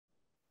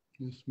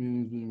This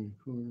meeting is being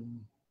recorded.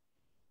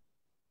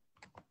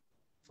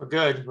 We're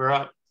good. We're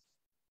up.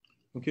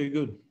 Okay,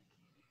 good.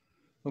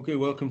 Okay,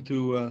 welcome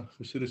to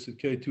Chassidus at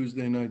K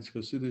Tuesday nights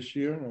Chassidus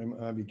year. I'm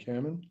Avi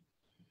Kamman,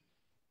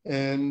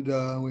 and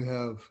we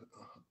have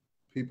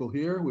people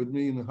here with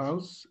me in the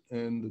house,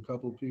 and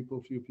a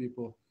few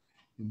people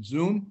in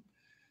Zoom,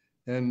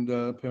 and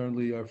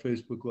apparently our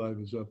Facebook Live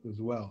is up as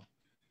well.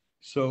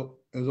 So,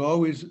 as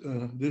always,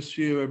 this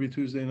year every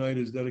Tuesday night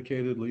is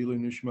dedicated Leila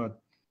Nishmat,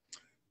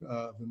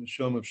 the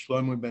Nisham of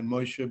Shlomo ben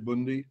Moshe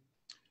Bundi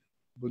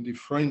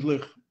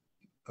Freundlich,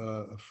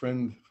 a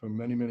friend for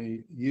many,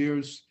 many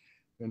years,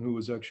 and who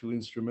was actually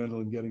instrumental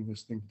in getting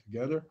this thing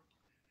together.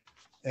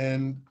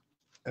 And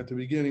at the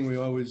beginning, we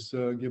always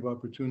give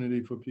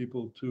opportunity for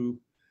people to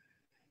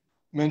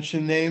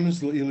mention names,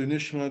 Le'ilui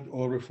Nishmat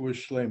or Refuah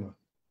Shlema.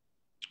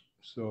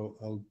 So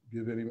I'll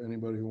give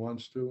anybody who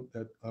wants to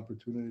that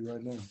opportunity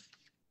right now.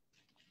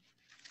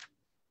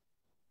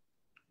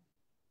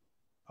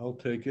 I'll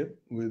take it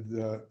with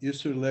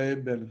Yisur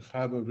Leib ben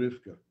Chava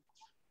Rivka.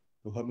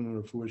 We'll have a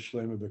Refuah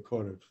Shlema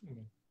Bekorev.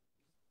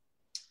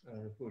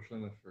 Refuah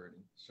Shlema for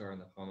Sarah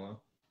and the kamman,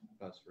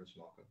 that's for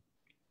Smalka.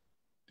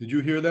 Did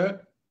you hear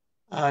that?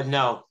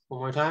 No.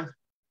 One more time.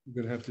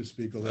 You're gonna have to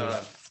speak a little.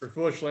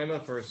 Refuah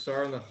Shlema for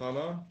Sarah and the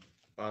kamman,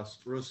 that's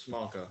Rus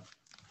Smalka.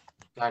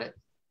 Got it.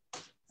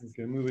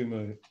 Okay, moving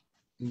my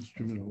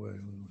instrument away a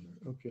little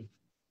bit. Okay.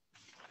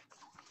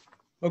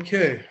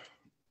 Okay.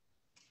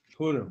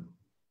 Purim.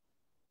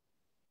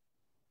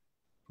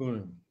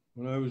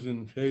 When I was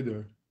in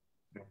Cheder,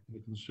 the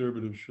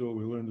conservative show,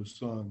 we learned a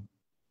song.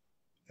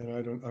 And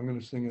I'm going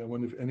to sing it. I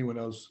wonder if anyone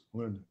else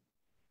learned it.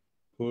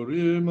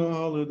 Purim, a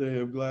holiday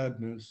of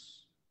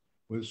gladness.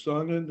 With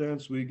song and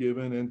dance we give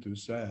an end to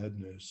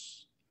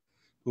sadness.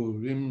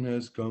 Purim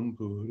has come,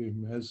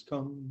 Purim has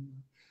come.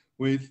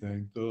 We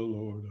thank the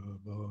Lord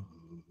above.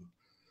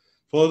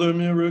 For the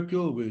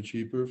miracle which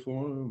he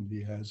performed,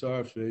 he has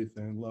our faith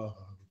and love.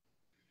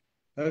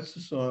 That's the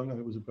song. I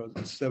was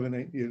about 7,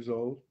 8 years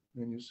old.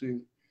 And you see,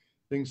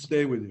 things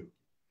stay with you.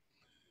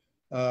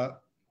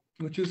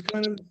 Which is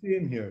kind of the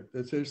theme here.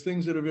 That there's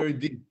things that are very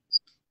deep,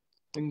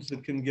 things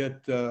that can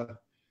get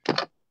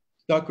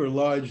stuck or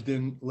lodged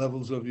in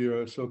levels of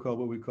your so-called,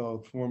 what we call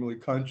formally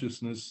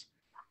consciousness.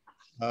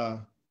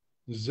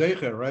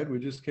 Zecher, right? We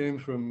just came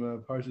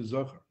from Parsha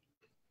Zohar.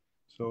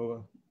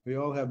 So we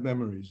all have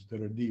memories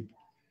that are deep.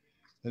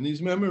 And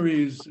these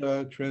memories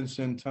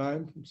transcend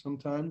time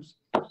sometimes,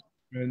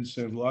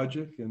 transcend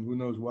logic, and who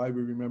knows why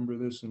we remember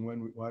this and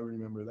why we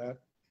remember that.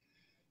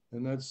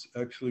 And that's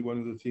actually one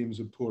of the themes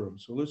of Purim.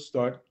 So let's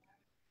start.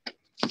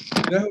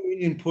 Now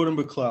in Purim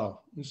B'Klal.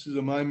 This is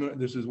a mimer.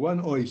 This is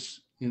one ois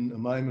in a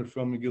mimer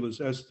from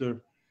Megillas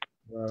Esther.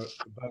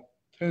 About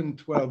 10,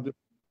 12,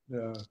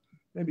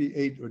 maybe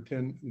 8 or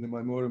 10 in the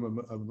Maimorim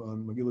of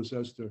Megillas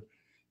Esther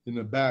in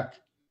the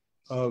back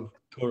of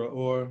Torah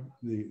Or,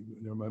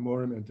 their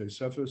Maimorim and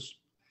Tosefos.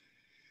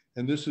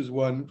 And this is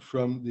one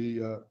from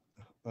the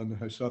on the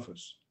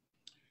Tosefos.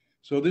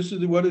 So this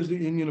is what is the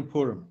inyan of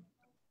Purim.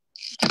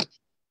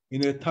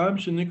 In a time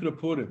shenikra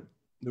Purim,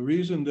 the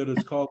reason that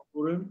it's called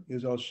Purim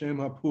is al Shem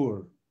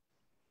HaPur.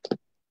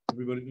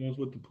 Everybody knows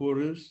what the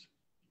Pur is?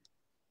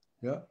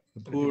 Yeah,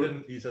 the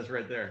Pur. He says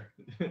right there.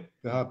 The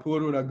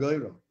HaPur and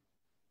HaGoyrel.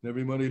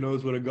 Everybody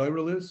knows what a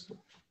Goyrel is?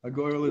 A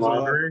Goyrel is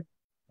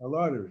a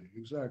lottery,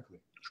 exactly.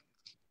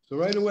 So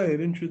right away,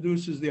 it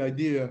introduces the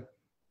idea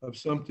of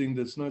something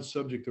that's not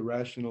subject to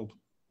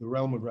the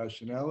realm of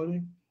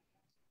rationality.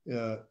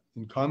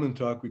 In common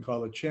talk, we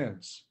call it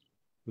chance.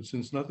 But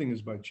since nothing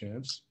is by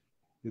chance,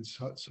 it's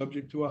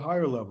subject to a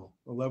higher level,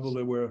 a level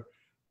where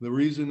the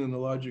reason and the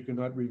logic are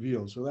not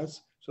revealed. So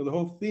the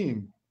whole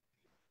theme,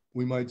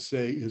 we might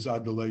say, is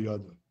Adalei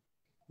Yada,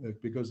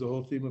 because the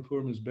whole theme of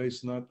Purim is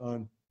based not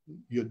on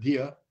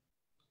Yodiyah,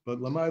 but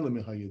Lamayla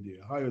Miha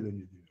Yodiyah, higher than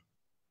Yodiyah.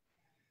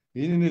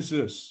 The meaning is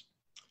this: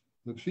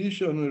 the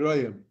Fisha and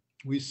Rayim,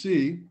 we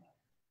see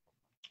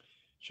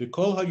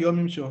Shekol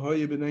Hayomim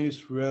Shahaya B'nai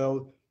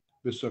Yisrael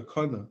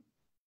B'Sakana.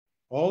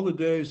 All the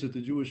days that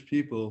the Jewish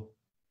people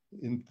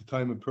in the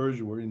time of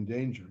Persia were in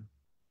danger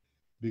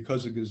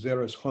because of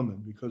Gezeras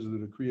Haman, because of the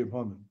decree of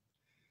Haman.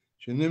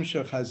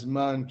 Shenimshach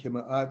Hazman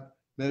Kema'at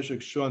Meshach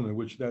Shona,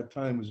 which that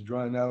time was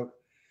drawn out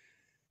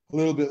a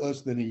little bit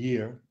less than a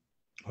year.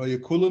 What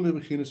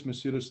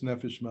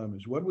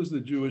was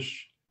the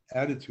Jewish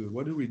attitude?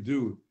 What did we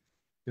do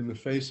in the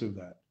face of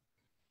that?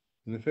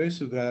 In the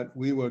face of that,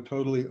 we were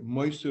totally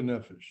moister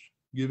nefesh,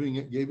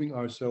 giving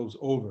ourselves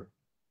over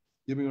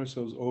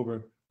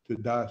to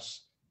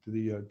das, to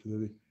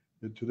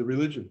the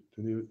religion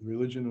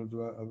of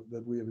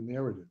that we have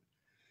inherited.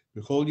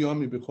 B'chol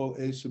yomi, b'chol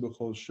eisa,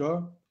 b'chol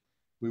shah,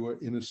 we were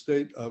in a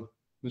state of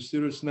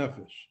mesiras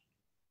nefesh.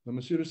 Now,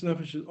 mesiras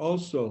nefesh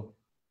also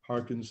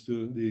harkens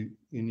to the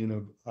inyan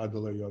of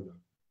Adalei Yada,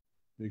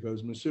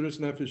 because mesiras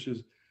nefesh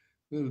is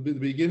the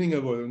beginning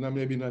of, or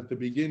maybe not the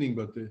beginning,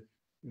 but the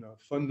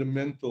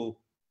fundamental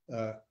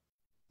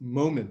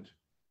moment,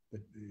 the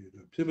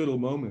pivotal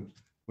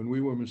moment when we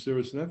were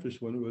mesiras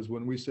nefesh,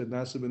 when we said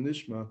Nasa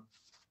v'nishma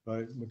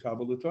by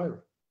Makabel the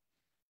Torah.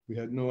 We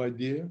had no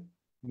idea.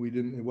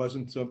 It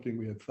wasn't something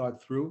we had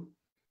thought through.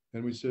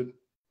 And we said,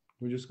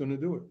 we're just going to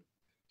do it.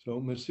 So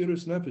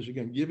Mesiras Nefesh,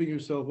 again, giving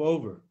yourself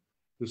over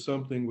to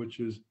something which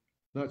is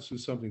not to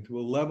something, to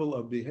a level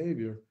of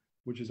behavior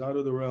which is out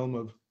of the realm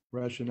of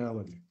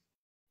rationality.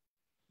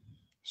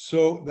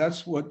 So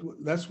that's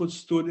what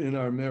stood in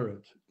our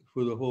merit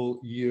for the whole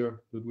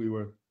year that we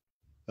were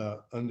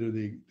under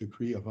the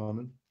decree of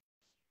Haman.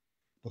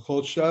 In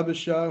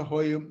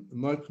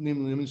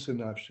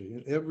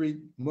every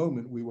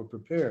moment we were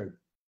prepared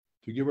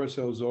to give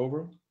ourselves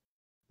over,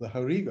 the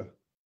hariga,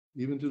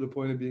 even to the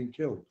point of being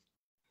killed.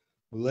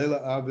 And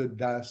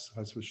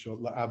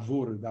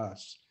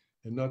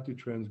not to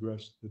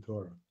transgress the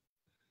Torah.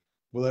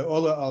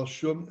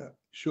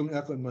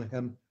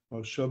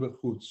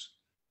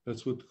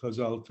 That's what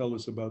Chazal tell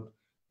us about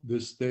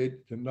this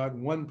state, that not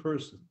one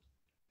person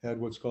had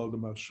what's called the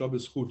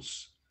Machshavas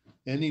Chutz,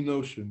 any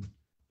notion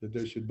that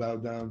they should bow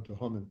down to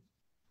Haman.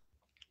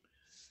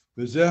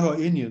 V'zeha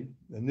inyan,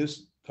 and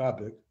this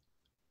topic,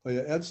 and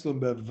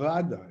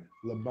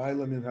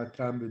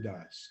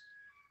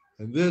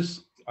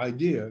this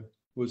idea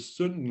was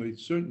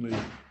certainly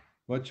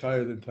much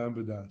higher than Tam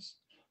V'das.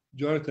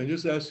 Jonathan,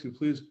 just ask you,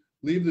 please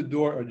leave the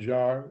door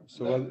ajar.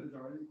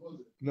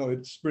 No,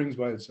 it springs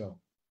by itself.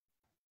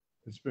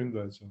 It springs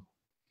by itself.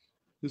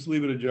 Just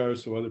leave it ajar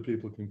so other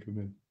people can come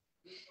in.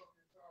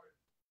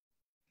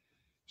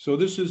 So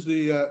this is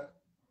the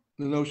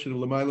notion of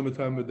L'mayla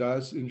Matam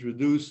V'das,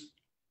 introduced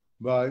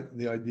by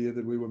the idea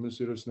that we were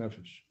Mesiras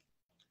Nefesh.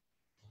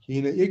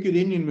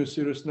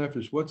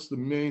 What's the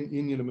main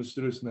inyan of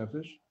Mesiras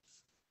Nefesh?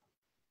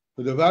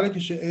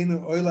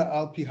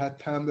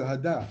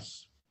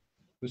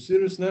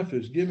 Mesiras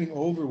Nefesh, giving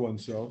over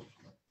oneself,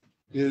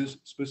 is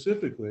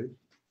specifically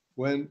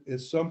when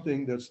it's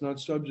something that's not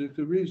subject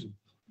to reason.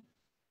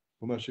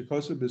 Sifra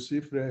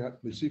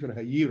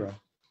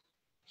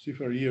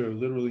Hayira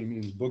literally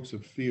means books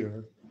of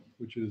fear,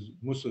 which is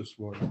Musa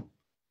Swara,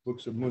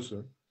 books of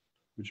Musa,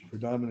 which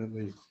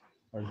predominantly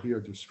are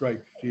here to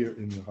strike fear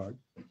in your heart.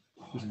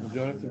 Mr.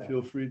 Jonathan,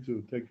 feel free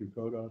to take your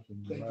coat off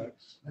and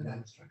relax.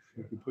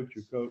 You can put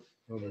your coat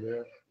over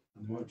there.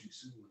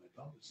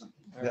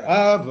 The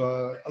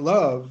Ava,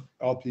 love,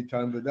 al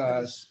pitan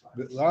v'das,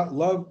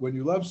 love, when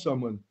you love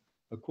someone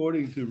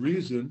according to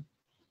reason,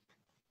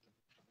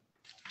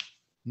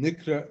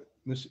 nikra,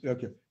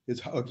 okay,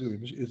 it's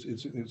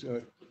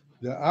the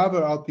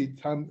Ava al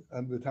pitan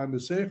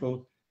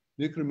v'seichel,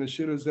 nikra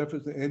meshira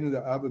zefet the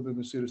Ava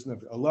b'mesiras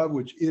nefesh. A love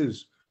which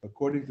is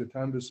according to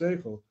tam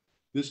v'seichel,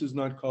 this is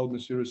not called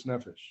Mesiras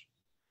Nefesh.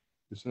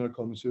 It's not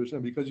called Mesiras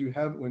Nefesh because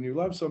when you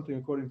love something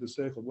according to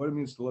Seichel, what it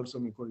means to love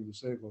something according to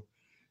Seichel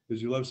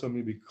is you love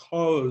something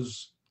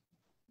because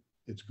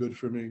it's good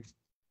for me.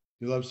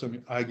 You love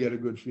something, I get a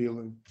good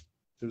feeling.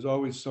 There's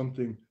always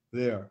something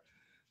there.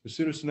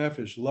 Mesiras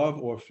Nefesh, love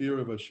or fear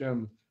of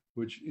Hashem,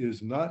 which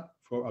is not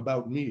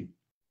about me,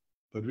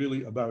 but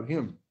really about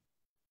Him.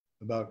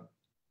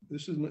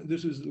 This is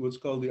what's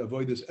called the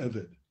avodas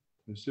eved.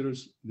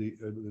 Mesiras, the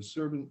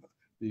servant.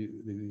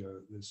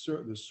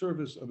 The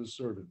service of a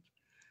servant,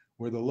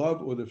 where the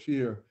love or the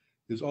fear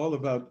is all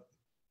about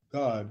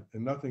God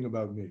and nothing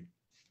about me.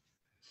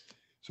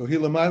 So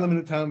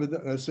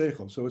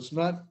so it's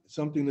not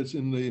something that's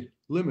in the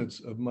limits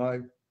of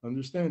my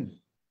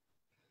understanding.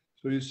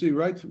 So you see,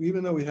 right,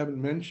 even though we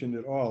haven't mentioned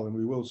it all, and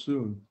we will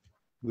soon,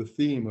 the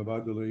theme of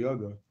Adala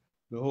Yoga,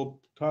 the whole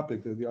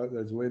topic, the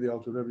way the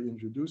Alter Rebbe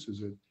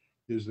introduces it,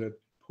 is that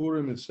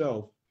Purim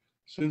itself,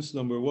 since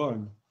number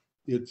one,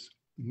 it's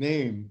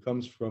name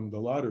comes from the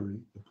lottery,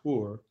 the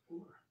poor,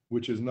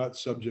 which is not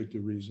subject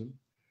to reason,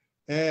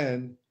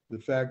 and the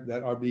fact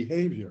that our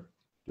behavior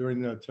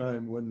during that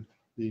time when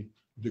the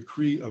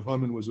decree of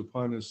Haman was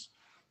upon us,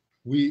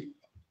 we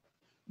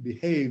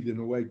behaved in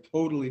a way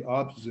totally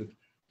opposite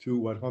to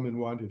what Haman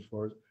wanted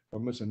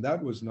from us, and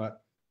that was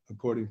not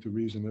according to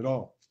reason at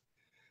all.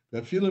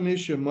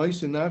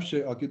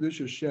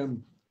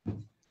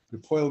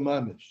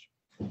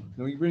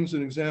 Now he brings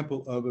an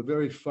example of a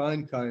very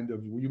fine kind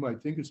of, you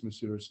might think it's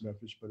Mesiras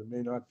Nefesh, but it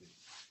may not be.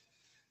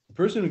 A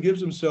person who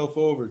gives himself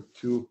over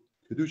to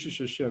Kedushas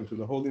Hashem, to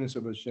the holiness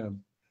of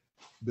Hashem,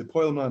 the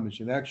poil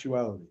mamish, in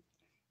actuality,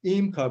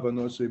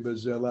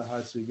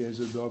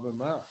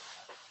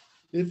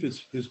 if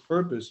his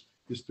purpose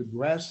is to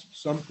grasp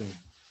something,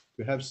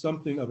 to have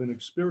something of an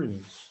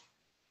experience,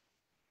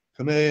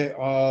 for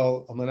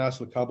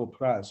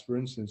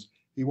instance,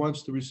 he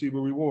wants to receive a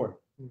reward.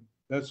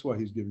 That's why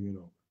he's giving it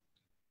over.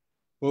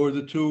 Or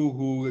the two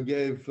who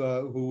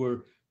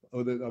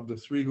of the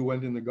three who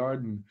went in the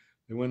garden,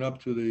 they went up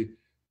to the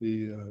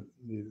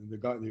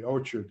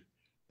orchard,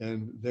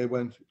 and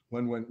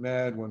one went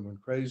mad, one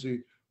went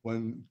crazy,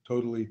 one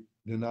totally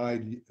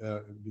denied,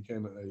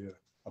 became a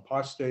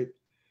apostate.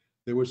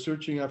 They were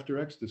searching after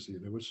ecstasy.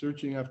 They were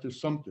searching after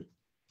something,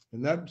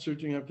 and that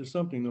searching after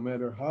something, no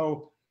matter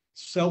how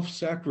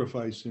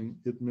self-sacrificing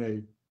it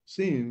may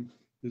seem,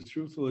 is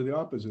truthfully the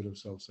opposite of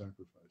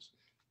self-sacrifice.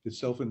 It's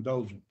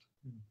self-indulgent.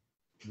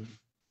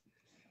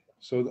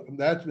 So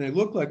that they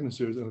look like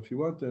Mesiris. And if you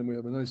want them, we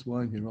have a nice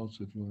wine here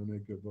also. If you want to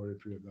make a bari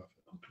priya gafa.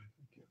 Okay.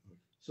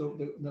 So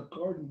the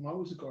garden, why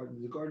was the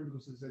garden? The garden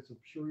because it's a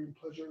Purim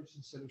pleasures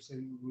instead of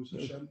saying Rus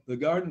Hashem? The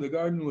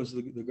garden was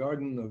the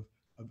garden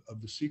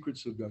of the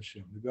secrets of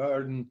Hashem. The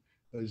garden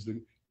is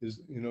Moshe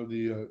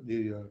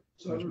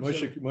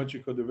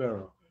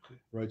Cordovero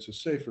writes a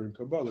sefer in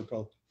Kabbalah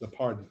called the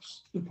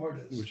Pardes. The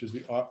Pardes, which is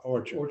the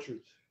orchard.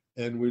 Orchards.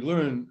 And we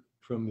learn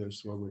from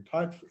this, or we're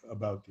taught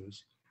about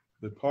this,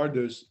 that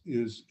Pardes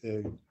is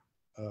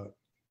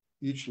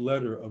each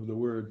letter of the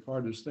word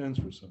Pardes stands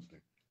for something.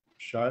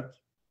 Pshat,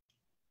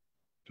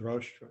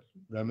 Drosh,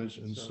 Remez,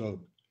 and Sod.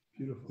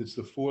 Beautiful. It's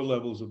the 4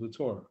 levels of the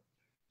Torah.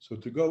 So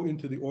to go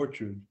into the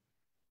orchard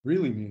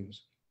really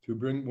means to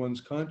bring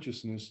one's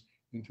consciousness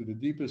into the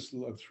deepest,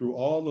 through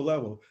all the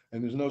level,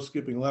 and there's no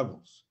skipping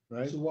levels,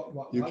 right?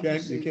 So you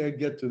can't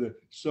get to the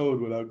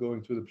Sod without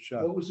going through the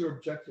Pshat. What was their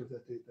objective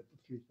that the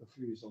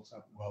three results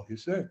happened? Well, he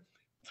said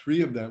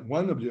 3 of them.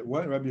 One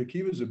Rabbi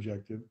Akiva's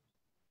objective,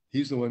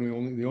 he's the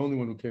only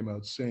one who came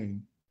out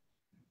sane,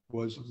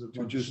 was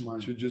to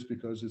just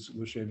because it's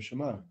L'Shem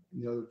Shemaim.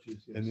 The other two,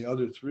 yes. And the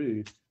other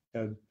 3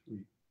 had,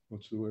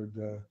 what's the word?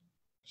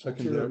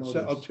 Secondary,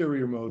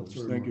 ulterior motives.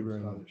 Thank you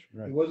very much.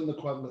 Right. It wasn't the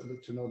quality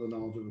to know the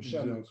knowledge of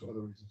Hashem, it's for other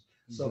reasons.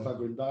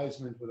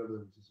 Self-aggrandizement, whatever the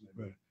reasons may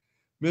be. Right.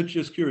 Mitch,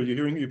 just curious,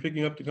 you're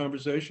picking up the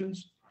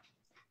conversations?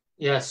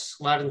 Yes,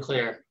 loud and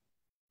clear.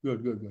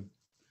 Good.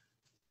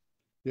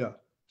 Yeah.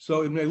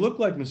 So it may look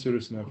like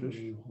Mesiris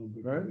Nefesh,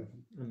 right?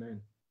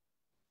 Amen.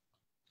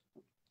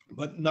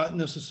 But not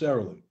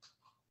necessarily.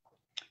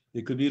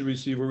 It could be to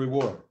receive a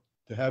reward,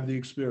 to have the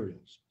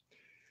experience.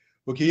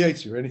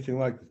 Ukiyetzi, or anything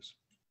like this.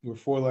 We're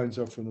 4 lines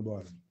up from the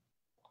bottom.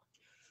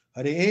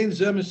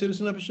 This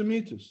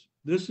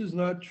is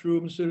not true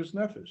Mesiris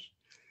Nefesh.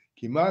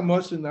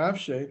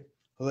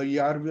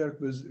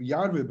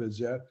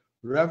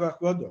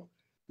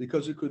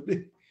 Because it could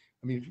be,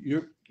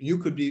 you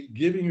could be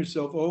giving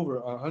yourself over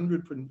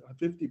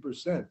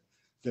 150%,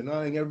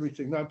 denying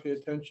everything, not pay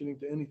attention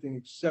to anything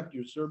except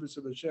your service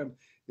of Hashem,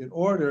 in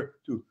order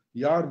to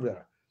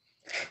yarver,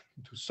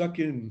 to suck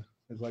in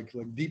like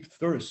deep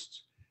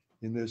thirst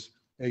in this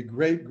a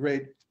great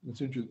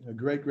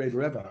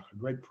revach, a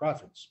great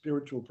prophet,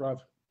 spiritual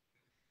prophet.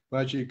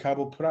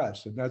 Kabul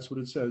pras, and that's what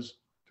it says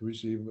to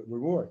receive a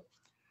reward.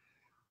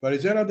 But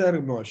is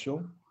that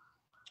Marshall?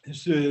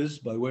 This is,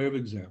 by way of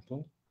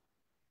example,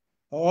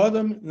 a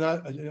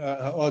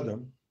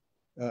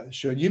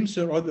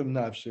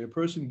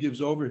person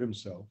gives over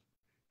himself.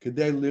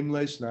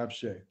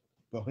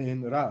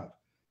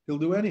 He'll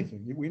do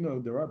anything. We know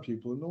there are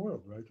people in the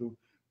world, right, who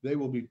they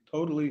will be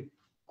totally,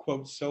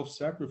 quote,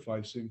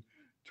 self-sacrificing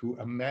to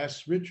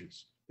amass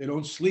riches. They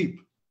don't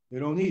sleep. They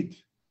don't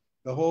eat.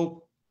 The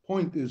whole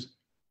point is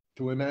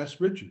to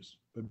amass riches.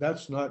 But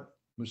that's not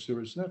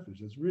Mesiris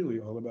Nefesh. It's really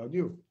all about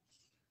you.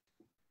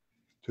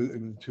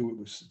 To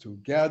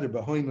gather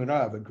behind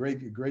Rav, a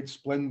great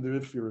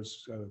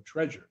splendiferous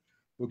treasure.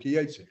 Or a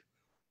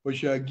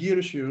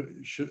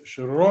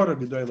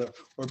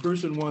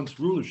person wants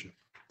rulership,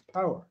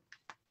 power.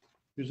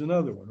 Here's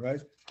another one,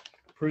 right?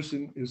 A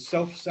person is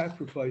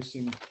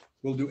self-sacrificing,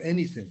 will do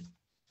anything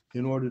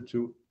in order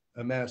to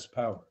amass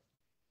power.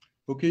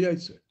 Or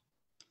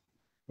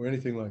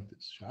anything like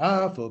this.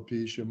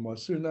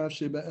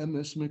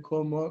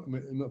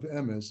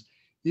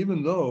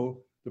 Even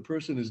though the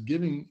person is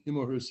giving him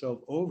or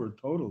herself over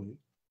totally,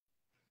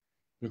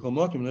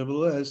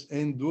 nevertheless,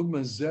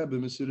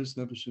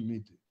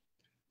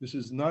 this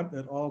is not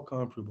at all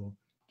comparable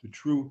to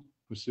true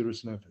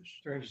Mesiris Nefesh.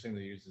 It's very interesting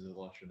that he uses the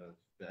illusion of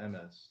the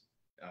MS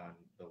on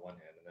the one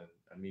hand and then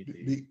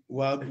Amiti.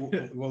 Well,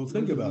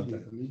 think about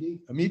that.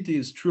 Amiti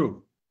is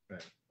true.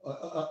 Right.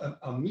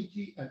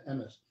 Amiti and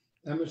MS.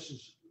 MS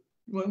is...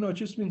 Well, no, it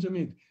just means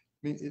Amiti.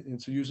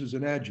 It uses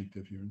an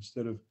adjective here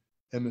instead of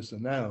MS, a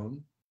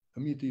noun.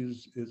 Amiti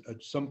is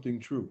something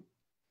true.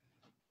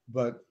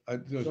 But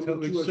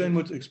explain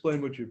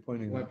what you're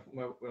pointing out.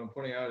 What I'm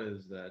pointing out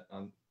is that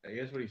I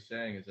guess what he's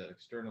saying is that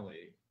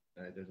externally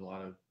there's a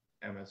lot of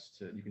MS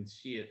you can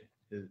see it,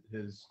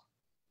 his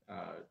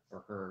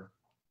or her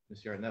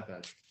Mesirat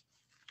Nefesh,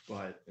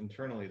 but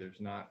internally there's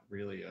not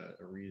really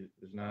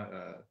there's not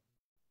a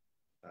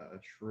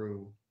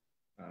true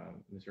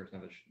Mesirat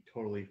Nefesh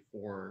totally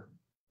for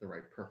the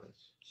right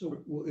purpose. So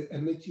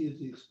Amiti is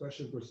the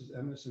expression versus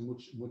MS, and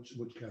which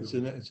category? It's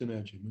an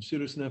adjective.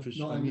 Mesiras Nefesh.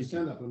 No, I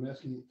understand that, but I'm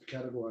asking you to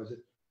categorize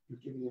it.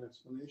 You're giving an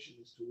explanation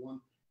as to one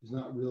is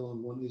not real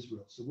and one is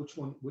real. So which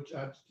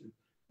adjective?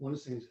 One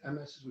is saying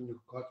MS is when you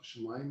call it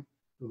Shemaim,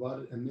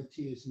 provided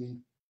Amiti is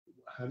mean.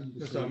 How do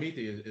you? So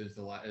Amiti is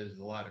the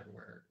latter,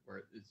 where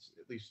it's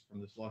at least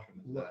from this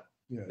lashon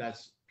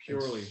that's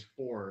purely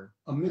for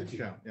Amiti.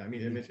 Yeah, I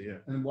mean Amiti. Yeah.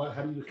 And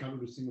how do you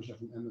distinguish that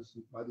from MS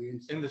by the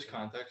instinct? In this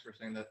context, we're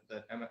saying that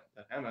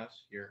MS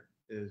here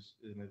is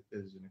an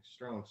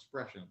external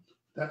expression.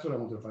 That's what I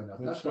wanted to find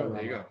out. That's right.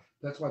 There you go.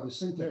 That's why the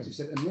syntax. He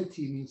said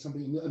Amiti means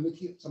something.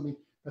 Amiti something.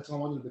 That's why I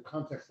wanted the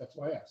context. That's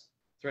why I asked.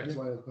 That's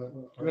right. That's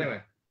why.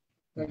 Anyway,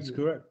 that's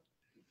correct.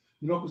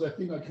 You know, because I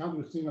think I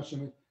counted the thing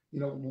Hashem.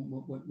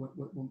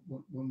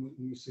 when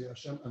we say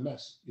Hashem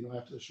Emes,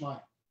 after the Shema.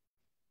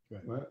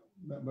 Right.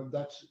 But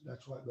that's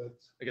why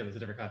Again, there's a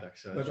different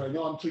context. So that's right.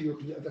 No, I'm sure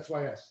that's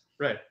why I asked.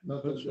 right.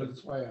 No,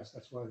 that's why I asked.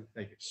 That's why.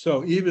 Thank you.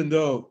 So even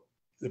though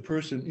the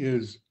person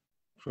is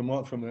from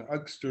an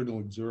external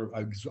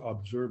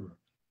observer,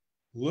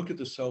 look at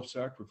the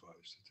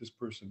self-sacrifice that this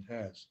person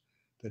has,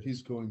 that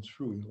he's going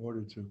through in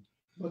order to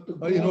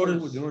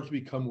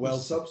become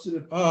wealthy.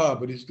 Substantive.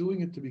 But he's doing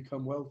it to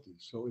become wealthy.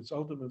 So it's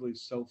ultimately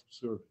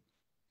self-serving.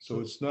 So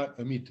it's not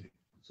a meeting.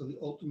 So the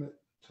ultimate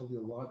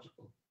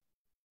teleological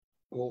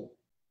goal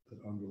that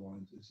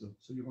underlines is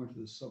so you're going to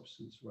the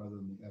substance rather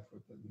than the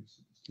effort that makes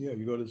it. Yeah,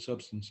 you go to the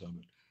substance of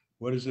it.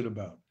 What is it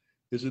about?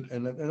 Is it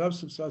and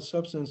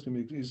substance can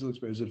be easily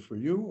expressed. Is it for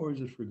you or is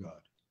it for God?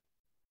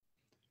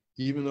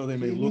 Even though they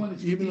may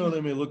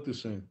look the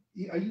same.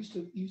 I used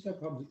to have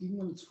problems. Even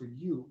when it's for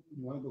you,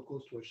 you want to go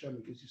close to Hashem,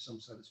 it gives you some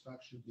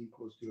satisfaction being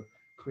close to your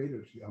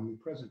Creator, to your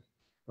omnipresent,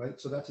 right?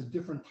 So that's a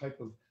different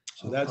type of.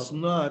 So that's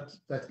not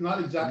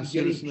exactly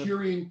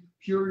getting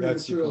pure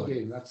material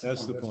gain. That's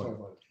the point.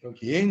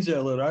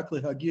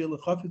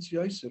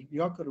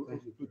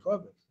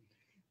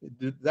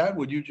 That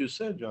what you just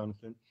said,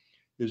 Jonathan,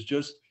 is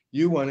just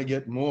you want to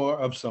get more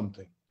of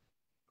something,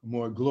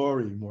 more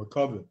glory, more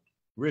covet,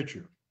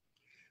 richer.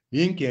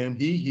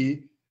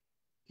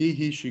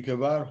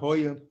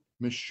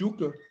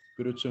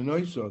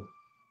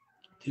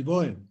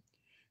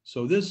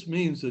 So this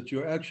means that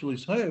you're actually,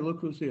 hey, look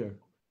who's here.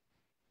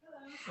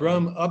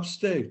 From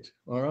upstate,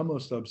 or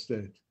almost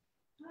upstate.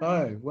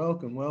 Hi,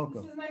 welcome.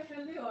 This is my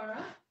friend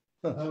Leora.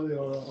 Hi,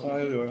 Leora.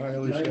 Hi, Leora. Hi,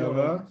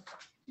 Elisheva.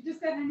 You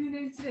just got her new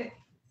name today.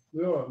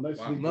 Leora, nice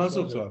to meet you.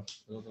 Mazel tov.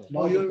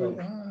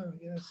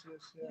 Yes.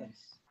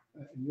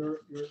 You're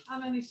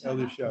I'm Anisha.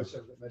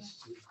 Elisheva. nice to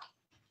see you.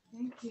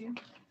 Thank you.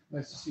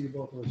 Nice to see you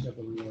both, Elisheva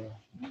and Leora.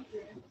 Thank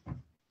you.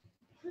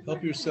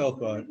 Help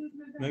yourself out.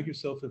 Make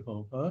yourself at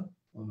home, huh?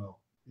 Oh no,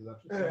 you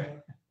left it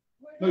somewhere?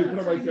 No, you put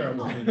it right there.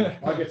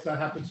 I guess that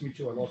happened to me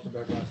too. I lost the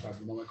bag last time.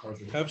 My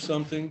car's in. Have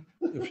something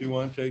if you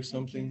want. Take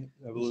something.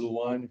 Have a little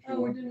wine if you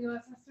We're want. doing the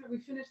last semester. We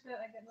finished that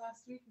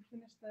last week. We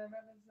finished the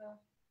Rebbe's.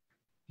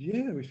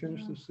 Yeah, we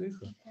finished the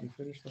Sikha. We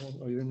finished the whole.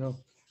 Oh, you didn't know?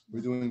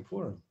 We're doing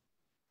Purim.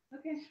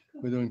 Okay,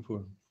 cool. We're doing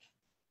Purim.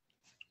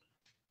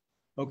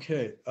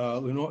 Okay,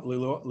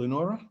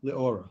 Leora.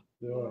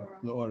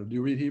 Do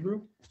you read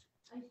Hebrew?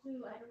 I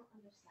do. I don't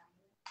understand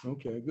it.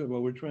 Okay, good.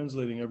 Well, we're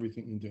translating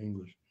everything into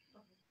English.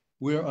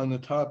 We're on the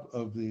top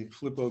of the,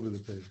 flip over the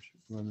page.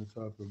 We're on the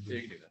top of Yeah,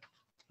 you the, can do that.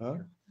 huh?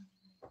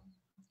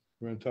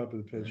 We're on top of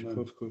the page. Amen.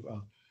 Kuf,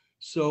 ah.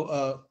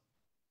 So,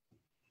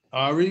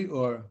 Ari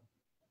or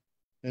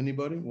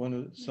anybody want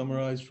to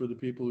summarize for the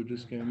people who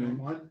just came in?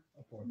 Mine?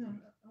 No.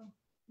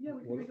 Yeah,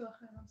 we can make a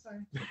l'chaim. I'm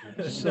sorry.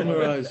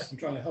 Summarize. I'm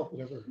trying to help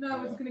whatever. No, I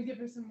was going to give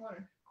her some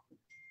water.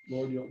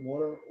 Lord, you want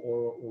water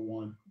or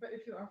wine? But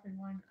if you're offering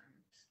wine,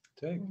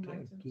 Take.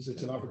 It's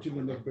an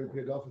opportunity to make a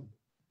big dolphin.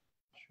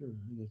 Sure,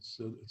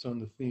 it's on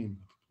the theme.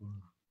 oh,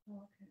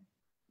 okay.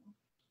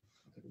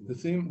 The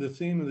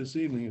theme of this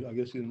evening, I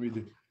guess you didn't read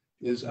it,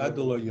 is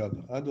Adala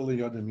Yada. Adala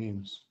Yada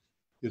means,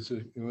 I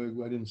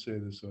didn't say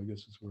this, so I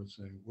guess it's worth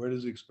saying. Where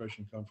does the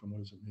expression come from? What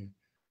does it mean?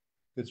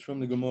 It's from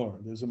the Gemara.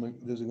 There's a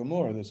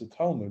Gemara, there's a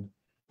Talmud,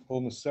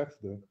 whole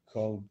Masechta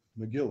called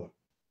Megillah.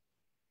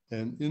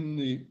 And in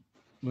the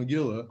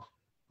Megillah,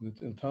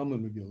 the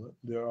Talmud Megillah,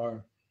 there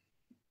are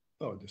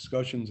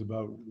discussions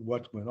about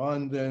what went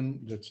on then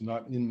that's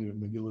not in the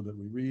Megillah that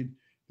we read,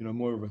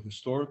 more of a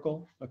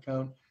historical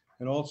account,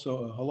 and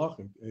also a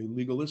halachic, a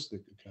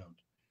legalistic account.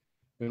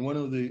 And one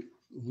of the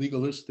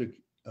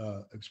legalistic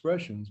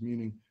expressions,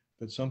 meaning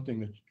that something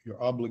that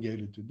you're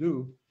obligated to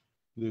do,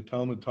 the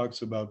Talmud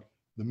talks about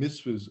the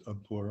mitzvahs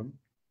of Purim.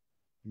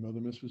 You know the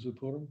mitzvahs of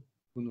Purim?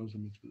 Who knows the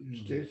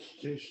mitzvahs?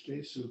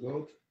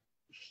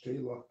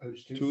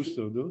 Two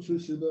sudos,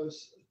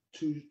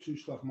 two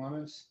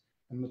shlachmanis,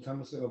 and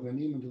Matamas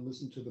Elganim, and to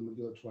listen to the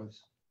Megillah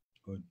twice.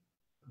 Good.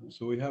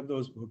 So we have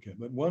those. Okay,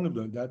 but one of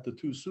them, that the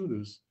two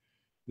sudas,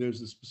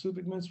 there's a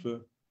specific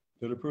mitzvah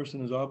that a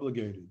person is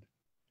obligated.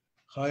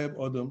 Chayab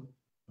Adam,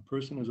 a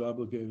person is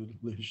obligated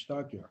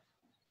lehishtaker.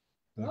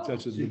 So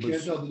you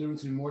can't tell the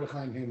difference between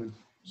Mordechai and Haman.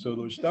 So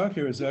the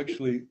lehishtaker is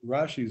actually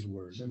Rashi's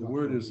word. The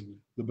word is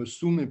the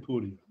basumi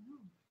puria.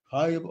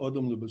 Chayab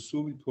Adam the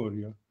basumi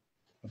puria.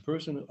 A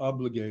person is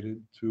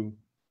obligated to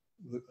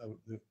the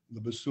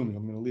basumi.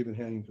 I'm going to leave it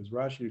hanging because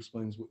Rashi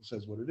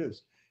says what it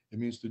is. It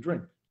means to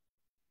drink.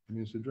 It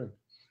means to drink.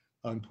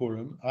 On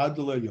Purim, ad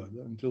yada,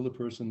 until the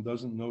person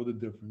doesn't know the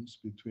difference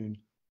between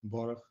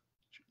Baruch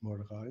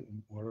Mordechai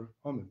and Baruch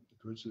Haman.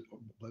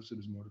 Blessed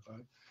is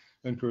Mordechai,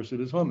 and cursed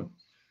is Haman.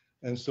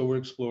 And so we're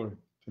exploring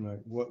tonight.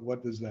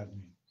 What does that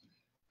mean?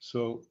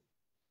 So,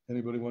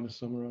 anybody want to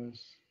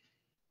summarize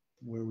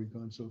where we've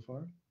gone so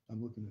far?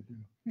 I'm looking at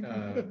you.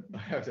 I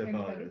have to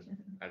apologize.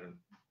 I don't.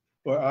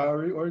 Or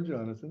Ari or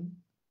Jonathan.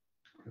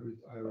 I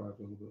arrived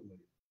a little bit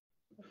late.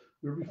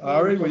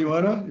 Ari, you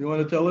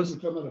wanna tell us? We're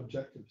talking about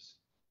objectives,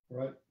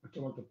 right? We're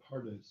talking about the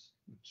pardes,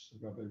 which the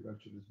Rabbi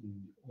mentioned as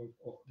being the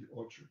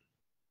orchard.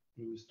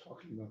 what he was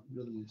talking about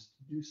really is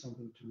to do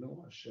something to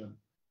know Hashem,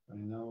 an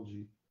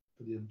analogy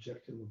for the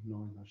objective of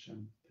knowing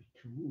Hashem,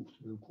 to move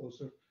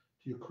closer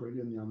to your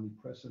creator and the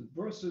omnipresent,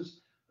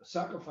 versus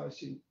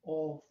sacrificing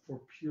all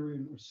for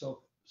Purim or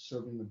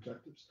self-serving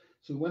objectives.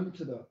 So we went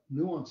into the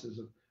nuances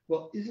of,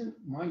 well, isn't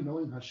my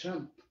knowing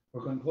Hashem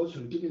or going closer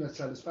to giving that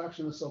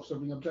satisfaction a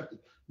self-serving objective?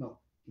 No,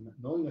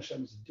 knowing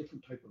Hashem is a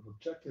different type of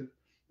objective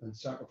than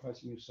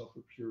sacrificing yourself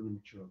for pure and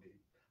material gain.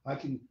 I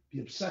can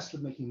be obsessed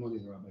with making money,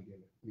 the Rabbi gave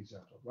an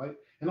example, right?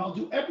 And I'll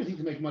do everything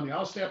to make money.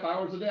 I'll stay up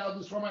hours a day, I'll do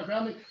this for my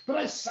family, but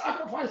I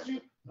sacrifice you.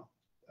 No,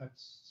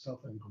 that's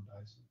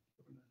self-aggrandizement.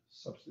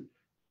 Substitute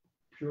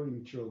pure and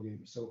material gain.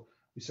 So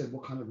we said,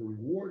 what kind of a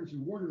reward is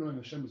reward? Knowing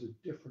Hashem is a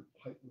different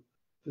type of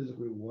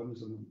physical reward,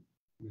 is a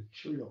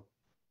material.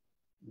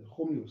 The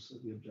homios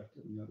is the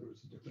objective, and the other is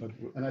a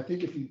different. And I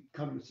think if you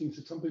kind of see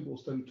that some people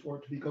study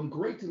Torah to become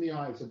great in the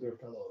eyes of their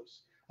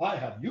fellows. I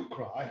have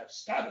yukra, I have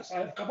status, I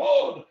have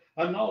kavod,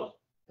 I know.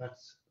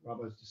 That's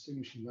Rabbi's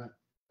distinguishing that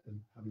and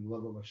having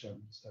love of Hashem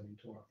and studying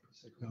Torah for the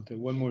sake of. I'll take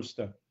one more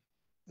step.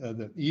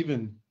 That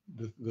even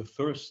the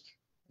thirst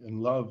and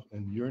love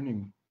and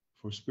yearning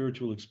for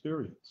spiritual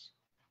experience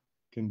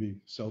can be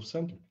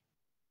self-centered,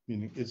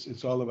 meaning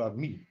it's all about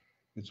me.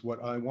 It's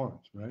what I want,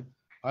 right?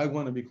 I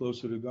want to be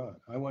closer to God.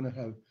 I want to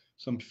have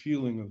some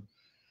feeling of,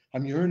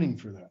 I'm yearning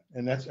for that.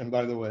 And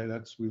by the way,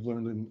 we've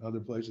learned in other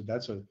places,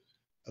 that's a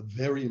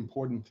very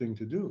important thing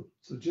to do.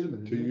 It's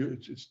legitimate.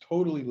 It's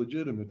totally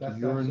legitimate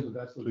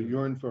to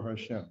yearn for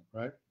Hashem,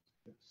 right?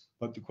 Yes.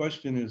 But the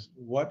question is,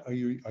 what are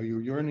you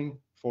yearning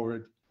for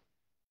it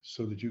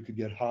so that you could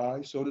get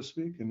high, so to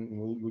speak? And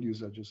we'll use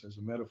that just as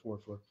a metaphor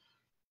for,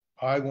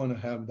 I want to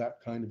have that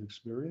kind of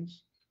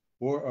experience.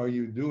 Or are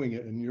you doing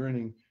it and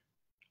yearning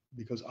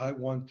because I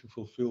want to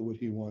fulfill what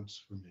he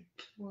wants for me?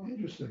 Well,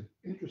 Interesting.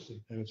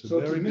 And it's So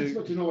very it's a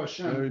mitzvah to know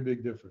Hashem. very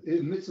big difference.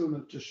 It's a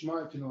mitzvah to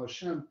shema to know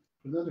Hashem.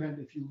 On the other hand,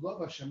 if you love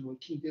Hashem, what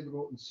King David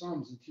wrote in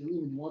Psalms and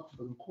Tehillim, and you want to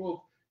put in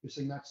quote, you're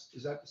saying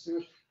is that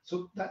distinguished?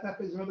 So that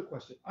begs another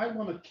question. I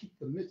want to keep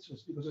the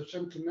mitzvahs because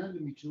Hashem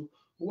commanded me to.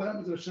 But what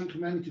happens if Hashem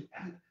commanded me to?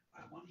 And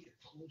I want to get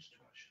close to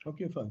Hashem.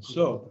 Okay, fine. I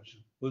So love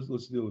Hashem.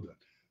 let's deal with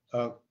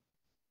that.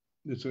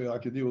 So I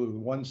could deal with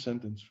one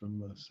sentence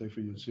from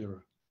Sefer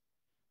Yetzirah.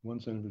 One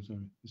sentence.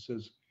 It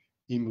says,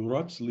 "Im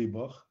rotz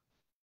libach,"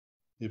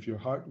 if your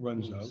heart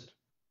runs out.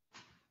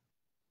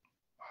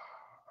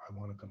 I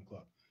want to come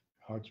close.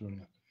 Heart's running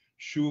out.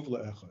 Shuv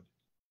le'echad,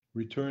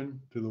 return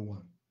to the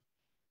one.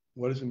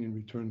 What does it mean,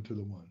 return to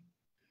the one?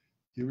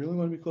 You really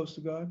want to be close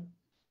to God?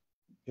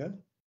 Yeah?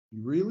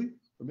 You really?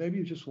 Or maybe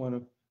you just want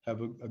to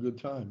have a good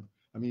time.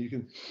 I mean, you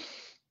can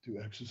do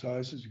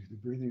exercises, you can do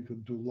breathing, you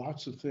could do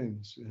lots of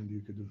things, and you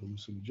could do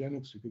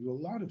hallucinogenics, you could do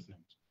a lot of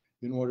things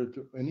in order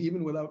to, and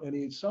even without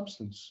any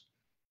substance,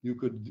 you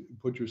could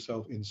put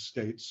yourself in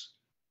states,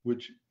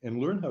 and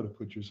learn how to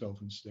put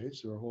yourself in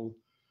states. There are whole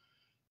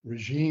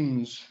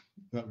regimes,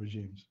 not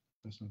regimes,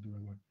 that's not the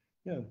right word.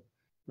 Yeah,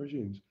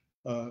 regimes.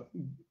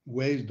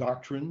 Ways,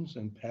 doctrines,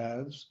 and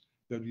paths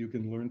that you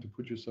can learn to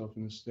put yourself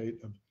in a state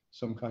of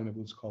some kind of,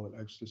 let's call it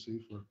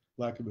ecstasy, for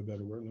lack of a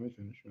better word. Let me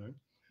finish, right?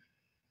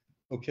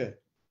 Okay.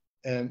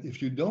 And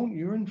if you don't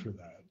yearn for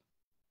that,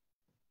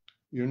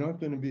 you're not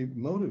going to be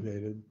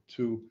motivated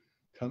to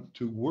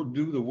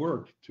do the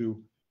work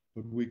to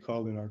what we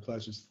call in our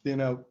classes,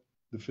 thin out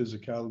the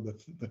physicality,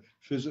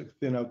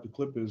 thin out the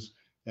clippers,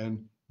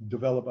 and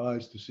develop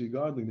eyes to see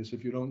godliness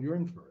if you don't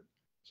yearn for it.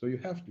 So you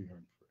have to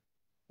yearn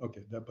for it.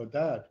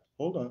 Okay,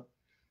 hold on.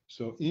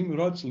 So im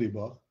rotz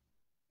libach,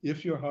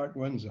 if your heart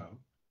runs out,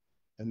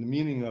 and the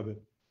meaning of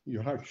it,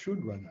 your heart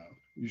should run out.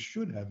 You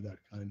should have that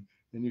kind,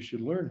 and you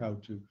should learn how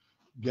to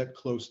get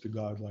close to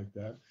God like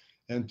that,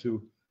 and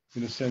to,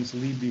 in a sense,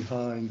 leave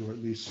behind, or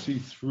at least see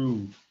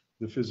through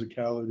the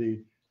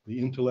physicality, the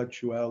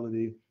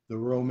intellectuality, the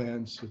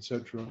romance,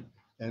 etc.,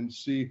 and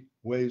see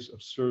ways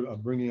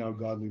of bringing out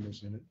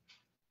godliness in it.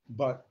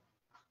 But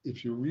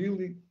if you're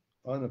really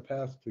on a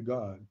path to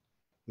God,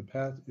 the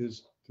path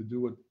is to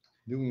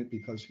doing it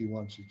because he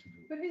wants you to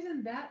do it. but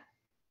isn't that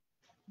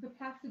the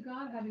path to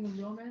God, having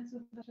a romance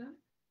with Hashem?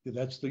 Yeah,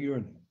 that's the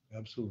yearning,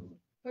 absolutely.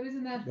 But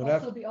isn't that But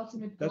also the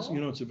ultimate goal? That's,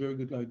 it's a very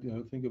good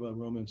idea. Think about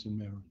romance in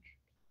marriage,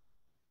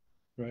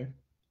 right?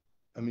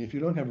 I mean, if you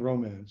don't have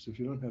romance,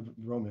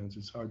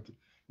 it's hard to,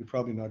 you're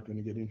probably not going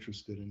to get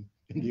interested in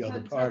the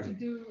other party,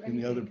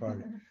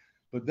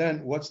 But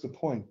then what's the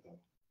point, though,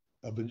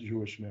 of a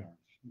Jewish marriage?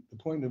 The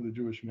point of the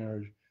Jewish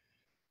marriage,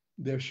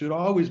 there should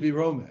always be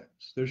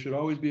romance. There should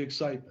always be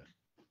excitement.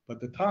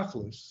 But the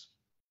tachlis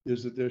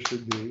is that there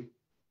should be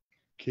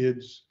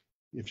kids,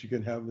 if you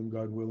can have them,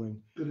 God willing.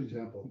 Good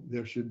example.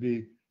 There should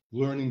be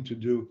learning to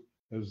do,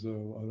 as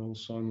an old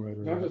songwriter.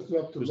 Not just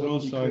up to There's an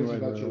old songwriter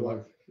about songwriter your I wife.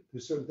 like.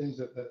 There's certain things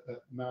that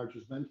marriage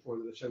was meant for,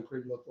 that Hashem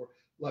created love for,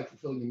 like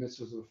fulfilling the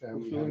mitzvahs of a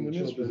family, Fulfilling having the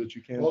mitzvahs children. that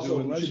you can't Also, do you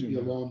unless shouldn't be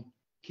you alone,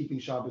 keeping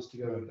Shabbos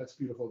together. Right. That's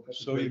beautiful.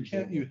 That's a So great you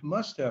can't, example. you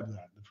must have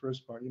that. The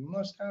first part, you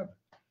must have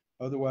it.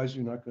 Otherwise,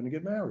 you're not going to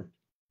get married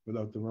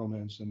without the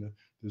romance and the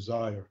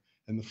desire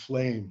and the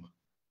flame,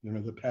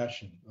 the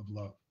passion of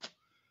love.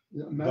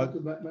 My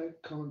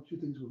comment, two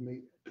things would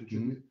make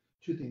contribute.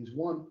 Two things.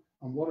 One,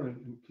 I'm wondering,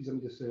 and please let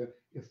me just say,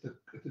 if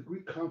the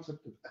Greek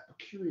concept of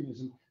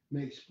Epicureanism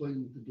may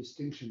explain the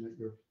distinction that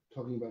you're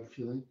talking about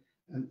feeling,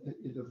 and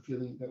the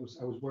feeling that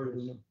I was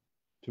worried.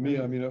 To me,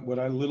 I mean, what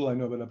I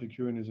know about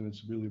Epicureanism,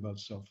 it's really about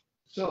self.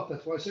 Self.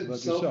 That's why I said About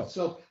self.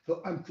 yourself. Self.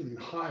 I'm feeling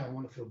high. I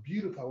want to feel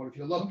beautiful. I want to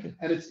feel love.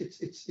 And it's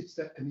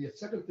that. And the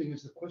second thing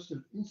is the question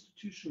of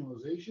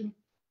institutionalization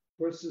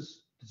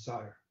versus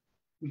desire.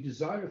 We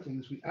desire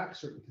things. We act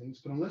certain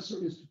things, but unless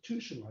they're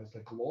institutionalized,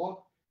 like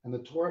law and the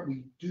Torah,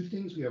 we do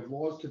things. We have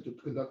laws to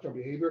conduct our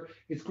behavior.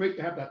 It's great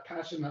to have that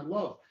passion, that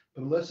love,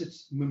 but unless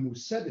it's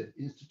memuseded,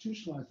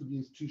 institutionalized with the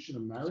institution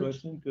of marriage, So I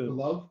think the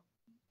love,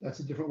 that's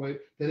a different way.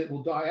 Then it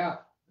will die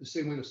out. The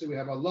same way to say we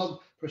have a love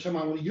for Hashem,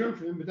 I want to yearn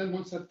for him, but then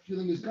once that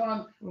feeling is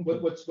gone,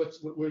 where's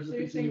the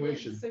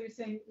continuation? So you're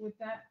saying with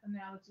that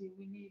analogy,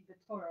 we need the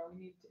Torah, we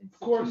need to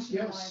course, institutionalize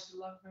yes. the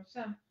love for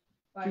Hashem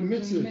by Through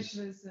doing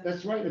mitzvahs. mitzvahs.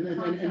 That's right, and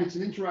it's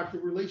an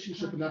interactive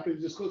relationship, and not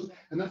being disclosed.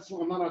 And that's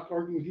why I'm not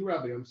arguing with you,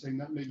 Rabbi. I'm saying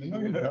that may be.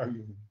 I'm not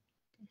arguing.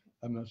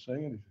 I'm not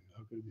saying anything.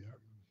 How could it be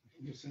arguing?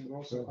 I'm just saying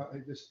also,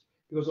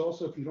 because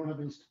also if you don't have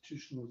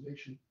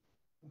institutionalization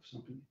of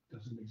something, it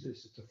doesn't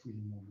exist. It's a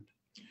fleeting moment.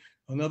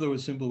 Another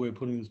simple way of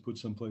putting this, put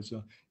someplace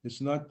else.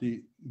 It's not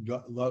the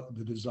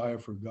desire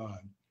for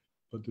God,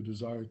 but the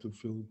desire to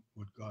fulfill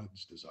what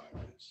God's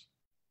desire is.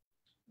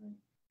 Right.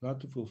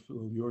 Not to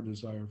fulfill your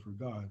desire for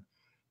God,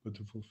 but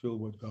to fulfill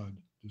what God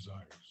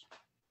desires.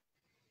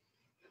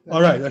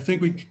 All right, I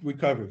think we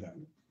covered that.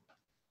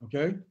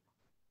 Okay?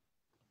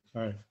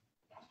 All right.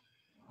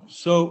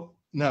 So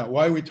now,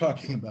 why are we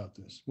talking about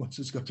this? What's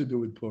this got to do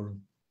with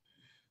Purim?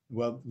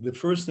 Well, the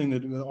first thing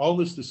that all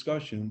this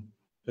discussion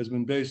has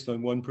been based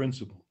on one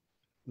principle,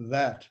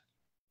 that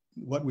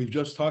what we've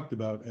just talked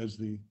about as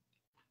the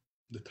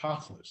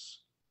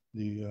tachlis,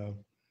 the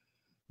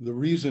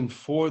reason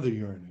for the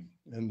yearning,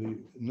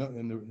 and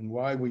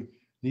why we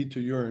need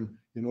to yearn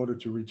in order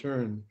to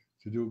return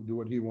to do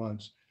what he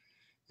wants,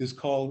 is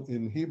called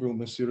in Hebrew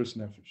mesiras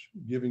nefesh,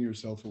 giving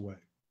yourself away.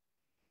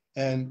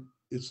 And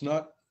it's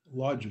not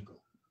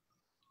logical.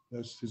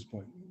 That's his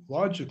point.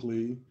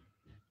 Logically,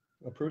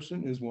 a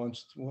person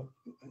wants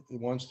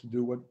to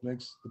do what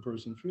makes the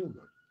person feel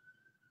good.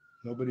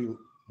 Nobody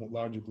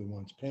logically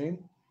wants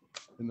pain,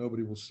 and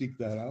nobody will seek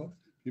that out.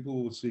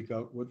 People will seek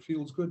out what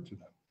feels good to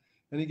them.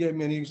 And he gave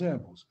many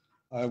examples.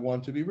 I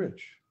want to be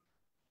rich,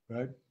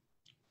 right?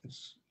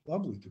 It's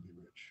lovely to be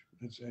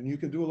rich. And you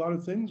can do a lot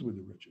of things with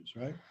the riches,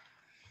 right?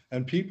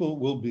 And people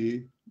will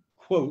be,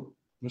 quote,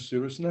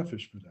 mesiras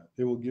nefesh for that.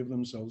 They will give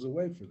themselves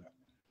away for that.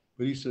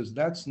 But he says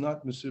that's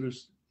not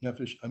mesiras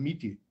nefesh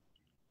amiti.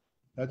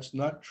 That's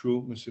not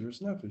true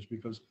mesiras nefesh,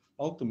 because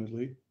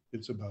ultimately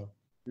it's about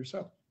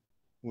yourself.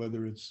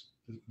 Whether it's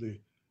the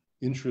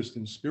interest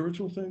in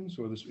spiritual things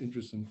or this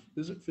interest in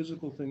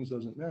physical things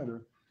doesn't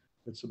matter.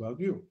 It's about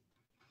you.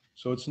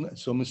 So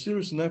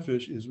mesiras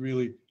nefesh is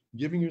really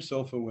giving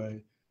yourself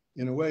away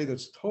in a way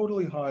that's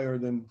totally higher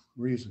than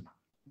reason.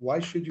 Why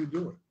should you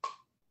do it?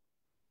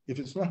 If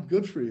it's not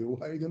good for you,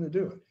 why are you going to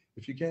do it?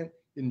 If you can't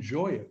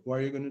enjoy it, why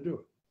are you going to do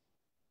it?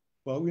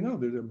 Well, we know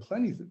there are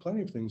plenty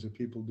of things that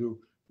people do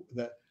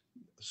that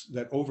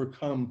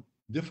overcome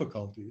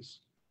difficulties,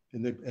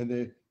 from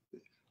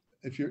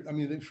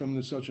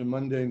such a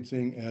mundane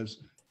thing as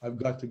I've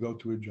got to go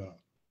to a job,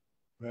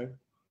 right?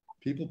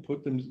 People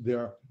put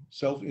their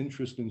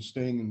self-interest in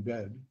staying in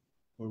bed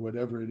or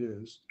whatever it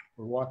is,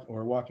 or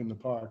walk in the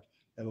park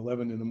at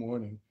 11 in the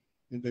morning,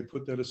 and they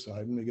put that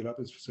aside and they get up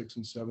at 6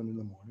 and 7 in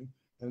the morning,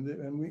 and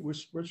we're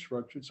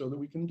structured so that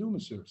we can do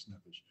mesiras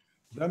nefesh.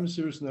 That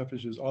mesiras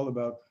nefesh is all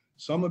about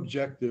some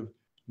objective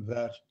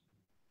that,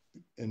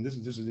 and this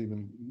is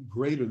even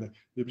greater than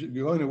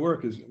you're going to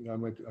work is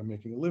I'm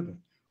making a living,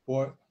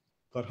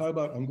 but how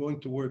about I'm going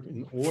to work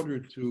in order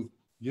to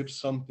give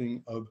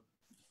something of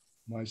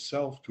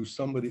myself to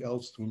somebody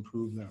else to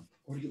improve them.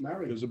 Or to get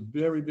married. There's a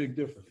very big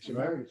difference. Right?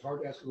 Married, it's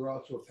hard to ask a girl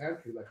out to a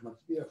pantry like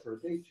Matzia for a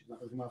date. She's not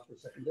going to come out for a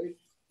second date.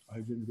 I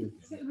didn't get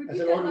that. I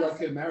said, or like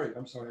to get married.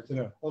 I'm sorry. I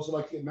said, also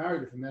like to get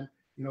married if a man,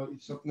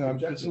 it's something. No,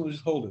 just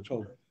hold it.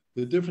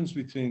 The difference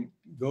between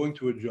going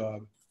to a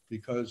job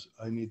because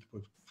I need to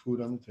put food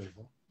on the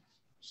table,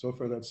 so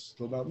far that's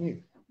still about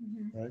me,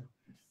 right?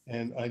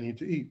 And I need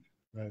to eat,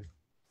 right?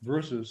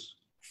 Versus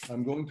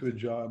I'm going to a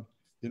job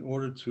in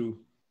order to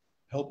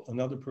help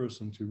another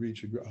person to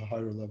reach a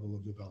higher level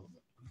of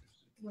development.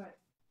 Right.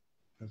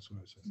 That's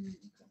what I said.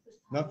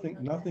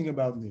 Nothing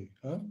about me,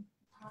 huh?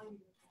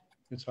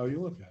 It's how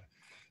you look at it.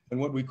 And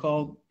what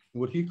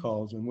he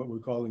calls, and what we're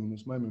calling in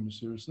this Maimon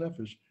mesiras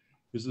nefesh,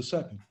 is the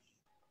second,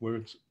 where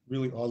it's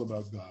really all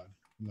about God,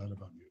 not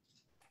about you.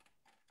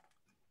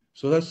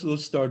 So let's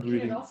start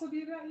reading. Can it also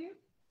be about you?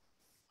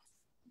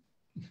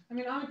 I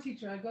mean, I'm a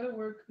teacher. I go to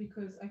work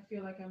because I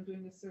feel like I'm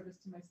doing a service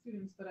to my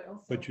students, but I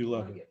also you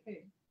love want to it. get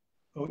paid.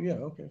 Oh yeah,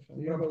 okay.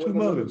 Fine. Yeah, Two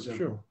motives,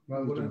 sure.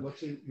 Well, let's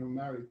say you're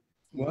married.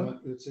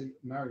 What? Let's say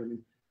married. I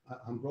mean,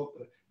 I'm broke,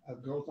 but a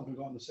girl's not going to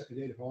go out on the second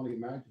date if I want to get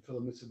married to fill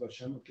a mitzvah of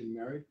Hashem of getting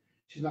married.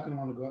 She's not going to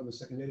want to go out on the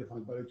second date if I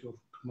invite her to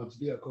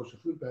matzbiah kosher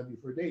food bad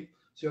before a date.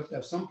 So you have to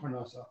have some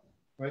parnasa,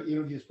 right?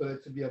 Even if you split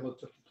it to be able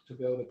to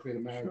create a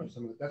marriage or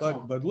something. That's all.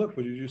 But look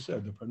what you just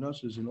said. The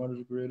parnasa is in order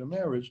to create a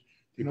marriage,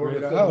 to In order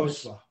create to a fill the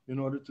house, mitzvah. in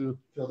order to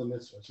Fill the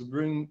mitzvahs.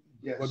 bring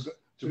Yes. what, So to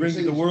you're bring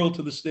saying the it's- world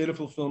to the state of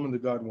fulfillment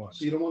that God wants.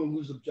 So you don't want to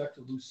lose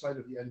objective, lose sight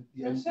of the end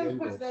Hashem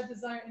puts goals. that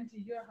desire into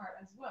your heart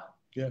as well.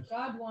 Yes.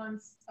 God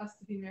wants us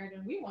to be married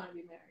and we want to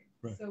be married.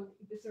 Right. So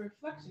it's a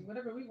reflection.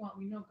 Whatever we want,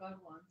 we know God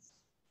wants.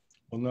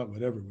 Well, not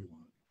whatever we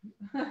want,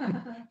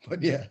 In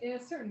but yeah. a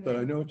certain But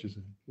way. I know what you're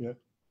saying. Yeah.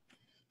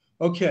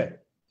 Okay.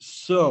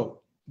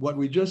 So what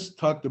we just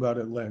talked about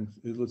at length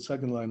is the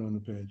second line on the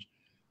page,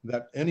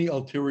 that any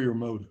ulterior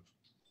motive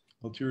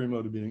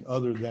being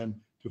other than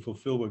to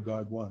fulfill what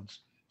God wants.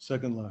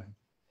 Second line.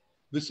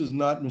 This is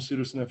not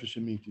Mesirus Nefesh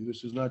Amiti.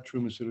 This is not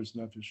true Mesirus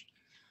Nefesh.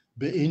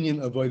 Be'inyan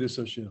avodas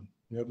Hashem.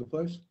 You have the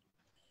place?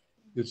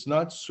 It's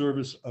not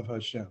service of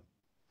Hashem.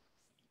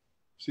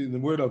 See, the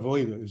word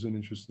avoida is an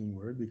interesting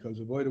word because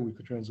avoida we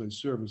could translate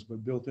service,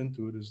 but built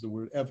into it is the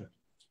word eved,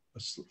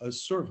 a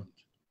servant.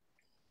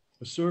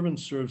 A servant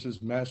serves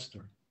his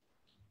master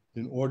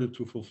in order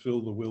to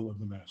fulfill the will of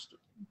the master.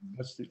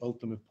 That's the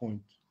ultimate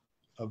point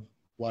of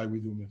why we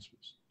do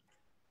mitzvahs.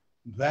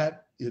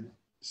 That it,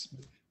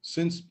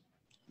 since,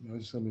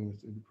 something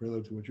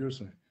related to what you're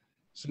saying,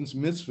 since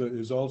mitzvah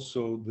is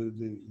also,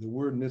 the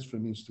word mitzvah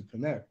means to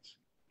connect,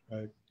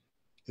 right?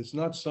 It's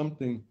not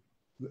something,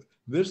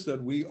 this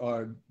that we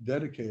are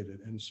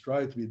dedicated and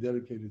strive to be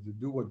dedicated to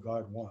do what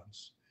God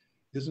wants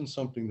isn't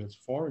something that's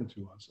foreign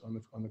to us. On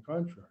the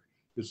contrary,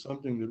 it's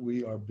something that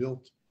we are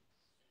built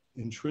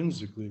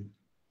intrinsically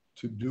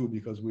to do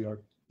because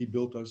he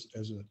built us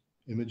as an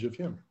image of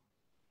him.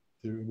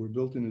 We're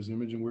built in his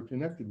image and we're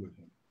connected with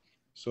him.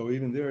 So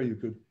even there you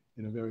could,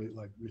 in a very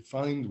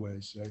refined way,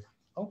 say,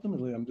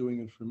 ultimately I'm doing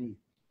it for me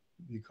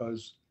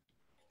because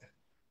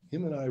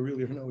him and I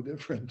really are no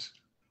different,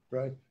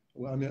 right?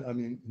 Well, I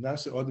mean,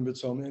 Nasa Adam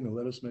B'Tzalmenu,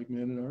 let us make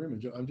man in our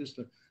image. I'm just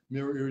a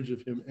mirror image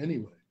of him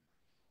anyway.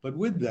 But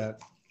with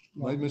that,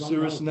 my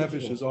Mesiras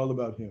Nefesh is all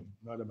about him,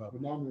 not about me.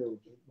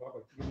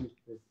 Forgive me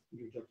for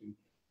interjecting.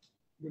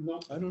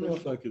 I don't know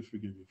if I could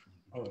forgive you for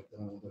All right,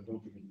 don't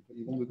forgive me. But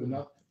you won't,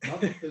 not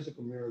the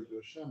physical mirror to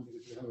Hashem,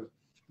 because you have a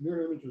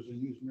mirror images are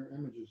used, mirror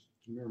images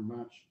to mirror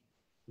match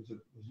was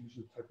used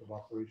in type of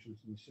operations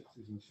in the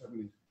 60s and the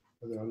 70s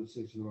by the United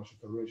States and the Russian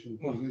Federation,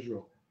 including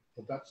Israel.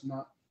 But that's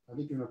not, I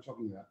think you're not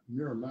talking about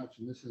mirror match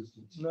in this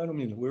instance. No, I don't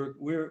mean it.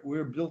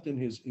 We're built in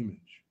his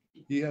image.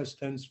 He has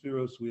 10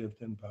 spheros, we have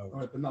 10 powers. All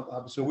right, but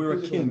not So we're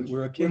akin to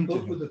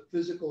both him. with the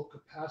physical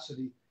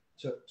capacity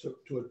to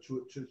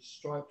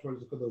strive towards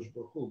the Kadosh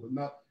Baruch Hu, but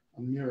not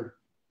a mirror.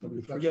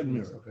 Forget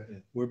mirror.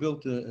 Okay. We're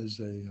built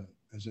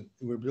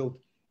we're built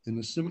in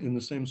the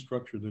same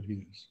structure that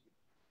he is.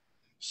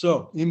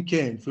 So, Im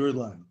Kain, third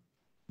line.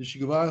 This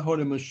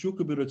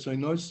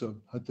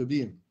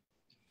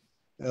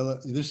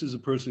is a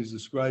person, he's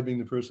describing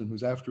the person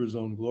who's after his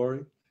own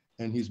glory,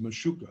 and he's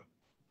Meshuka.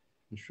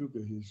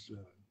 Meshuka, he's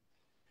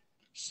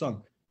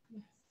sunk.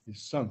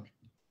 He's sunk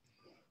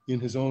in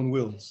his own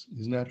wills,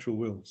 his natural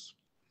wills.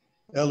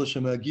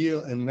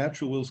 And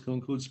natural wills can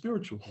include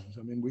spiritual things.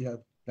 I mean, we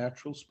have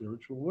natural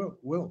spiritual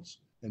wills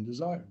and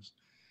desires.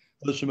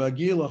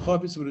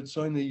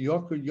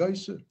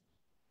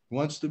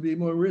 Wants to be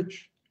more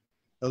rich.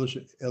 So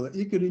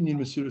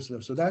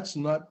that's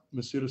not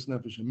Mesiras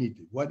Nefesh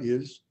Amiti. What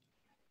is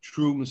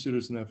true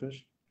Mesiras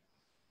Nefesh?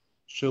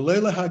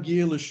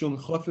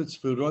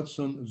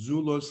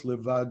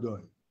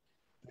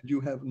 That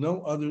you have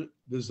no other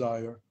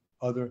desire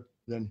other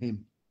than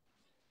him.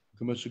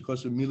 David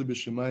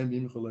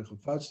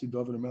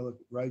Melech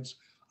writes,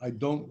 I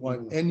don't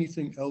want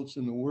anything else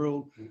in the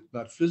world,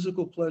 not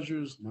physical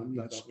pleasures,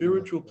 not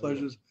spiritual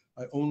pleasures.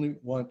 I only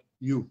want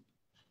you.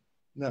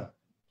 Now,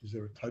 is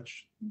there a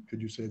touch?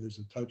 Could you say there's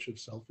a touch of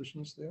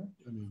selfishness there?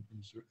 I mean,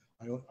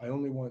 I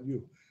only want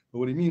you. But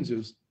what he means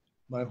is,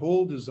 my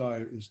whole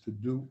desire is to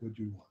do what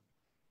you want.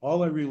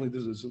 All I really,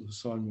 this is a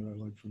song that I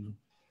like from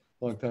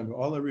a long time ago.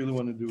 All I really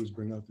want to do is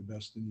bring out the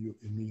best in you,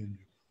 in me and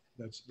you.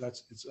 That's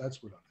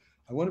what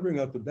I want to bring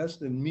out the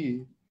best in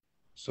me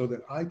so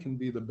that I can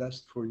be the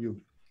best for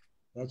you.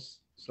 That's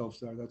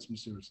self-desire, that's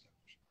Mesiras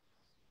Nefesh.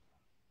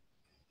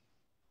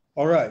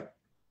 All right.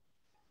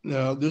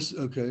 Now this,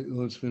 okay,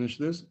 let's finish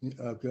this.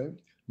 Okay.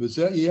 And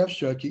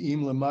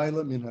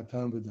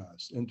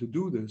to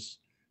do this,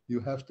 you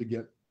have to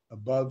get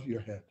above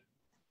your head,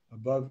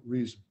 above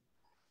reason,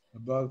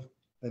 above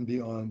and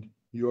beyond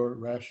your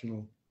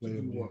rational way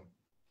of being.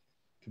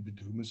 To be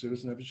do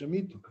Mesiras Nefesh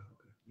Amiti.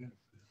 Yeah.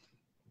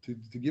 To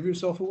give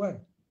yourself away.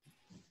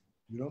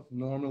 You don't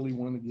normally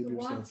want to give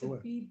yourself away.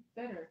 To be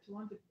better, to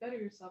want to better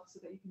yourself so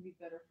that you can be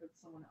better for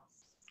someone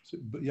else. So,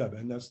 but yeah,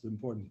 and that's the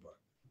important part.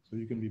 So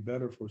you can be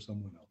better for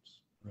someone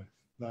else, right?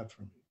 Not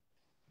for me.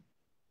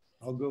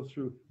 I'll go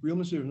through real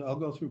Mesiras. I'll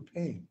go through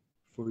pain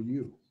for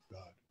you,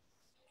 God.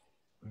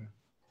 Right?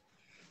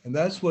 And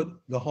that's what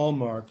the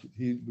hallmark.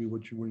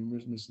 What you were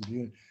missing at the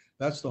beginning.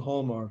 That's the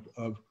hallmark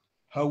of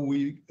how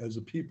we as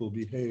a people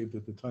behaved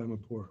at the time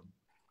of Purim.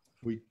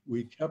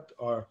 We kept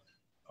our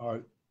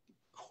our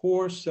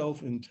core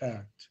self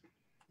intact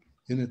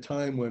in a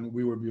time when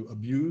we were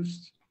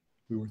abused,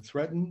 we were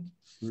threatened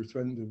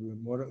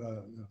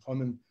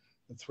Haman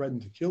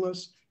threatened to kill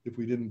us if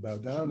we didn't bow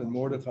down, and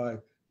Mordechai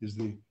is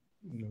the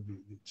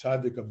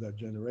tzaddik of that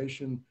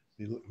generation,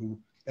 who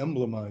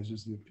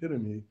emblemizes the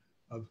epitome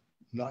of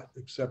not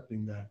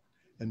accepting that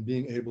and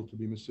being able to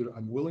be Messiah.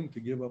 I'm willing to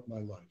give up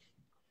my life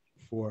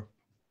for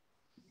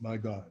my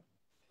God.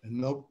 And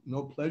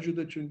no pleasure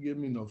that you can give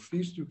me, no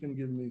feast you can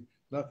give me,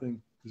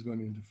 nothing is going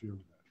to interfere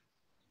with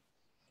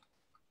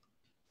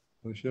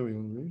that. Shall we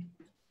read?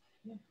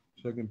 Yeah.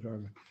 Second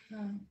paragraph.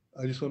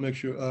 I just want to make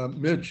sure.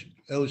 Mitch,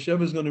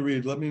 Elisheva is going to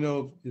read. Let me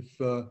know if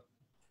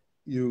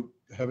you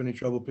have any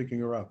trouble picking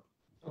her up.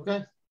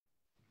 Okay.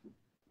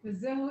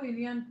 וזהו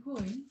עניין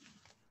פורים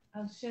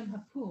על שם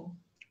הפור.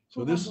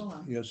 So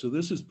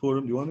this is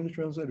Purim. Do you want me to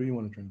translate or you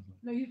want to translate?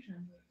 No, you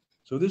translate.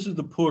 So this is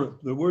the Purim.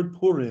 The word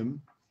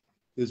Purim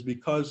is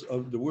because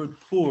of the word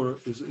Pur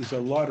is a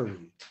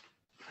lottery.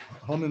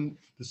 Haman,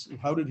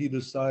 how did he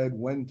decide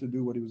when to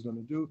do what he was going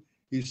to do?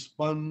 He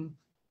spun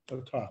a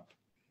top,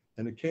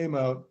 and it came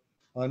out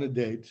on a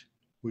date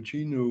which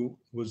he knew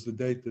was the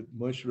date that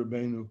Moshe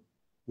Rabbeinu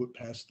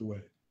passed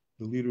away,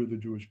 the leader of the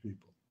Jewish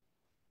people.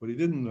 What he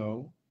didn't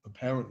know,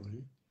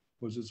 apparently,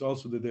 was it's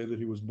also the day that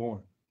he was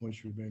born.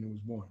 Moshe Rabbeinu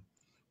was born.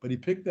 But he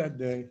picked that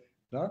day,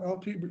 not all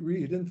people read,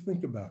 he didn't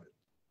think about it.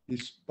 He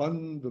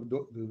spun the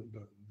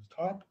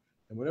top,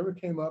 and whatever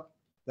came up,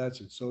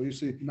 that's it. So you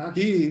see, let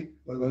me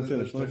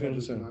finish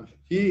the sentence.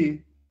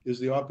 He is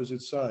the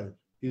opposite side.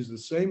 He's the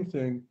same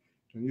thing,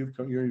 and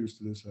you're used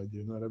to this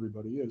idea, not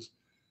everybody is,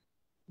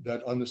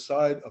 that on the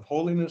side of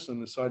holiness,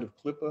 on the side of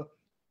klippa,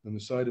 on the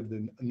side of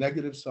the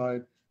negative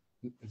side,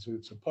 it's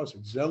a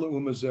pasuk. Zela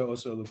umazeh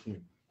osa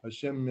elokim.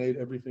 Hashem made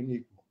everything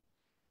equal.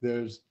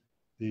 There's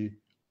the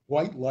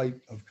white light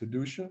of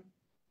kedusha,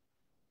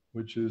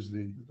 which is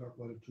the dark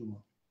light of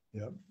Tuma.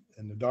 Yeah,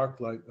 and the dark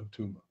light of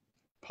Tuma.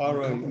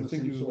 Para, I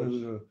think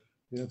you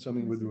had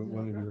something with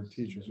one of your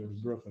teachers, or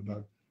Brooke,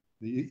 about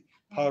the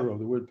paro.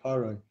 The word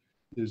para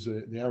is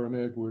the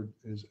Aramaic word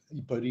is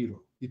ipariro.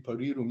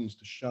 Ipariro means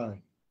to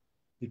shine.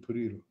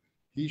 Ipariro.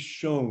 He's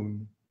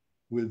shone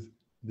with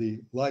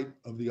the light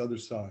of the other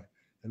side.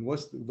 And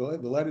what's the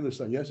light of the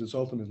side? Yes, it's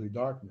ultimately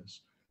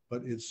darkness,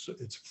 but it's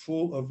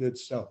full of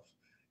itself,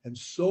 and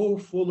so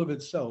full of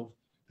itself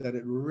that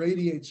it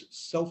radiates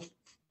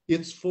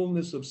its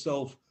fullness of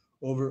self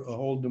over a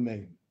whole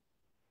domain,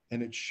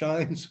 and it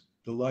shines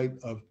the light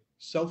of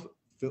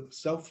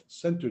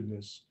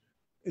self-centeredness.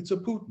 It's a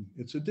Putin.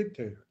 It's a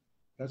dictator.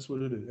 That's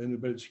what it is.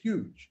 But it's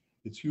huge.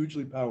 It's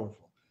hugely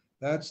powerful.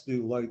 That's the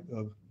light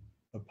of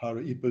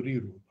Para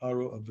Ipariru,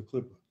 Para of the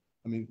Klippa.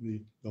 I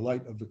mean, the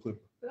light of the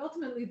Klippa. But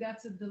ultimately,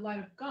 that's the light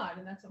of God,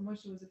 and that's what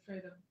Moshe was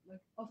afraid of.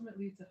 Like,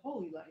 ultimately, it's a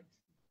holy light.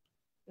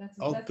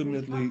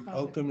 Ultimately,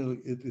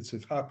 it's a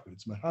hapa.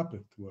 It's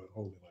mahapit to a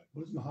holy light.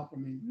 What does mahapa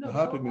mean? No,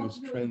 Mahapit means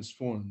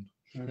transformed.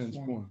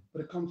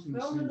 But it comes from the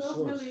But same source.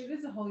 ultimately, it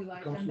is a holy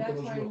light, comes and from that's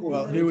those why. who are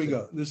Well, here we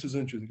go. This is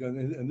interesting,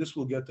 and this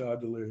will get to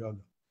Adonai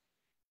Yada.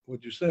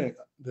 What you're saying,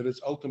 that it's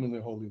ultimately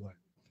a holy light.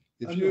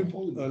 If you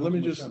let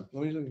me just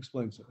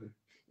explain something.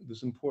 This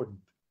is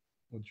important.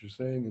 What you're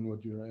saying and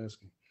what you're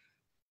asking.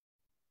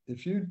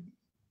 If you,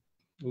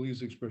 we'll use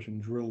the expression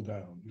drill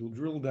down, you'll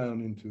drill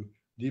down into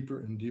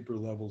deeper and deeper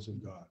levels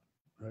of God,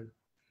 right?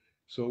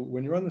 So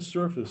when you're on the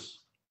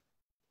surface,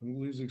 and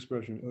we'll use the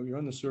expression, you're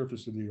on the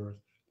surface of the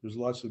earth, there's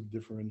lots of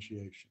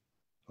differentiation,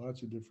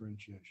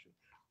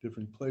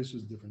 different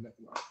places, different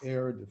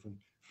air, different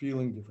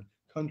feeling, different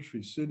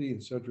country, city,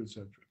 etc.,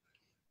 etc.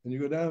 And you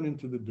go down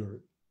into the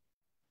dirt,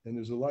 and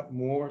there's a lot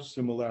more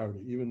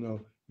similarity, even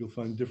though you'll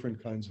find different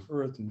kinds of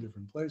earth in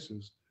different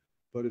places,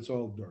 but it's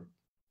all dirt.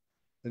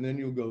 And then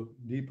you'll go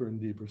deeper and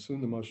deeper. Soon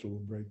the mushroom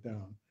will break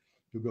down.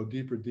 You'll go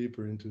deeper,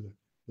 deeper into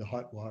the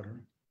hot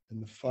water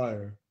and the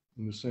fire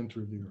in the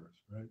center of the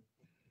earth, right?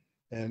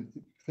 And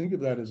think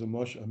of that as a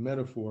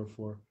metaphor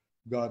for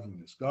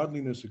godliness.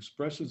 Godliness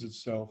expresses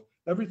itself.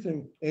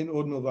 Everything ein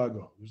od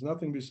milvado. There's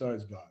nothing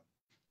besides God,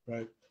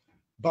 right?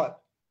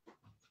 But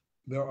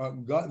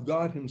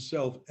God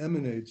himself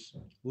emanates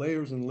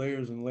layers and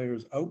layers and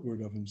layers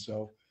outward of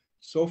himself,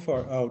 so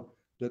far out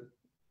that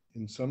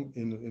in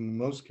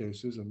most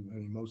cases,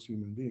 and most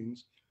human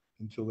beings,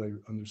 until they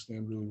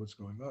understand really what's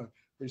going on,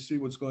 they see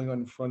what's going on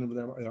in front of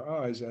their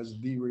eyes as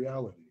the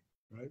reality,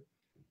 right?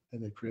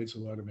 And it creates a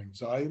lot of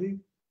anxiety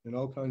and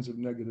all kinds of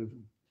negative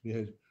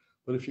behavior.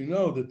 But if you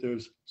know that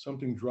there's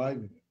something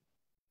driving it,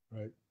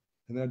 right?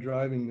 And that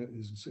driving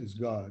is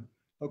God,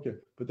 okay,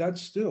 but that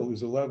still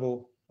is a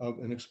level of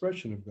an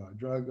expression of God.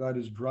 God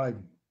is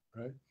driving,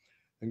 right?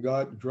 And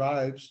God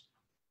drives,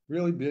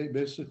 really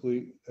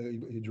basically,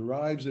 he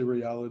derives a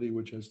reality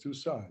which has two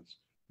sides,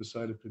 the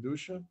side of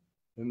Kedusha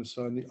and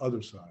the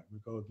other side. We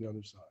call it the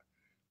other side.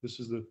 This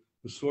is the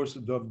source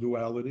of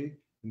duality,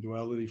 and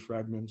duality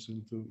fragments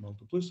into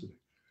multiplicity.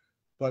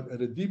 But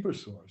at a deeper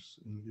source,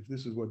 and if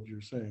this is what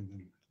you're saying,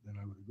 then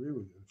I would agree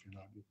with you. If you're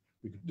not,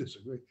 we could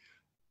disagree.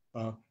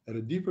 At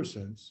a deeper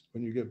sense,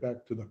 when you get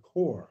back to the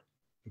core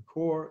the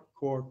core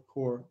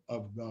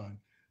of God.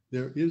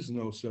 There is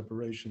no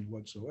separation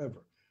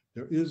whatsoever.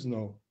 There is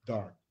no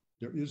dark.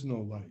 There is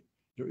no light.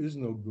 There is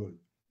no good.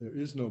 There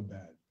is no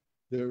bad.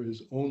 There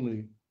is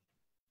only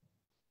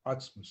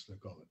atzmus, they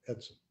call it,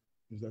 etzem.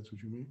 Is that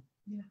what you mean?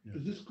 Yeah.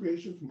 Is this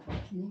creation from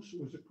Atzmus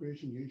or is it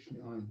creation Yesh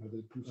Me'ayin? Are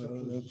they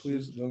conceptual?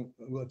 Please don't,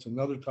 well, that's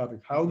another topic.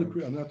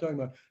 I'm not talking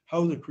about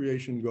how the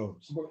creation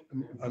goes.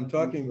 I'm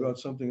talking about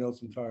something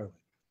else entirely,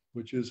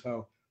 which is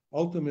how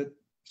ultimate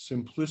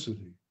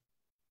simplicity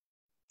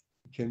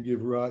can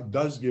give rise,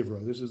 does give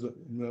rise. This is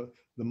the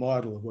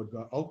model of what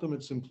God,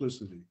 ultimate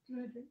simplicity.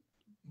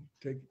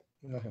 Take,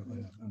 I have,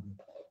 I'm good.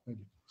 Thank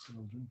you. So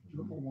I'll drink it. You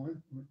want more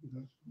wine?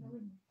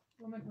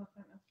 We'll make more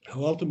time after.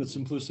 How ultimate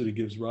simplicity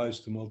gives rise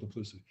to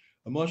multiplicity.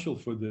 A mashal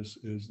for this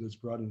is, that's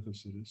brought in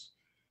Chassidus,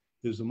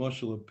 is a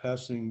mashal of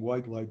passing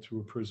white light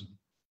through a prism.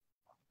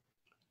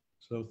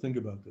 So think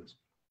about this.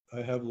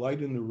 I have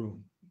light in the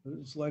room.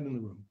 There's light in the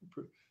room.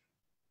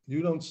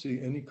 You don't see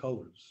any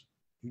colors.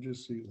 You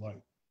just see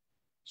light.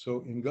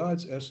 So in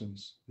God's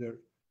essence,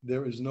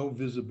 there is no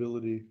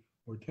visibility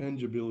or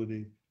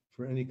tangibility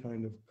for any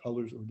kind of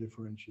colors or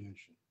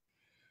differentiation.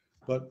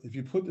 But if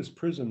you put this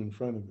prism in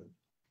front of it,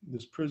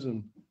 this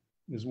prism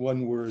is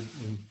one word,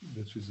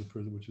 which is the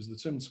prism, which is the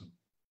tzimtzum.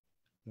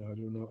 Now, I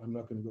don't know, I'm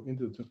not going to go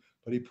into it,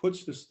 but he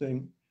puts this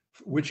thing,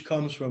 which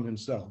comes from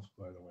himself,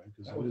 by the way,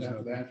 because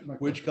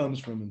which comes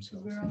from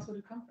himself. Where else would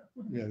it come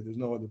from? Yeah, there's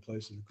no other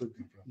place that it could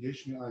come from.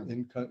 Yesh Me'ayin.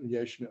 In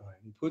Yesh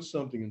Me'ayin. He puts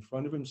something in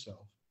front of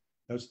himself.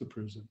 That's the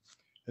prism.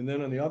 And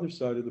then on the other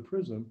side of the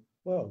prism,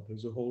 well,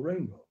 there's a whole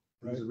rainbow,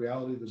 right? There's a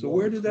reality that So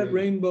where did that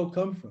rainbow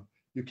come from?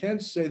 You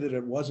can't say that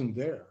it wasn't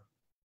there.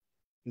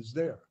 It's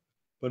there.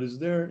 But it's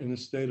there in a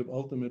state of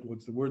ultimate,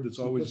 what's the word that's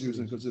always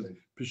used, because it's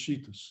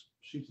Peshitus.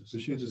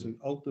 Peshitus is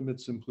ultimate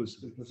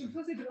simplicity.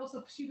 Simplicity, but also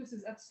Chassidus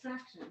is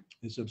abstraction.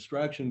 It's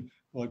abstraction,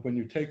 like when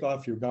you take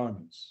off your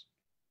garments.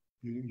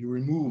 You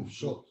remove.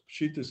 So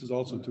Peshitus is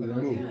also to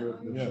remove.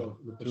 Yeah. To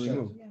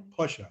remove. Yeah.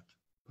 Poshat.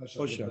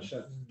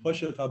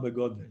 Poshat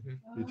habegode.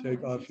 You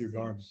take off your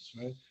garments,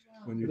 right?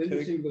 Wow. When you But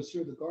then take, because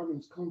here the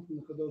garments come from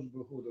the Kadosh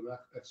Baruch Hu, the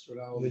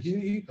externality. he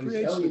And he's creates the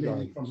alienating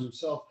garments. from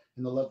himself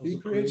in the levels He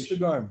of creates the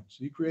creation. garments.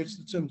 He creates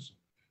the tzimtzum.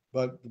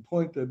 But the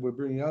point that we're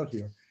bringing out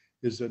here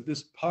is that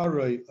this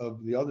paray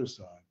of the other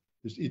side,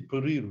 this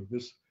itpariru,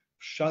 this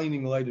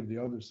shining light of the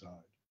other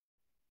side,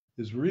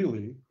 is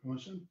really, From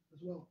Hashem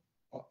as well.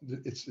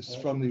 it's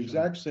from the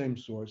exact same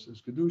source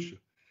as kedusha.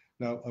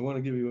 Now, I want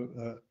to give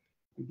you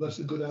Bless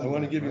the good I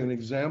want to give you an right?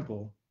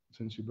 example,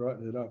 since you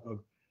brought it up, of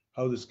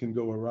how this can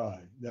go awry.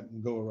 That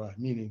can go awry,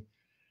 meaning,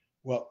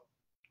 well,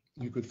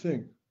 you could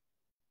think,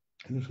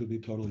 and this would be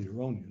totally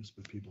erroneous,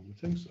 but people would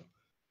think so.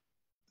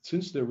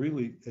 Since there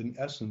really, in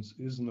essence,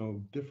 is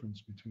no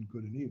difference between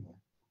good and evil,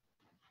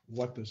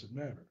 what does it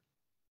matter?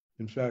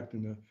 In fact,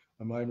 in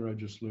a mimer I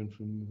just learned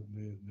from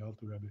the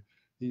Alter Rebbe,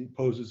 he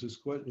poses this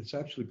question. It's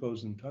actually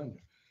posed in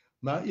Tanya.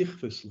 Ma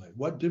ichvesle,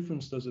 what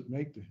difference does it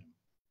make to him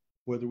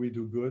whether we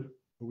do good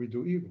or we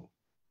do evil?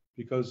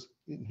 Because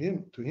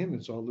to him,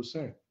 it's all the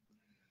same.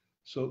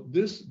 So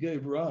this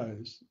gave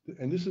rise,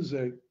 and this is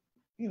an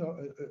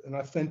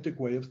authentic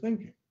way of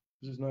thinking.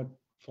 This is not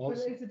false.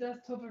 But it's a das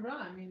tovara.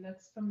 I mean,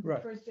 that's from the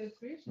Right. first day of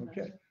creation.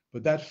 Okay,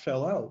 but that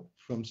fell out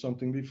from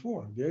something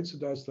before. The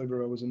Eitzadas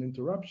Tavera was an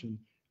interruption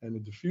and a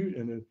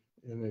diffusion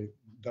and a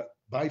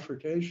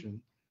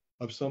bifurcation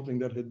of something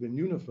that had been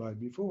unified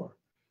before.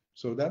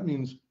 So that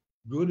means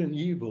good and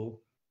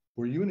evil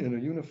were in a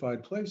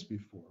unified place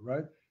before,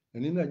 right?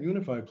 And in that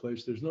unified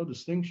place, there's no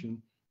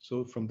distinction.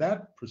 So from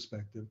that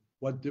perspective,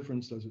 what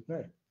difference does it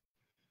make?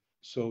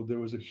 So there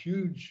was a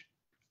huge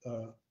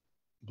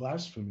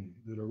blasphemy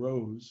that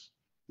arose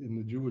in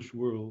the Jewish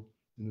world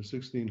in the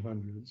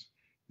 1600s.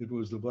 It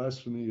was the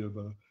blasphemy of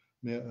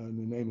in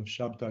the name of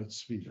Shabtai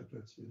Tzvi.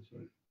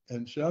 Right.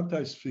 And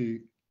Shabtai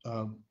Tzvi,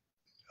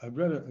 I've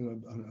read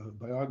a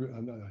biography,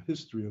 a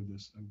history of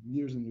this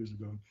years and years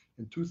ago,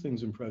 and two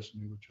things impressed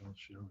me, which I'll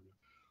share with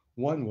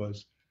you. One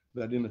was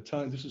that in a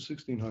time, this is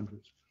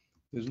 1600s,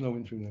 there's no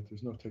internet,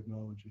 there's no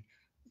technology.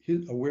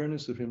 His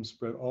awareness of him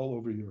spread all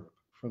over Europe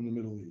from the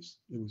Middle East.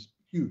 It was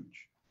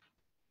huge.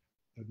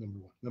 That's number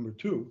one. Number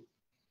two,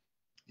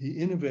 he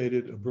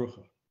innovated a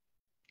brucha.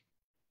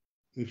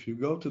 If you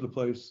go to the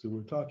place that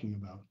we're talking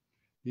about,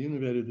 he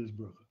innovated his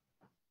brucha.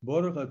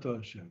 Baruch atah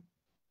Hashem,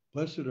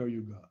 blessed are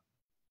you, God.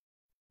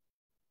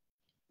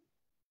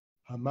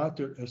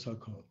 Hamater es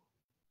hakol,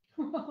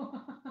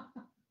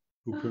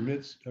 who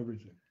permits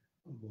everything.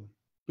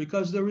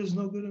 Because there is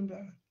no good and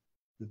bad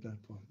at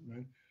that point,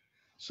 right?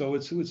 So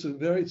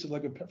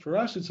for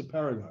us, it's a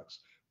paradox.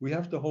 We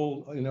have to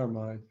hold in our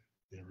mind,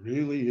 there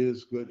really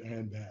is good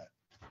and bad.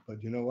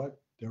 But you know what?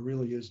 There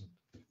really isn't.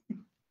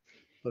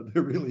 But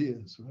there really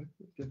is, right?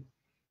 Okay.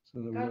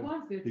 So God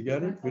wants it. you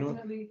get it? We don't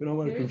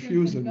want to there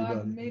confuse isn't, and anybody.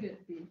 God made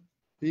it be.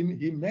 He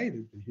made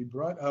it.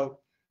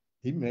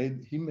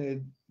 He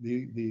made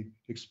the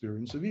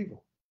experience of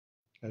evil.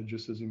 And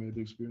just as he made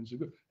the experience of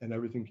good. And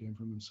everything came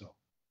from himself.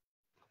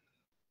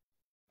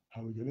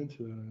 How we get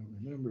into that, I don't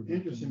remember. but-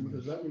 Interesting,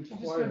 because that I just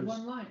read requires,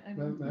 one line.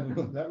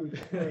 that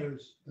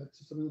requires, that's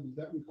something,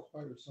 that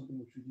requires something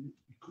which we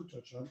could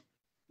touch on,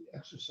 the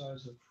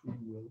exercise of free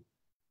will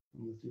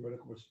from the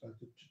theoretical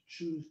perspective to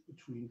choose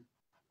between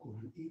good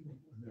and evil,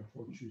 and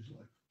therefore choose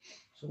life.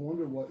 So I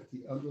wonder what, if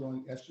the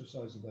underlying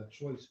exercise of that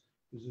choice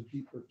is a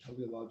deeper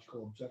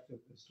teleological objective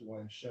as to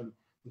why Hashem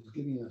is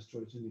giving us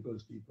choice, and it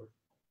goes deeper.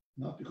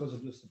 Not because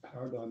of just the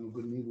paradigm of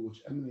good and evil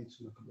which emanates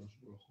from the Kadosh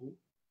Baruch Hu,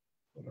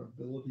 but our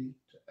ability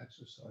to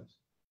exercise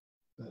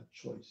that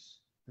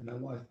choice. And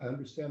I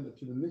understand that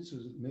through the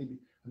mitzvahs, it may be,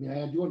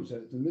 I do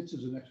understand it, the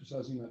mitzvahs in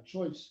exercising that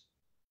choice,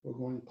 we're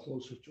going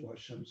closer to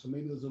Hashem. So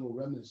maybe there's a little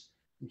remnants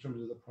in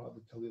terms of the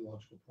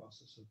teleological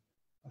process of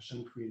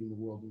Hashem creating the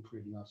world and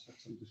creating us.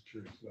 That's I'm just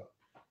curious about.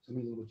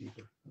 Something a little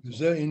deeper. Is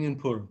that Indian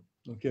Purim?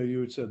 Okay, you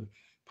had said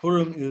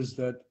Purim is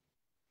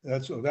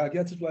that's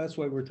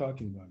why we're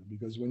talking about it,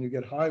 because when you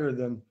get higher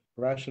than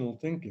rational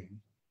thinking,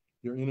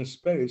 you're in a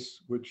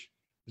space which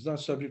is not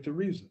subject to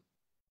reason.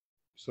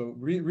 So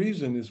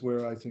reason is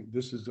where I think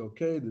this is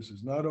okay, this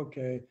is not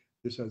okay,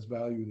 this has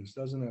value, this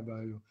doesn't have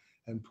value.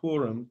 And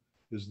Purim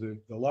is the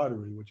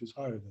lottery, which is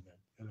higher than that,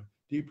 at a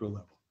deeper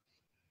level.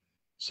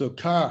 So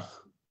Kach,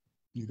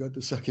 you got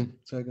the second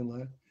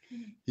line?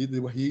 He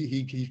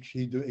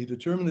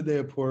determined the day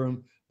of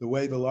Purim the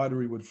way the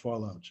lottery would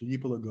fall out.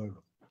 Sheyipol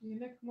hagoyro. Is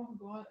that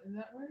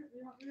where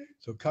you want me?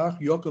 So Kach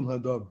yokom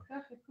hadavar.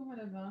 כך יקום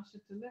הדבר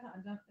שתולה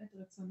האדם את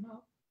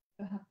רצונו,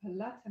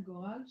 והפלת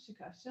הגורל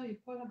שכאשר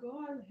ייפול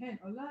הגורל, הן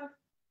עליו,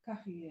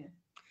 כך יהיה.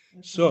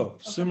 So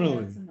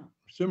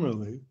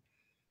similarly,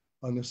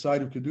 on the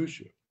side of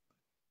Kedusha,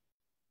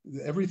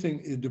 everything,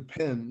 it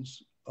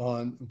depends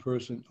on a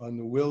person, on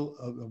the will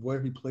of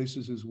where he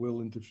places his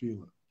will in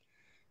tefillah.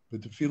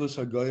 But tefillah's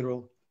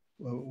hagoyrel,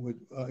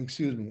 I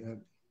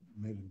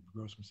made a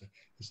gross mistake.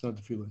 It's not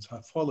tefillah, it's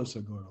hafalas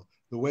hagoyrel,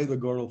 the way the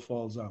gorel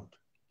falls out.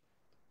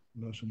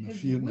 His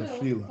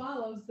will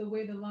follows the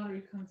way the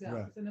lottery comes out.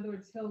 Right. So in other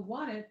words, he'll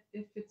want it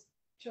if it's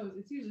chosen.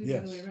 It's usually the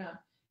other way around.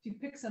 If you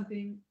pick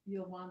something,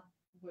 you'll want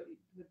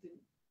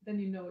then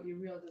you know what your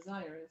real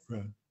desire is.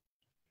 Right.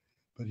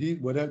 But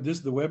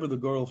wherever the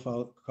gorel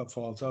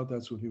falls out,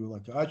 that's what he would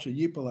like. Acha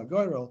yipal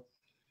hagorel,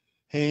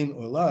 hein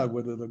or lav,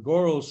 whether the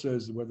gorel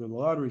says, whether the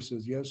lottery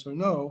says yes or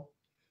no,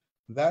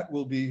 that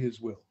will be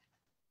his will.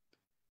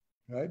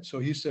 Right? So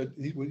he said,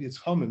 it's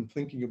Haman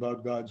thinking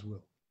about God's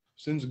will.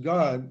 Since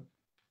God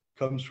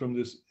comes from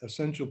this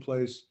essential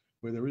place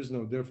where there is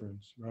no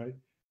difference, right?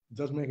 It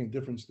doesn't make any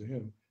difference to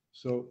him.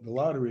 So the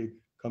lottery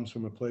comes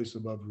from a place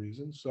above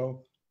reason.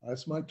 So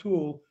that's my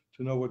tool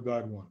to know what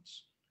God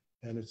wants.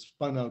 And it's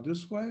spun out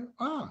this way.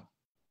 I'm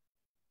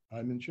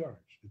in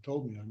charge. It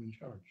told me I'm in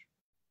charge.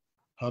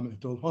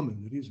 It told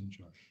Haman that he's in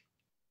charge.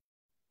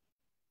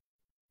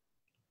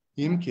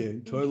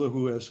 Imke,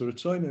 toilahu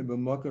esrotzoyne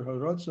b'makar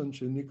haratzon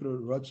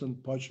shenikra ratzon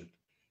pashet.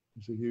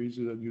 So he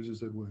uses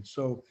that word.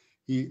 So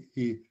he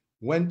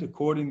went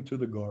according to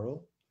the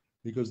gorel,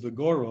 because the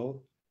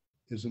gorel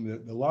is in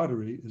the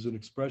lottery is an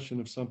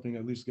expression of something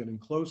at least getting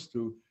close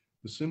to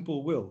the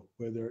simple will,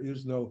 where there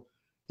is no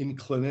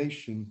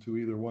inclination to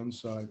either one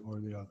side or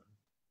the other.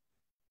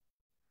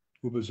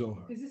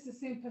 Ubezohar. Is this the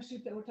same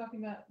Pashut that we're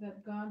talking about,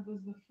 that God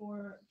was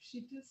before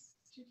Pshitus?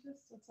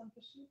 What's on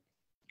Pashut?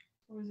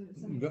 Or is it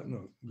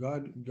something?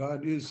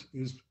 God is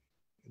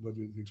what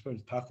the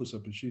expression tachlis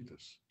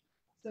apeshitas.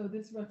 So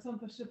this Ratzon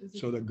Pashut is.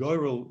 So the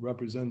gorel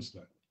represents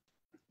that.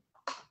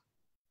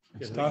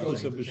 It's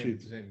tachlis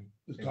apeshitas.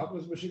 The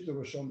Tachlis B'shita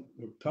was shown.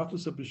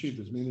 Tachlis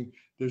apeshitas, meaning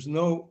there's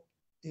no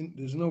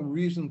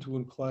reason to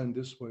incline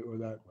this way or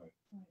that way,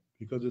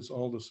 because it's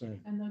all the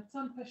same. And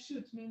Ratzon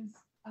Pashut means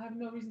I have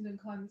no reason to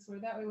incline this way or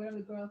that way. Whatever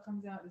the girl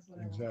comes out is what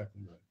I want.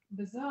 Exactly right.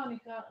 B'zah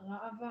nikra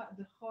ra'ava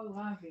d'chol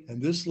ravin.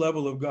 And this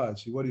level of God,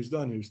 see what he's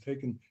done here, he's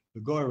taken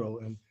the gorel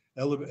and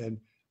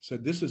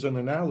said this is an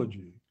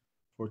analogy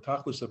for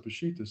tachlis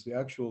apeshitas, the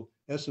actual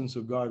essence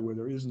of God, where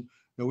there isn't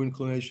no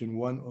inclination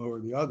one or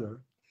the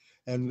other.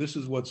 And this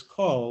is what's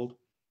called,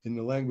 in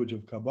the language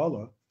of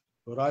Kabbalah,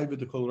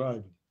 the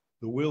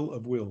will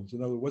of wills.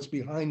 In other words, what's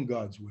behind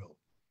God's will?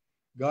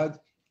 God,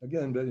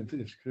 again, if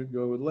you could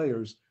go with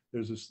layers,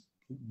 there's this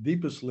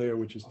deepest layer,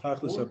 which is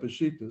tachlis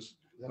apeshitas.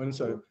 When it's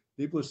a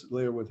deepest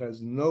layer which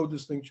has no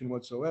distinction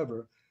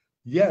whatsoever,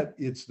 yet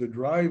it's the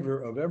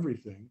driver of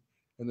everything.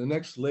 And the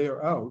next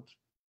layer out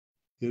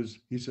is,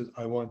 he says,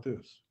 I want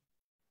this.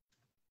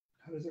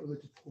 How does that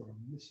relate to poor?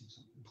 I'm missing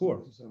something.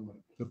 Poor.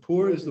 The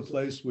poor is the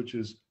place which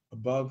is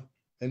above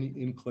any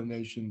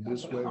inclination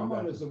this way or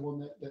Kamman that. is the one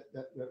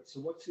that. So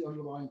what's the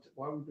underlying?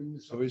 Why are we bringing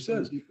this? So up he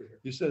says, deeper here?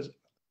 he says,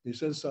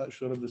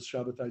 sort of this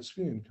Shabbatai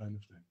Tzfiyin kind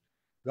of thing.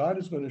 God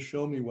is going to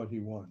show me what he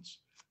wants,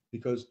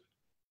 because.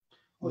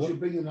 So you're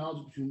bringing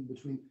analogy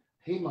between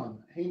Haman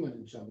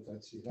and Shabbatai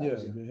Tzvi.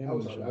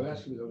 I'm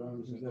asking you.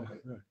 Okay.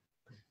 Right.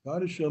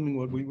 God is showing me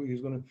what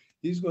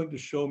he's going to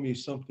show me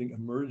something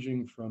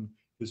emerging from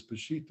his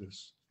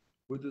Peshitas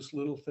with this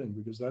little thing,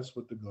 because that's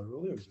what the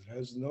Gorel is. It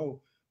has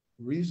no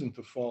reason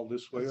to fall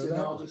this way or that way. It's the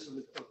analysis of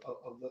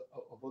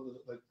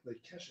the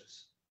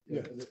Keshes.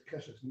 Yeah. The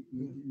keshes,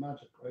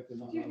 magic, right? They're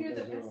not Did you hear allowed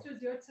that to zero.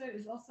 Esther's yard site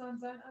is also on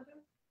Zion Adam?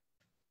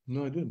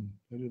 No, I didn't.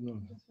 I didn't know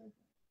that. Just heard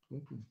that.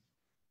 Okay.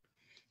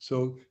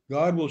 So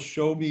God will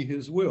show me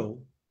his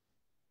will.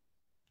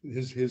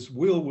 His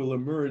will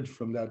emerge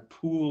from that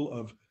pool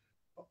of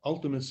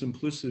ultimate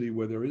simplicity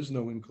where there is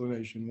no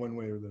inclination one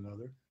way or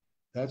another.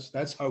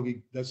 That's how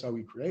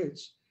he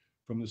creates.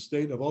 From the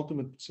state of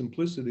ultimate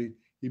simplicity,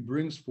 he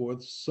brings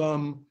forth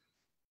some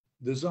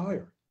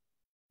desire.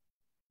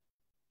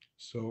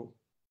 So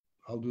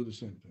I'll do the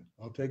same thing.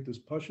 I'll take this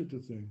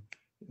Pashita thing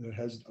that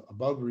has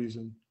above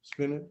reason,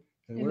 spin it,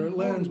 and In where a it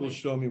lands holy will way.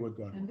 show me what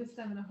God And wants. this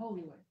time in a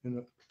holy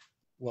way.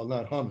 Well,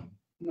 not Haman.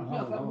 No,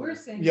 No, but we're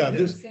saying. Yeah, the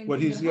this same what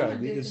thing he's that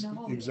Haman did it's in a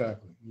holy way.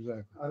 exactly.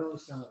 I don't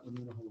understand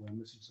that. In a whole way. I'm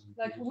missing something.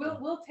 Like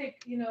we'll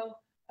take,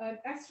 an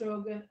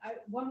estrog and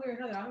one way or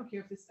another, I don't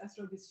care if this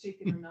estrog is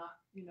shaken or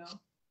not,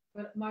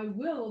 but my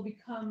will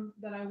become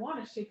that I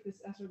want to shake this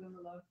estrog in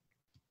the love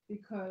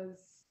because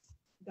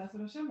that's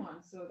what Hashem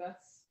wants. So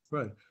that's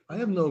right. I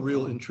have no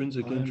real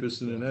intrinsic I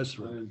interest in an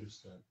understand. esrog. I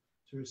understand.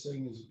 So you're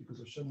saying is because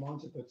Hashem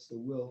wants it, that's the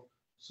will.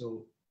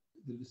 So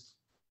this.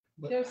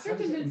 There are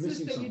certain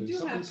mitzvahs that you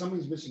do have.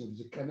 Something's missing.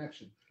 There's a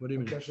connection. What do you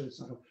mean? Kesha, it's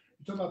not,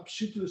 you're talking about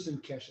pshitus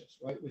and keshes,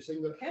 right? We're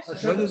saying that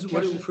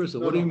Keshes. First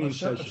of all, what do you mean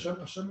Hashem keshes? is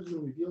going to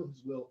reveal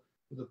his will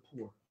to the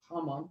poor.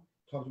 Haman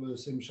talked about the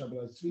same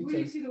Shabbat as three Where do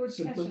you times. see the word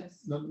Simply-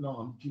 keshes? No,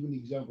 I'm giving the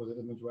example that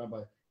I went to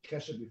Rabbi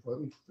Kesha before.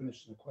 Let me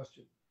finish the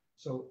question.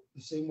 So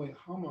the same way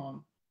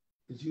Haman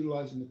is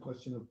utilizing the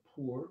question of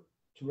poor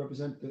to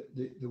represent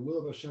the will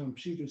of Hashem and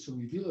Pshitus to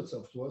reveal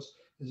itself to us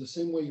is the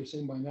same way you're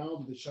saying by now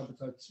that the Shabbat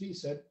Tzvi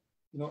said,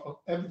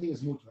 everything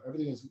is mutar.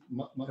 Everything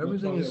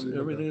is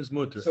Everything is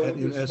mutter so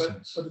in this-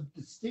 essence. But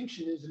the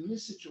distinction is in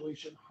this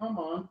situation,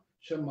 Haman,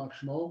 Shem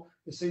Makshmo,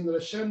 is saying that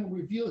Hashem will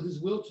reveal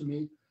his will to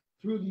me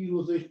through the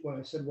utilization. Well,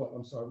 I said what?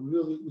 I'm sorry.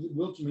 Reveal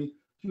will to me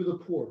through the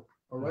poor.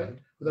 All right,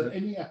 without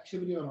any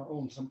activity on our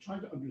own. So I'm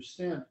trying to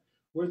understand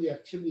where the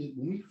activity.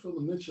 When we fulfill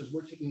the mitzvahs,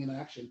 we're taking an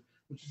action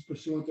which is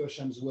pursuant to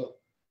Hashem's will.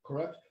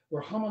 Correct?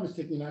 Where Haman is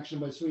taking an action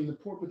by suing the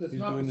poor, but that's He's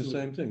not doing the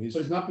pursuing. same thing.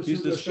 But it's not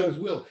pursuing Hashem's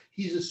will.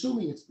 He's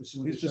assuming it's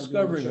pursuing. He's Hashem's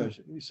discovering will.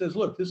 Hashem. He says,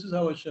 "Look, this is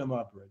how Hashem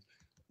operates."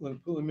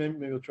 Maybe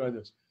we'll try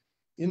this.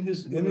 In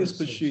his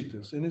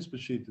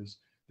Peshitas,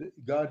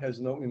 God has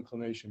no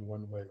inclination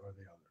one way or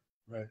the other,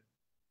 right?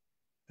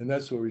 And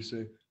that's where we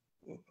say,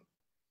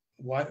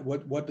 why?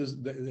 What does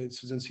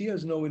since he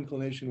has no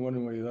inclination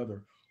one way or the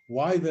other?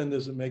 Why then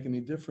does it make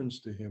any difference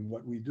to him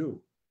what we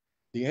do?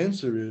 The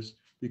answer is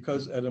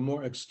because at a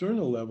more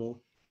external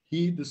level,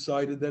 he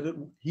decided that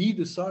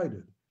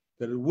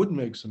it would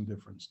make some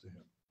difference to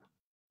him.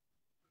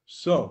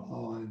 So,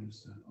 Oh, I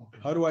understand. Okay.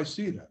 how do I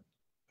see that?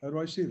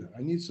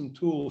 I need some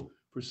tool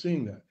for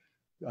seeing that.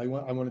 I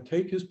want to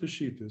take his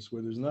Peshitas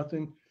where there's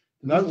nothing,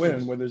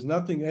 where there's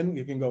nothing, and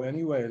it can go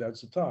any way,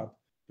 that's the top,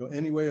 go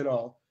any way at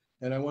all.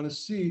 And I want to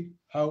see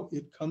how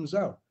it comes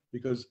out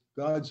because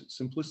God's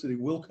simplicity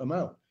will come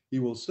out. He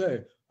will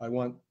say, I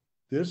want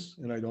this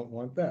and I don't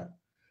want that.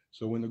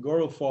 So when the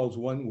Gorel falls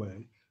one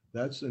way,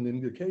 that's an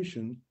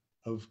indication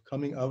of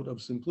coming out of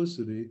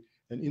simplicity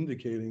and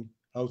indicating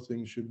how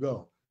things should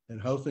go.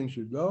 And how things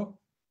should go,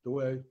 they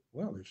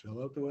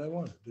fell out the way I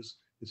wanted. It's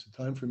a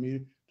time for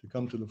me to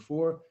come to the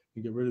fore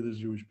and get rid of these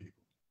Jewish people.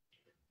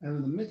 And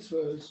in the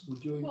mitzvahs, we're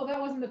doing. Well,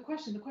 that wasn't the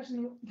question. The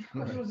question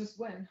was just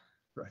when.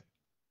 Right.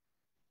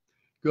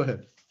 Go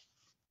ahead.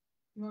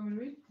 You want me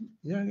to read?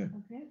 Yeah.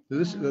 Okay.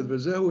 This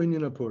V'zehu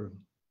inyan Purim.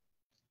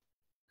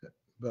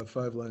 About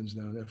 5 lines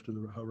down after the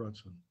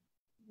Haratzon.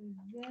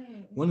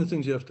 One of the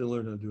things you have to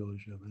learn how to do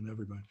Yeshiva, and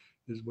everybody,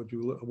 is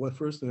what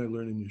first thing I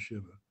learned in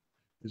Yeshiva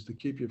is to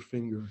keep your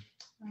finger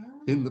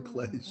in the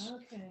place.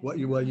 Okay.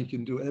 While you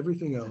can do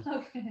everything else,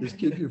 is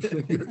keep your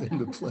finger in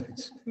the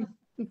place.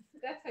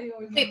 That's how you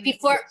always. Wait,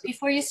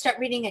 before you start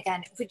reading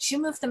again, would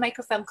you move the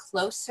microphone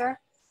closer?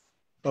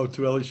 Oh,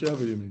 to Elisheva,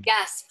 you mean?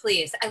 Yes,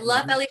 please. I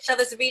love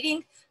Elisheva's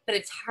reading, but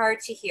it's hard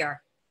to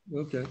hear.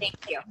 Okay. Thank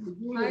you.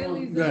 Hi,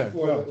 Lisa.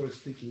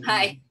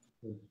 Hi.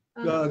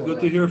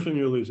 Good to hear from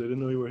you, Lisa. I didn't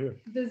know you were here.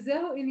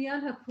 וזהו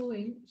עניין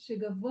הפורים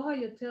שגבוה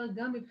יותר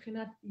גם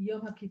מבחינת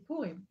יום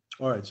הכיפורים.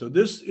 All right, so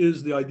this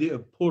is the idea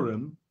of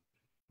Purim,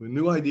 a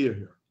new idea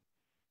here.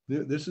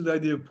 This is the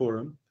idea of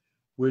Purim,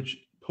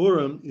 which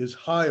Purim is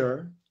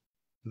higher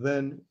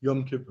than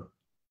Yom Kippur.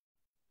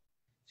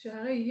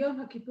 שהרי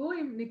יום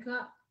הכיפורים נקרא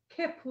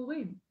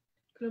כפורים,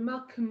 כלומר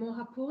כמו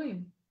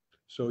הפורים.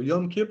 So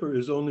Yom Kippur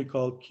is only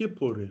called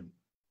Kippurim,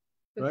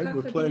 right?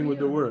 We're playing with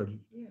the word.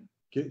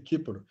 Yeah.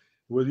 Kippur.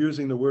 We're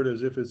using the word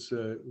as if it's,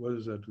 what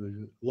is that?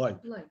 Like.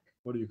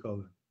 What do you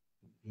call it?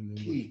 In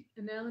English? Key.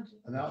 Analogy.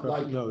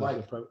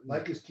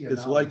 Like is key.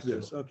 It's like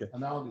this. Okay.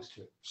 Analogous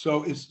to.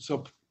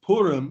 So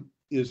Purim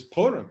is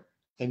Purim,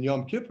 and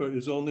Yom Kippur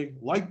is only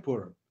like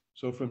Purim.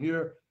 So from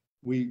here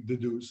we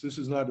deduce this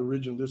is not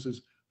original. This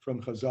is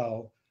from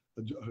Chazal,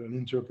 an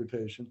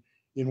interpretation.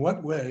 In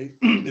what way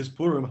is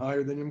Purim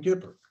higher than Yom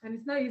Kippur? And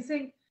it's not. You're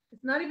saying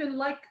it's not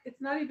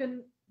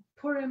even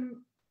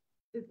Purim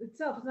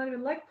itself. It's not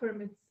even like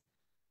Purim.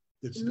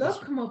 It's לא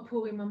כמו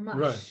פורים ממש.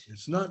 right.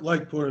 It's not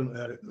like Purim.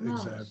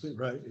 ממש. Exactly.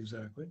 Right.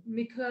 Exactly.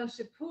 מכלל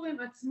שפורים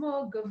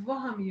עצמו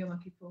גבוה מיום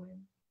הכיפורים.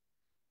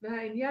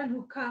 והעניין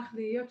הוא כך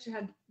להיות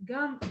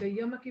שגם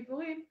ביום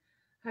הכיפורים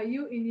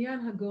היו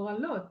עניין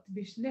הגורלות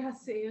בשני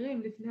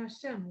השעירים לפני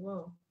השם.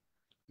 וואו.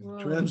 Whoa.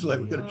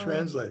 Translate. We got to Whoa.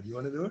 translate. You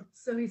want to do it?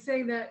 So he's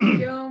saying that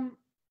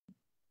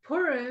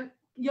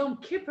Yom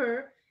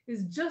Kippur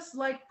is just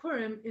like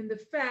Purim in the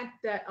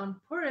fact that on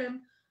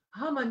Purim,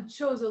 Haman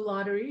chose a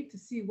lottery to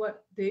see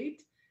what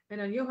date,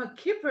 and on Yom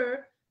HaKippur,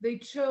 they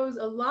chose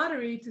a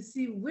lottery to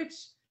see which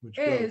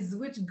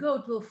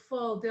goat will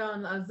fall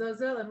down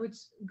Azazel and which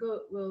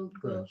goat will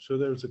go. Right. So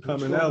there's a Which one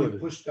we commonality.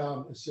 pushed down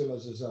Asir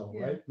Azazel,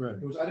 Yeah. right? Right.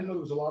 It was, I didn't know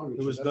there was a lottery.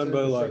 It was That's done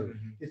by a interesting.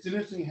 lottery. It's an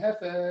interesting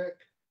hefek.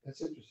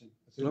 That's interesting.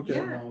 That's an Okay.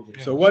 interesting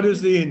analogy. So what is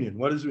the Indian?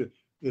 What is it?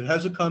 It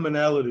has a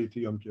commonality to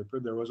Yom Kippur.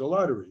 There was a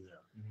lottery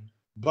there. Mhm.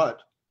 But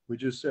we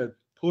just said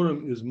Purim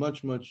is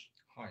much, much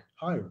High.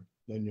 higher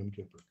than Yom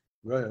Kippur.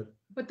 Go ahead.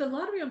 But the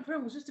lottery on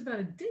Purim was just about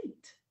a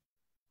date.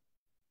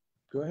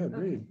 Go ahead,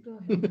 Okay, read. go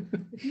ahead.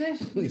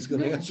 He's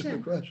going to לפני answer the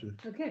השם. question.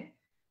 אוקיי,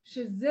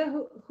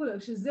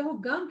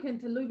 שזהו גם כן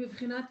תלוי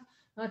בבחינת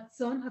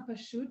רצון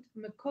הפשוט,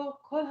 מקור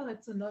כל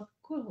הרצונות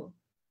כולו,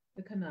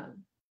 וכנ"ל.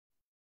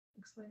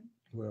 Explain.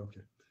 Well,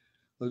 okay.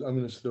 Look, I'm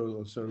going to start a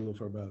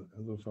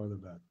little farther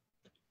back,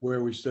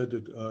 where we said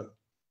that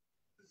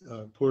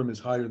Purim is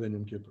higher than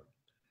Yom Kippur.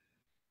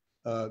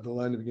 The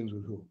line that begins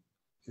with who?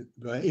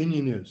 The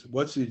Indian is.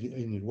 What's the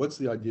Indian? What's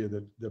the idea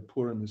that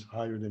Purim is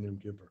higher than Yom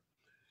Kippur?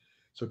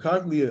 So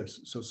Kagli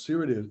is. So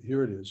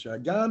here it is.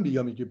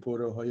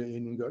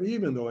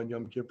 Even though in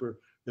Yom Kippur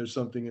there's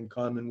something in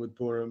common with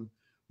Purim,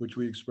 which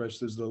we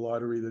expressed as the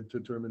lottery that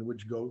determined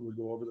which goat would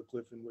go over the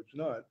cliff and which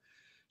not.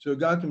 So it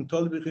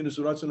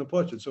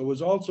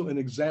was also an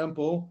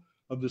example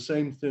of the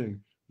same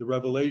thing, the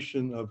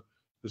revelation of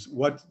this,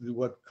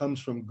 what comes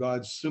from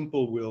God's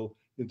simple will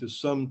into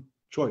some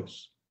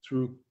choice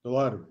through the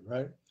lottery,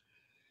 right?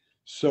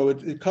 So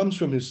it comes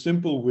from his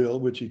simple will,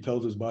 which he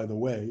tells us, by the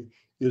way,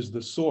 is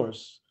the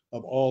source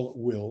of all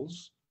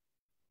wills.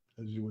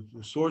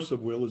 The source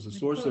of will is the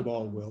source of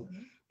all will.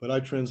 But I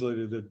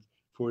translated it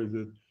for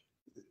the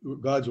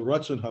God's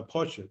Ratzon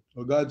HaPoshet,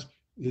 or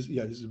his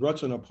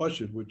Ratzon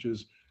HaPoshet, which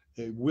is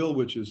a will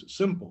which is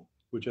simple,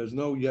 which has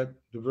no yet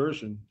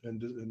diversion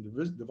and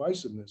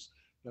divisiveness,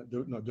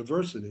 not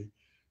diversity,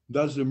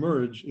 does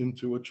emerge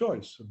into a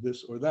choice of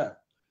this or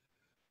that.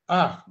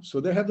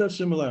 So they have that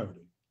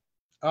similarity.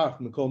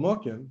 Mikol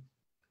Moken,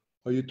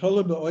 or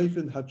Yutola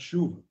Ba'oifin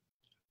HaTshuva.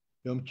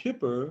 Yom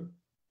Kippur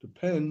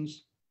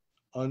depends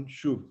on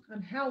Shuva.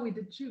 On how we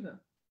did tshuva.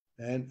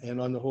 And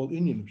on the whole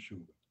Indian of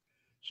Shuva.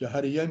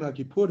 Shehadiyem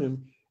HaKippurim,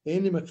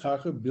 Eini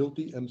Mekacha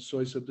Bilti Em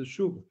Soisa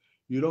Teshuva.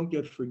 You don't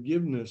get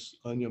forgiveness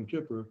on Yom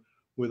Kippur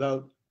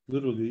without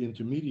literally the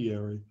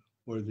intermediary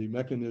or the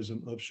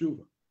mechanism of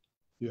Shuva.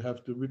 You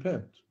have to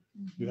repent.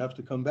 You have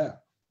to come back.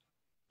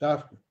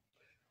 Dafka.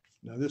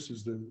 Now this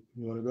is you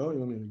want to go? You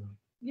want me to go?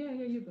 Yeah,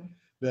 you go.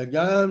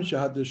 V'gam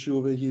shehad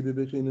teshuva hi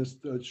b'bechinas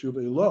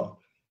teshuva ilah.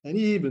 And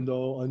even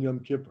though on Yom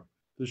Kippur,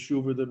 the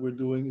shuva that we're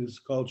doing is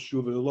called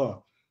shuva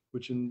ilah,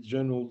 which in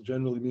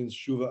generally means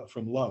shuva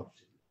from love,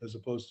 as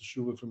opposed to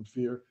shuva from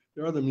fear.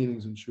 There are other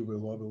meanings in shuva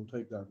ilah, but we'll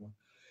take that one.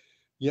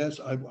 Yes,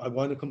 I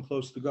want to come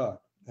close to God,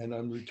 and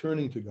I'm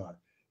returning to God,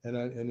 and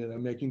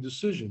I'm making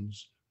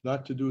decisions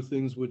not to do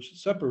things which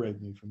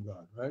separate me from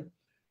God, right?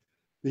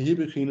 V'hi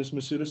b'chinas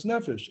mesiras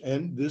nefesh,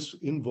 and this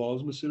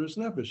involves mesiras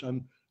nefesh.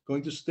 I'm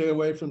going to stay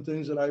away from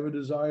things that I have a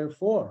desire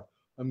for.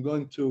 I'm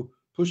going to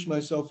push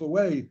myself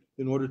away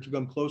in order to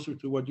come closer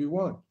to what you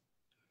want.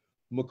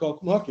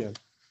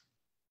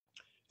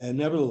 And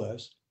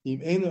nevertheless,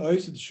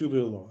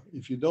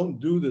 if you don't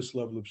do this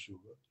level of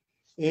shuva,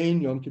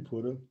 ein Yom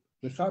Kippur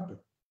mechaper,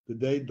 the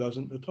day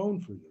doesn't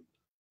atone for you.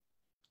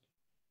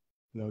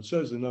 Now it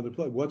says in another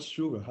place, what's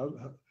shuva?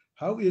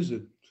 How is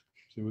it?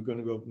 So we're going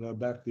to go now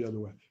back the other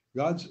way.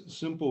 God's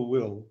simple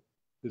will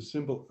is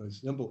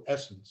simple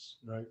essence,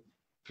 right?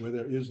 Where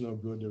there is no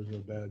good, there's no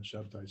bad,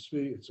 Shabtai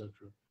Svi, etc.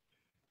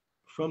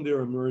 From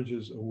there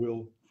emerges a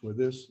will for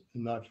this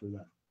and not for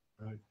that,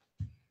 right?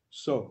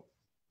 So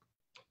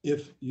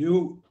if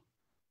you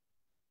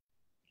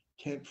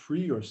can't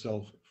free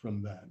yourself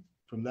from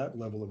that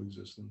level of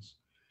existence,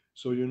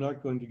 so you're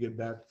not going to get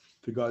back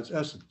to God's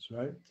essence,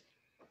 right?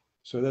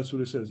 So that's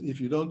what it says. If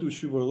you don't do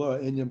Shuvah Allah,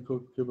 Enyam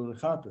Kibbutz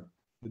Chaper,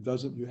 it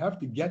doesn't. You have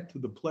to get to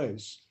the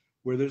place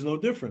where there's no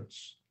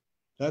difference.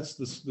 That's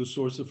the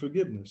source of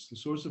forgiveness. The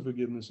source of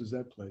forgiveness is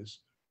that place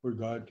where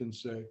God can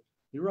say,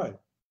 "You're right.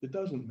 It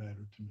doesn't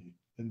matter to me,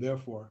 and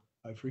therefore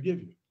I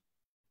forgive you."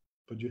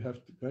 But you have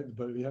to.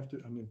 You have to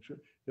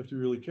be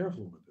really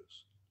careful with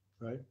this,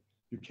 right?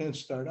 You can't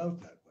start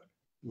out that way,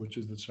 which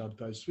is the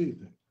Shabtai Svi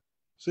thing.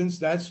 Since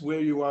that's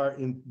where you are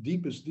in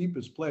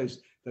deepest place,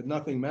 that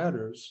nothing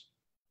matters,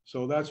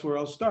 so that's where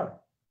I'll start.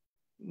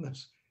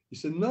 He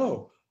said,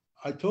 no,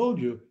 I told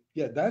you,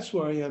 yeah, that's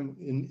where I am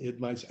in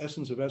my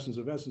essence of essence,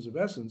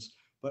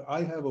 but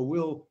I have a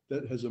will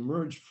that has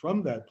emerged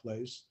from that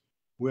place,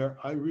 where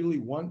I really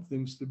want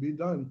things to be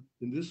done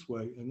in this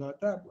way and not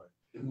that way.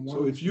 And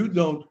So if you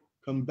don't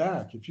come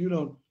back, if you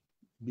don't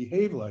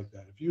behave like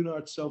that, if you're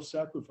not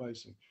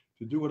self-sacrificing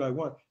to do what I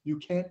want, you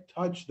can't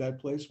touch that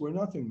place where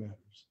nothing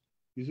matters.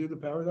 You see the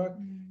paradox?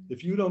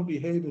 If you don't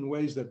behave in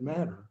ways that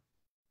matter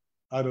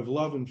out of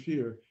love and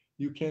fear,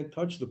 you can't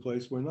touch the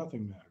place where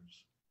nothing matters.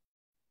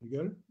 You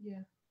get it?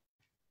 Yeah.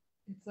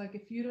 It's like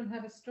if you don't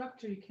have a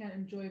structure, you can't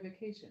enjoy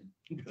vacation.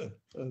 Good.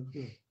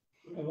 Good.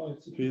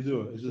 You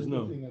do it. It says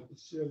no.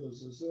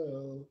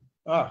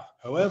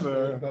 However,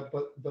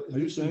 but are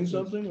you saying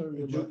something? Or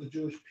the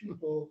Jewish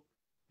people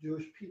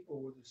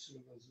were the Sir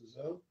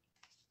Zazel,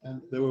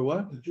 and they were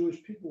what? The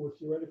Jewish people were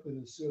theoretically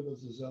the Sir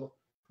Zazel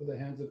for the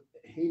hands of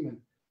Haman.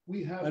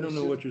 We have. I don't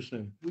know what you're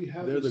saying. We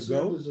have They're the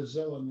Sir goat?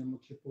 Zazel on Yom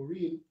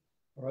Kippurim,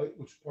 all right,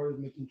 which part is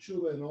making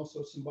tshuva, and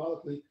also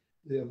symbolically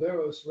the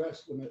Averos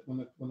rest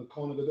when the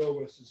Kohen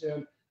Gadol rests his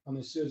hand on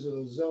the Sir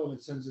Zazel and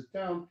it sends it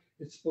down.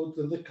 It's supposed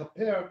to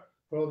likaper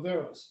for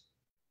Averos.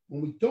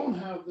 When we don't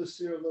have the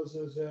Sir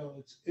Zazel,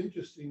 it's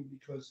interesting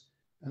because,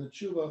 and the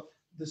tshuva,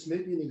 this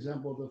may be an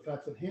example of the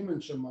fact that Haman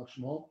Shemach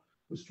Shmuel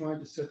was trying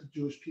to set the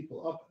Jewish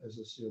people up as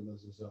a Sir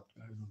Zazel.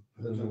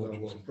 I don't know what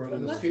you're saying. Further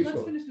Let's case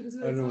finish because I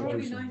don't it's know what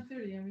already you're saying.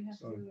 9:30 and we have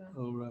Sorry. to.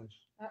 Oh, right.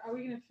 Are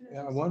we going to finish?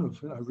 Yeah, I this? want to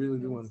finish. I really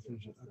do Okay, want let's to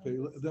finish it. let's Okay,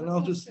 let's- then let's I'll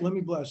all just, sit. let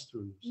me blast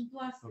through this. You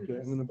blast through Okay, I'm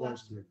this. going to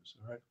blast through this,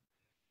 all right?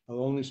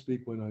 I'll only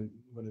speak when it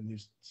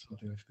needs,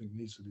 something I think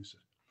needs to be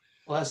said.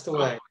 Blast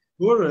away.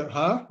 Purim,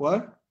 huh?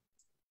 What?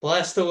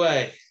 Blast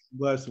away.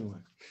 Blasting away.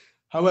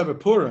 However,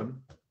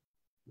 Purim,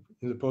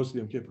 in opposed to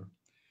Yom Kippur,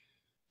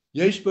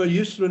 Yeshba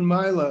Yisron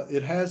Maila,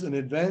 it has an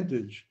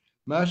advantage,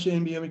 Masha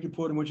in Yom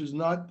Kippur, which is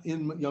not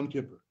in Yom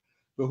Kippur.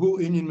 But who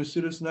inyan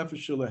Mesiras Nefesh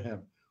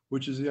Shelahem,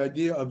 which is the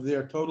idea of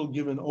their total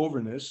given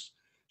overness,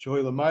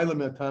 Shehoila Maila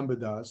Metam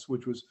Badas,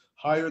 which was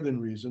higher than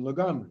reason,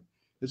 Lagamri.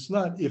 It's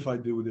not if I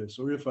do this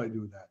or if I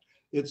do that.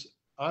 It's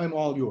I'm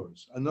all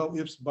yours. I know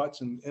ifs,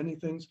 buts, and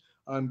anythings.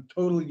 I'm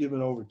totally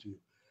given over to you.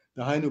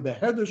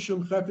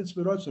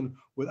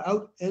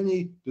 Without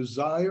any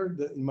desire,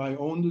 my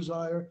own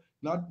desire,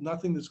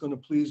 nothing that's going to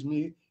please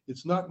me.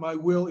 It's not my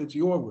will, it's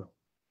your will.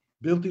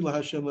 Bilti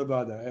laHashem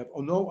levada. I have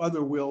no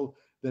other will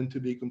than to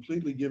be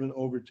completely given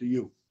over to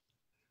you.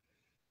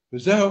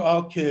 And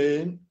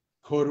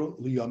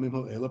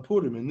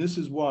this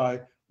is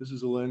why, this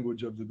is the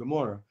language of the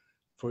Gemara.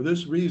 For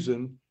this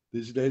reason,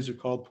 these days are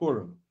called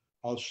Purim,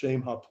 al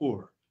Shem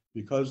HaPur,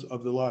 because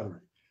of the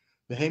lottery.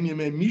 The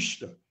Yemei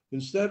Mishta,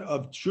 instead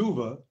of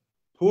tshuva,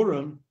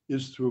 Purim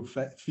is through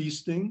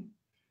feasting,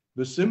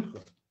 the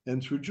simcha,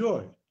 and through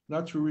joy,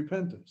 not through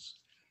repentance.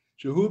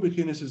 Shehu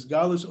b'chinas is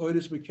galus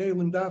oidis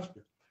b'kelim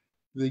dafka.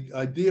 The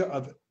idea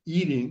of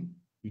eating,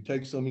 you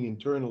take something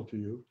internal to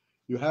you,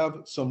 you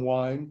have some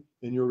wine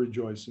and you're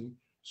rejoicing.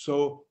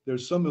 So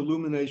there's some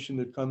illumination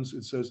that comes,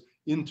 it says,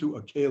 into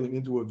a kelim,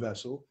 into a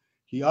vessel.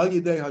 Hi al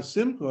yedei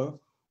hasimcha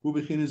hu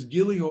b'chinas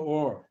gili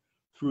ha'or.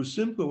 Through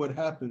simcha, what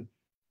happened,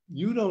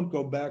 you don't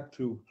go back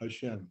to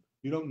Hashem.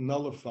 You don't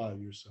nullify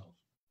yourself.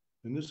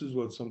 And this is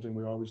something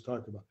we always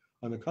talk about.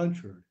 On the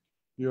contrary,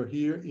 you're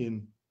here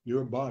in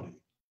your body.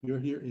 You're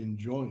here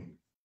enjoying.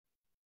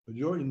 But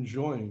your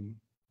enjoying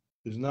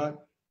is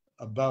not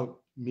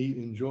about me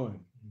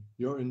enjoying.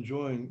 Your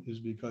enjoying is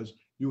because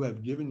you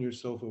have given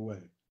yourself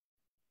away.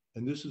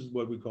 And this is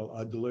what we call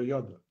adler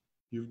yada.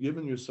 You've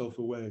given yourself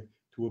away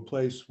to a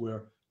place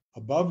where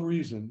above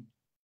reason,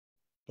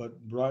 but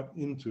brought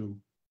into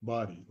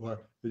body. Or,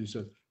 as he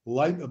said,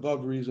 light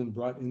above reason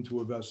brought into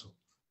a vessel.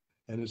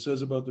 And it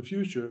says about the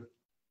future,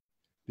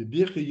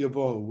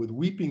 with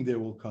weeping there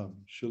will come.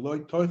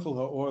 It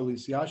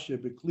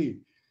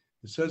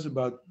says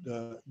about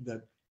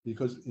that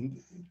because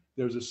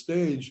there's a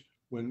stage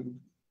when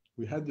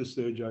we had this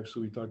stage,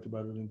 actually, we talked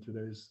about it in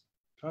today's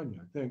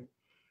Tanya, I think,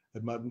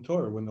 at Matan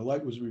Torah, when the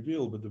light was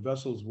revealed, but the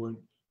vessels weren't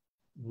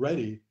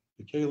ready.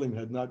 The kalim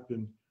had not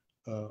been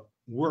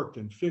worked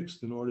and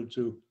fixed in order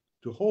to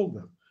hold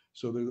them.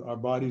 So our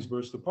bodies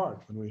burst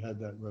apart when we had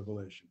that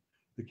revelation.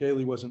 The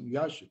keli wasn't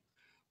yashik.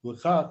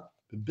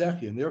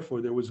 And therefore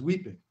there was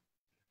weeping.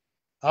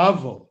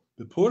 Avol,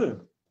 the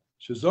Purim,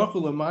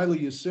 Shezachul Amayla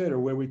Yisera,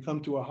 where we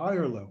come to a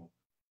higher level.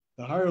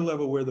 The higher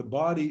level where the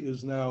body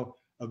is now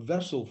a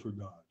vessel for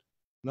God,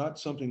 not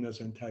something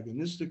that's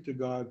antagonistic to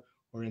God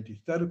or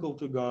antithetical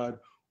to God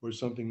or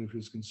something that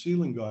is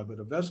concealing God, but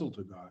a vessel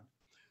to God.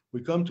 We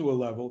come to a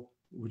level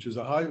which is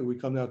we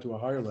come now to a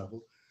higher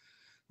level,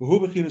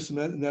 which is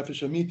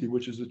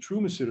the true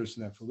Mesiras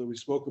Nefesh that we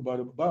spoke about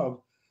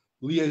above,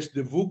 to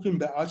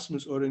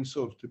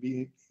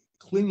be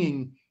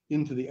clinging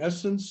into the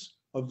essence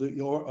of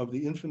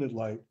the infinite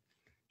light,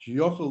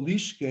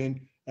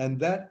 and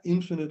that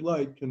infinite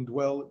light can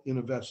dwell in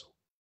a vessel.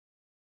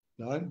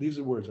 Now, these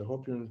are words. I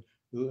hope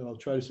I'll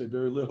try to say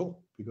very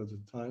little because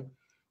of time,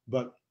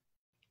 but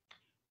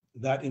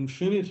that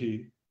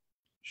infinity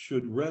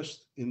should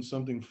rest in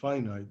something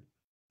finite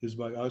is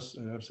by us,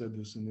 and I've said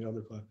this in the other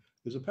class,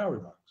 is a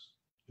paradox.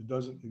 It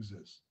doesn't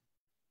exist.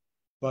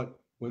 But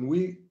when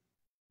we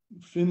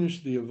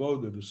finish the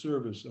avoda, the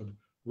service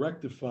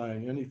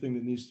rectifying anything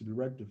that needs to be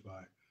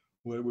rectified.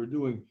 What we're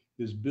doing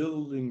is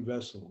building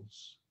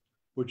vessels,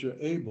 which are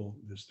able,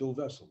 they're still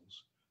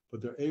vessels,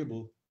 but they're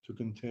able to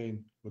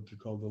contain what they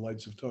call the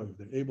lights of Torah.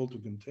 They're able to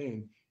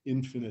contain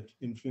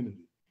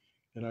infinity.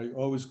 And I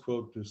always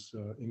quote this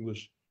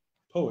English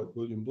poet,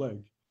 William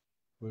Blake,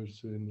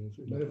 who's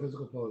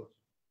metaphysical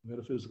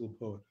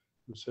poet,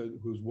 who said,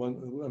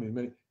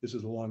 this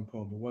is a long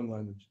poem, but one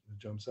line that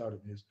jumps out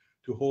at me is,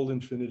 to hold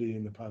infinity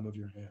in the palm of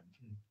your hand.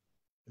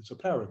 It's a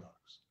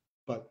paradox,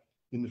 but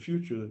in the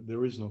future,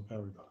 there is no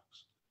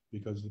paradox,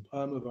 because the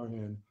palm of our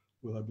hand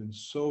will have been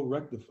so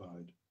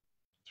rectified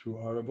through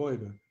our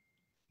avodah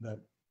that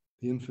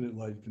the infinite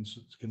light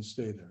can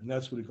stay there. And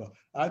that's what he called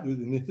it.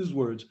 In his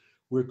words,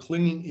 we're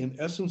clinging in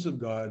essence of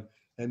God,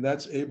 and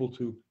that's able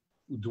to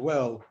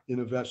dwell in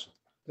a vessel.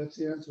 That's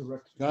the answer,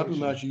 rectification.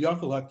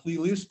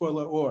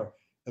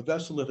 A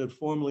vessel that had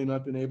formerly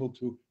not been able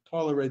to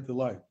tolerate the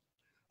light.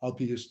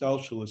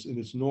 Al-Pi-Histalshalis, in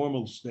its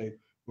normal state,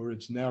 where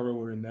it's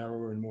narrower and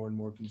narrower and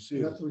more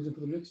concealed. And that's the reason for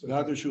the mitzvah.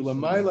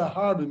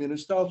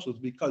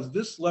 Because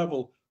this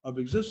level of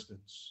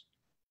existence,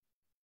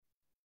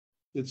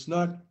 it's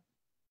not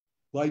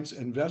lights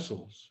and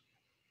vessels.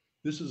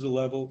 This is a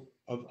level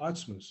of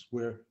atzmus,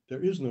 where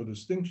there is no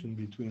distinction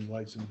between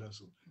lights and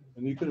vessels.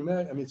 And you can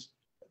imagine,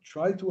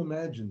 try to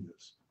imagine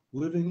this,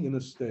 living in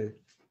a state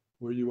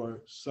where you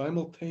are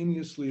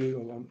simultaneously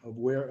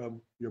aware of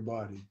your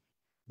body,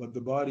 but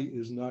the body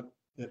is not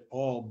at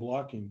all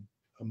blocking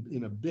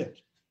in a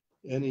bit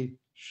any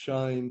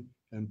shine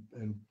and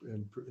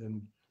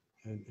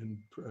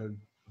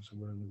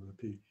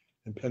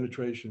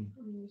penetration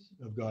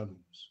of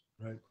godliness,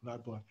 right?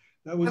 Not blind.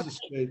 That was the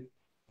state.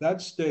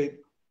 That state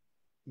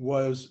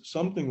was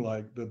something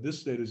like, but this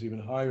state is even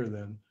higher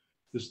than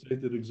the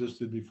state that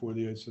existed before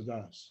the Eitz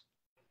Hadas.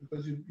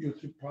 Because you're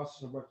through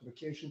process of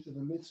rectification to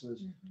the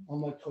mitzvahs,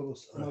 unlike total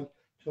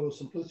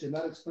simplicity. And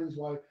that explains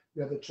why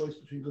we have the choice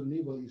between good and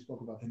evil that you spoke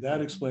about. And that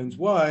explains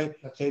why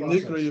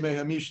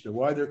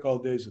they're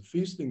called days of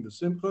feasting, the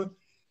simcha,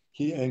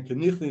 and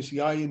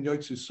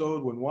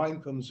when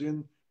wine comes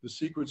in, the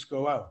secrets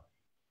go out.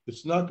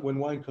 It's not when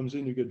wine comes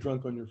in, you get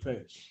drunk on your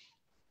face.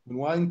 When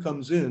wine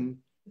comes in,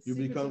 you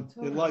become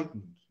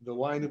enlightened. The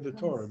wine of the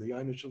Torah, the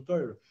Ayin Shel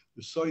Torah,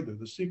 the Soida,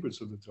 the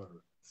secrets of the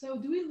Torah. So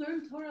do we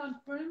learn Torah on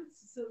Purim?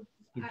 So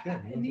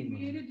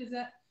inebriated, does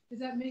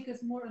that make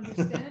us more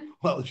understand?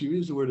 Well, if you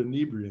use the word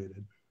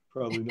inebriated,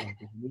 probably not.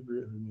 Because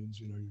inebriated means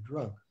you're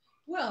drunk.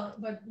 Well,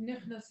 but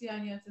nichnas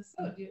yain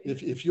yatzasod.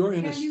 If you're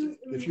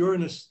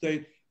in a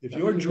state, if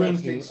you're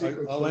drinking,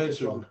 I'll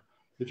answer it.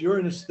 If you're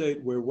in a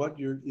state where what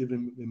you're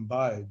even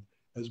imbibed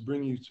has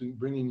bringing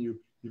you,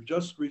 you've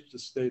just reached a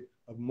state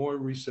of more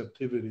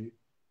receptivity,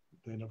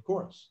 then of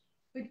course.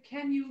 But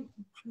can you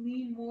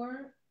lean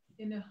more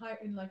in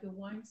like a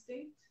wine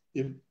state?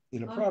 In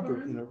a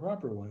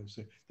proper wine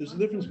state. There's a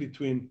difference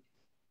between,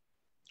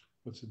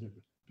 what's the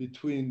difference?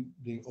 Between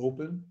being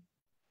open,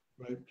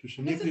 right? This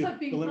is like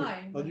being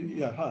high.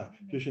 High.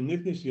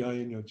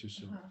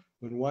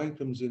 When wine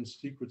comes in,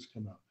 secrets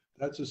come out.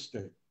 That's a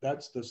state.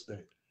 That's the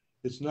state.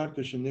 It's not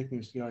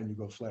kashaniknis yain, you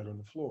go flat on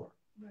the floor.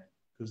 Right.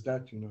 Because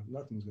that,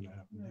 nothing's going to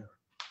happen there.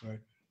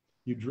 Right?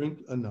 You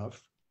drink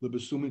enough.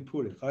 Lebesumi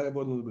puri.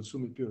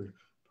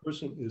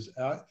 Person is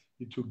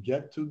to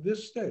get to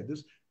this state.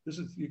 This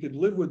is, you could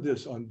live with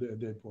this on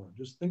day Purim.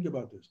 Just think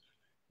about this.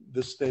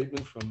 The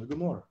statement from the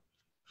Gemara.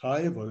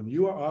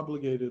 You are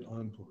obligated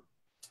on Purim.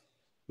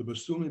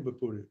 Lebesumi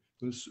b'puri.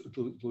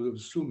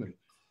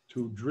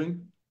 To drink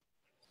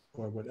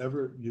or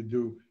whatever you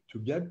do to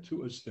get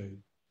to a state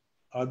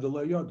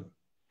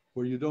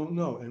where you don't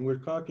know. And we're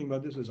talking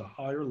about this as a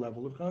higher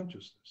level of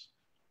consciousness.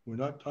 We're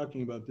not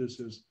talking about this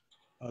as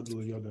I'm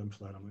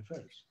flat on my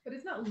face. But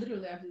it's not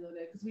literally after the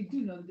day, because we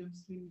do know the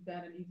difference between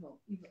bad and evil.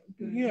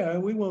 Yeah,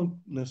 we won't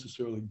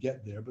necessarily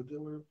get there, but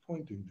then we're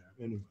pointing there.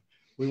 Anyway,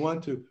 we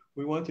want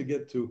to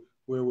get to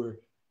where we're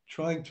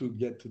trying to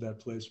get to that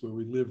place where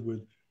we live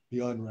with the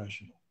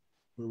unrational,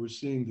 where we're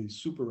seeing the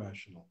super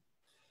rational,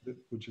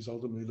 which is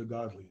ultimately the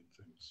godly in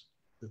things,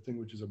 the thing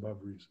which is above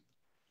reason.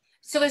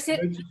 So is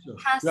it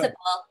possible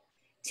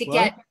to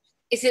get,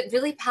 is it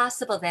really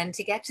possible then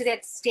to get to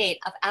that state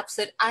of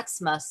absolute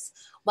atzmos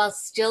while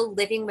still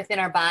living within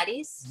our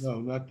bodies?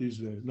 No, not these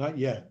days. Not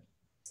yet.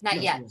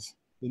 Not yet.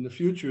 In the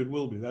future, it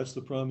will be. That's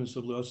the promise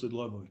of L'Asad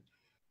Lovely.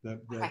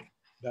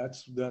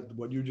 That's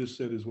what you just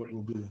said is what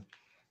will be.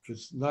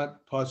 It's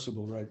not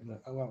possible right now.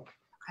 Well,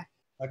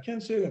 I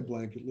can't say that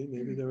blanketly.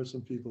 Maybe there are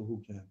some people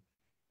who can.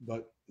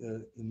 But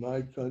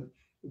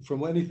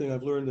from anything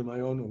I've learned in my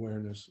own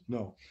awareness,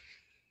 no.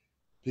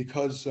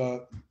 Because,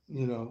 the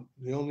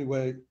only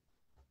way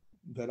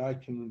that I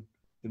can,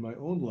 in my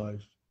own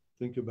life,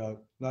 think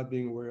about not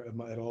being aware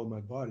at all of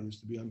my body is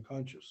to be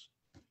unconscious.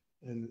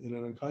 And in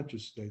an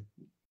unconscious state,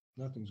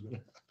 nothing's going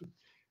to happen.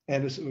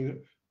 And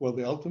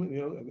the ultimate,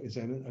 is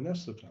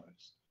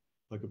anesthetized.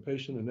 Like a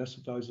patient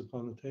anesthetized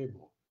upon the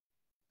table.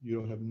 You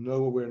don't have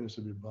no awareness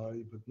of your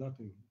body, but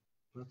nothing.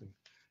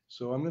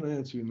 So I'm going to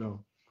answer you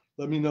no.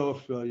 Let me know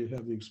if you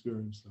have the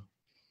experience,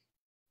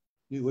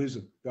 though.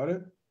 Lisa, got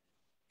it?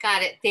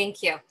 Got it.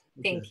 Thank you.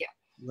 Thank Okay.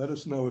 Let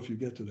us know if you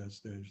get to that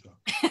stage, though.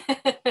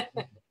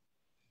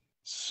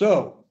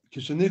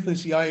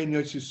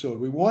 you. So,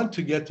 we want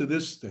to get to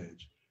this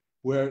stage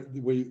where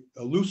we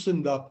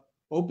loosened up,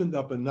 opened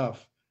up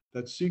enough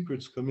that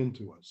secrets come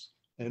into us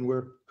and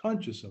we're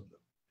conscious of them.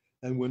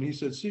 And when he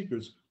said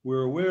secrets,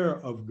 we're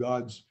aware of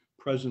God's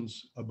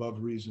presence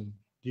above reason,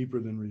 deeper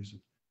than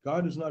reason.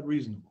 God is not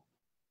reasonable.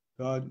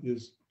 God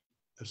is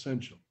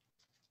essential.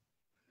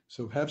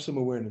 So have some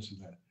awareness of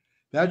that.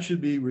 That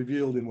should be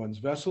revealed in one's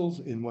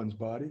vessels, in one's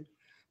body.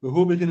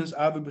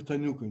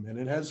 And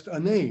it has a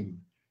name.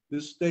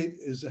 This state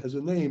has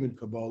a name in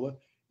Kabbalah.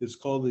 It's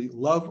called the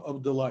love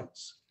of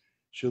delights.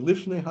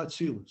 Shelifnei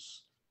Hatzilus,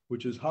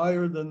 which is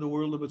higher than the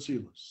world of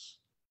Atzilus,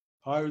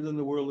 higher than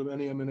the world of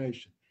any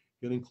emanation,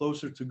 getting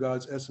closer to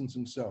God's essence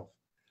himself.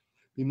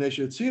 Because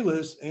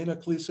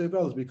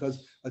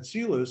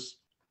Atzilus,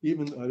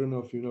 even, I don't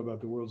know if you know about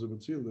the worlds of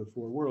Atzilus, the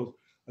four worlds,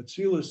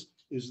 Atzilus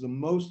is the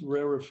most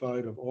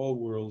rarefied of all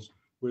worlds,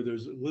 where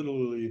there's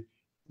literally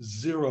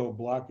zero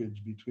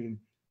blockage between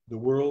the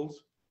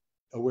world's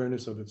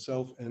awareness of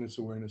itself and its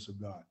awareness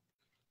of God.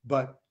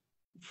 But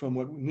from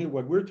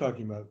what we're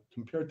talking about,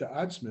 compared to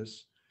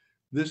Atzmis,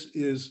 this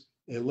is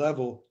a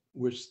level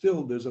where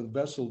still there's a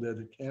vessel there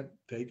that can't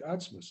take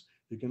Atzmis.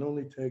 It can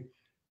only take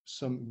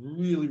some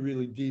really,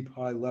 really deep,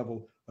 high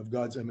level of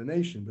God's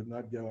emanation, but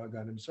not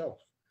God himself.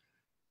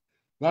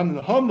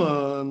 Since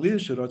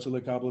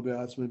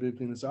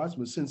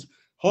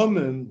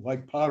Haman,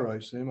 like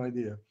Parai, same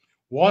idea,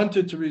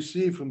 wanted to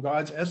receive from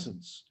God's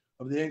essence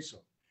of the Ein Sof,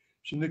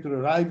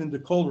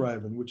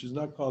 which is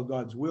not called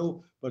God's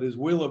will, but his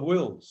will of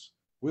wills.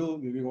 Will,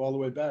 you go all the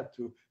way back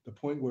to the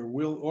point where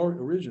will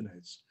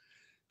originates.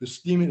 The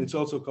stima, it's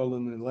also called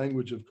in the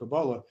language of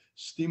Kabbalah,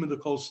 stima the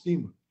kol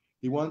stima.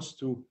 He wants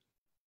to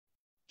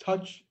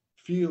touch,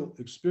 feel,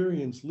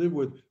 experience, live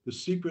with the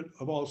secret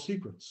of all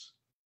secrets.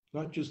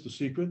 Not just the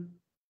secret,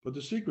 but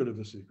the secret of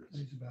the secrets.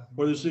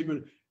 Or the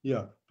secret,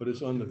 yeah, but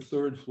it's on the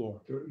third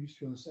floor. There used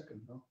to be on the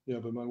second, no? Yeah,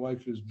 but my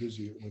wife is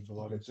busy with a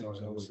lot of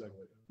things on the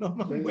second. No,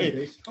 Maybe wait,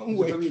 the base- don't is it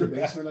wait gonna be for the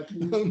that. basement I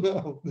can use?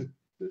 No,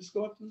 let's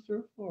go up to the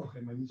third floor.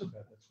 Okay, my knees are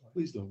bad, that's why.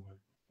 Please don't wait.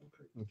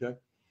 Okay?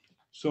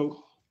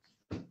 So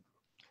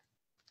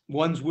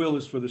one's will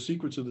is for the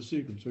secrets of the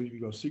secrets. So you can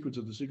go secrets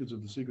of the secrets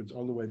of the secrets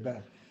all the way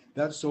back.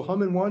 That's so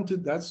Haman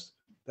wanted, that's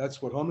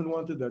what Haman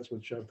wanted, that's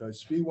what Chevra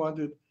Ahavas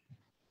wanted.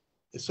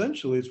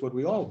 Essentially, it's what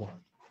we all want.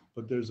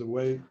 But there's a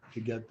way to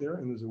get there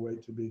and there's a way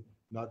to be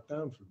knocked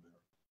down from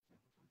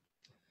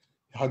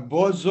there.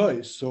 Hagbor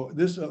Zois. So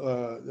this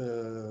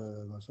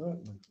what's that?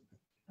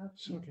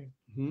 Okay.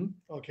 Hmm?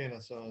 Okay,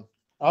 that's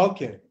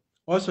Okay.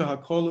 Also,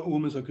 Hakola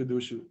Umas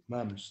HaKedusha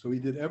Mamish. So he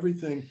did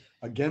everything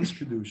against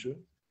Kedusha.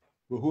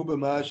 Vahuba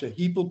Masha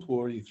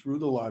Hipelpur, he threw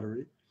the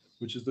lottery,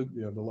 which is the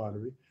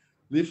lottery.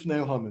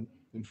 Lifnei Haman,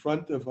 in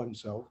front of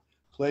himself,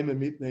 claiming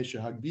Mipnei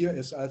Shehagbia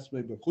Es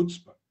Atzmei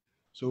Bechutzpah.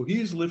 So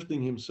he's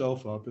lifting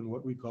himself up in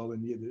what we call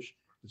in Yiddish,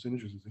 it's an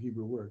interesting, it's a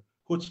Hebrew word,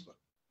 chutzpah,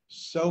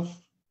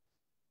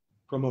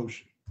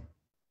 self-promotion.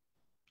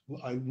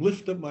 I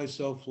lift up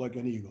myself like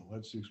an eagle,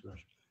 that's the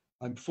expression.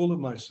 I'm full of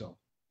myself.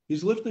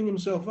 He's lifting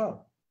himself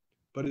up,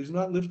 but he's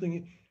not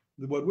lifting,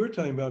 what we're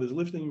talking about is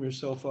lifting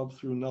yourself up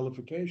through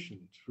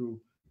nullification,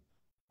 through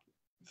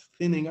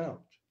thinning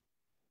out.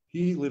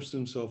 He lifts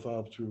himself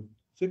up through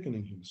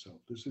thickening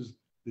himself. This is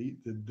the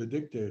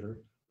dictator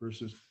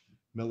versus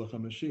Melech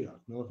HaMashiach.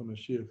 Melech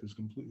HaMashiach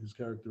is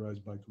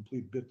characterized by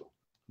complete bittul,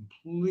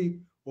 complete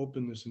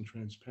openness and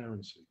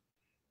transparency.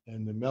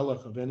 And the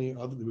Melech of any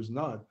other, there was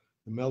not,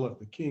 the Melech,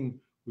 the king,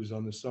 who is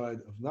on the side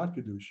of not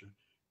Kedusha,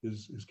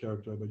 is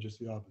characterized by just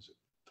the opposite.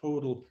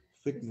 Total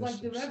thickness. It's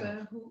like the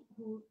Rebbe who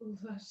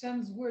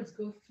Hashem's words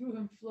go through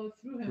him, flow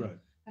through him. Right.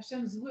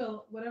 Hashem's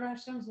will, whatever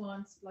Hashem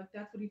wants, like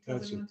that's what he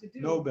tells everyone to do.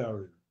 No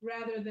barrier.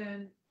 Rather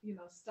than,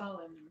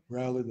 Stalin.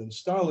 Rather than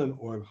Stalin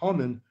or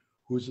Haman,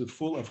 who is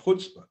full of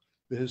chutzpah.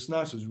 The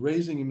Hisnas is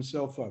raising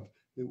himself up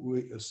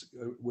with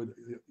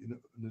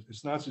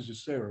Hisnas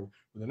is Sarah,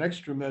 with an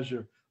extra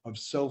measure of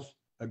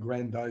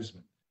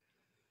self-aggrandizement.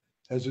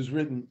 As is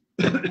written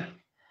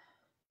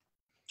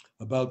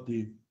about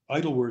the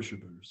idol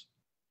worshippers,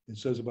 it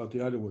says about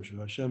the idol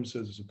worshippers, Hashem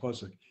says it's a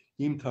pasuk,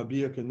 Im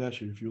tabia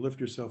kaneshi, if you lift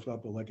yourself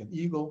up like an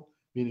eagle,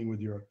 meaning with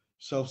your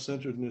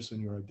self-centeredness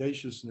and your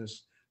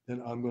audaciousness,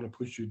 then I'm going to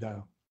push you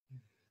down.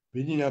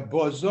 But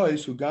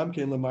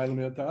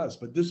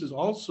this is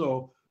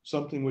also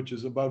something which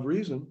is above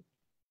reason,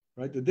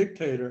 right? The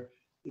dictator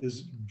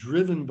is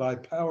driven by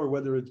power,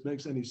 whether it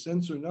makes any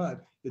sense or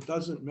not. It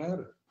doesn't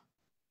matter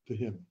to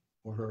him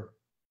or her.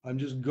 I'm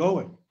just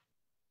going.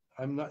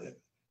 I'm not,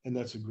 and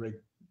that's a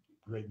great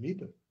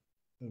mita.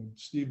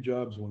 Steve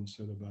Jobs once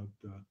said about,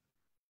 the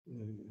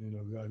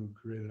guy who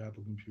created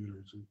Apple Computer.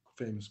 It's a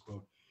famous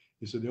quote.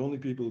 He said, the only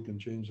people who can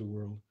change the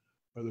world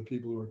are the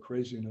people who are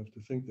crazy enough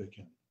to think they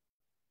can.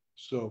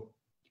 So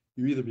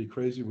you either be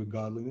crazy with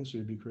godliness or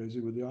you be crazy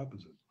with the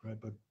opposite, right?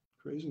 But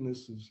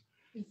craziness is,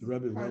 the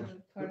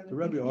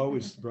Rebbe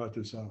always brought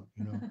this out,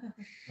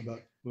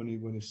 about when he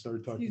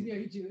started talking. Excuse me,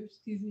 are you Jewish?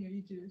 Excuse me, are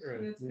you Jewish?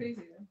 Right. That's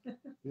crazy.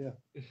 Yeah.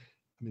 I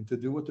mean, to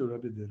do what the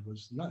Rebbe did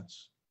was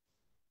nuts.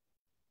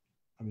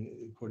 I mean,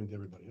 according to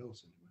everybody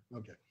else, anyway.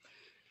 Okay.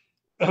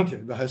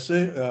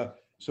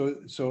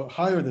 So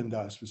higher than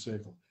das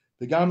v'seichel.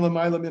 The gam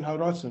l'mayla min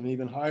haratzon,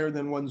 even higher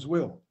than one's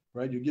will.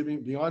 Right? You're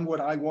giving beyond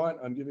what I want.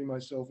 I'm giving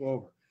myself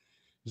over.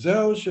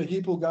 Zel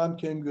shehipul gam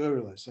ken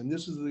gurilis, and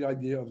this is the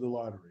idea of the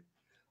lottery.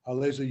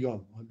 Aleza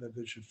yom, that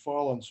it should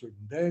fall on a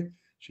certain day.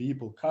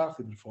 Shehipul kach,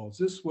 if it falls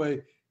this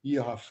way.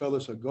 Yihah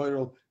felis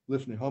hagoyrel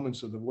lifnei Haman.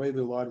 So the way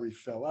the lottery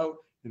fell out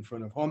in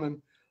front of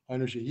Haman.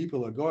 Einer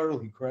shehipul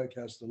hagoyrel, he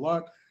cast the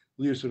lot.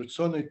 He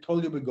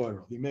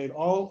made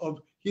all of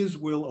his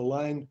will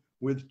aligned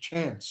with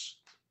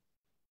chance.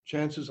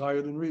 Chance is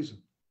higher than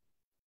reason.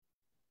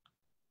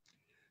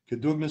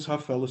 Kedugnis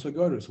hafelis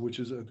hagoros, which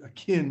is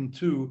akin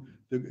to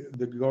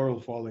the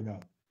gorel falling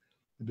out.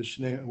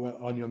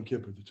 On Yom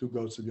Kippur, the two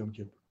goats of Yom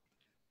Kippur.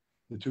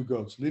 The two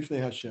goats,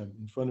 Lifnei Hashem,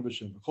 in front of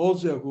Hashem.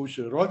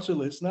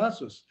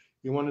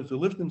 He wanted to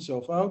lift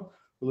himself out,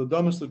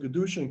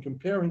 and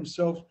compare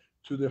himself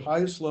to the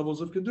highest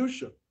levels of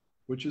Kedusha,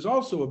 which is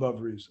also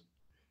above reason.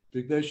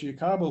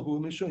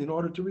 In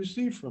order to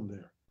receive from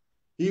there.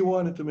 He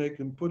wanted to make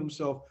him put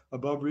himself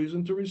above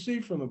reason to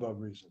receive from above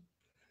reason.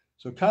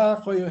 So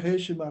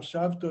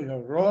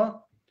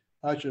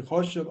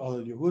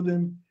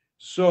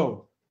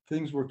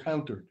things were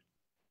countered.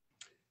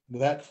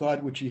 That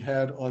thought which he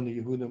had on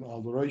the Yehudim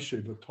al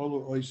Roishe,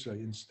 V'tolu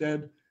Oisei,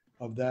 instead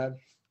of that,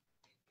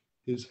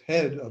 his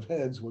head of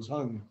heads was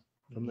hung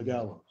from the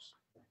gallows.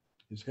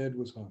 His head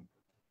was hung.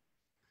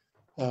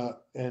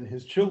 And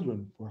his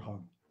children were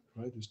hung.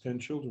 Right, there's 10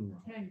 children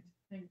were hung.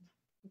 Hanged.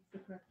 That's the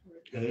correct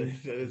word. That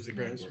is the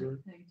correct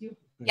word. Hanged.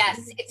 Yes,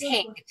 it's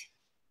hanged.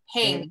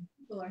 Hanged.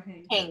 People are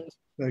hanged. Hanged.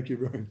 Thank you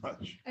very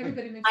much.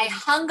 Everybody makes I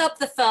hung up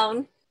the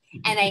phone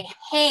and I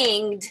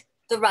hanged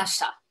the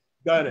Russia.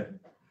 Got it.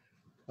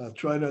 I'll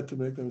try not to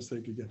make the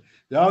mistake again.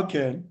 Now,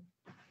 Ken.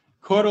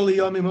 Purim.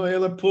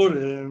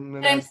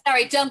 But I'm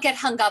sorry, don't get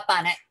hung up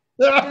on it.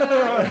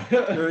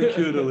 Very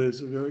cute,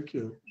 Elisa. Very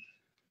cute.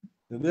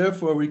 And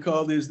therefore, we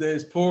call these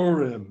days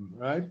Purim,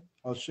 right?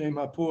 Al Shem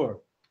HaPur,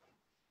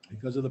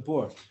 because of the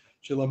poor.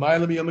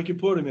 Shelamayla b'Yom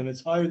Kippurim, and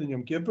it's higher than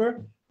Yom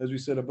Kippur, as we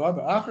said above.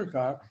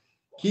 Achar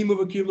kimu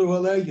v'kiblu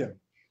aleihem,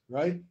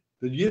 right?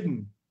 The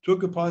Yidden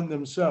took upon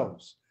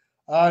themselves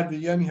ad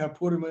v'Yom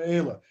HaPurim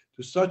ha'ela,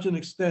 to such an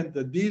extent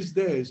that these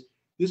days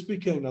this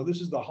became. Now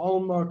this is the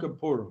hallmark of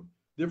Purim,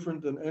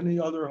 different than any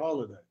other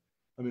holiday.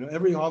 I mean,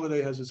 every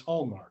holiday has its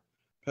hallmark.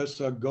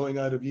 Pesach, going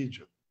out of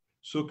Egypt.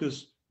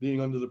 Sukkot,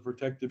 being under the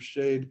protective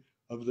shade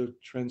of the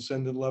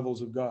transcendent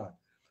levels of God.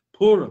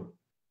 Purim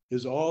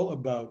is all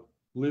about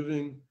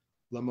living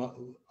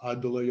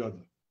ad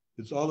yada.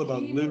 It's all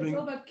about living. It's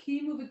all about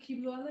kimu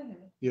v'kiblu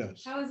aleihem.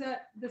 Yes. How is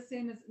that the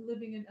same as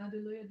living in ad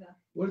yada?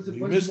 What is it?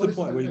 You missed the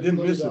point. Well, you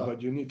didn't miss it,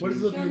 but you need to. What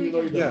is living in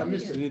Loida? Yeah, I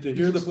missed it. you need to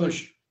hear the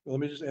push. Well,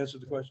 let me just answer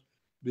the question.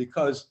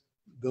 Because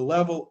the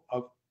level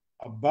of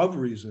above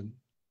reason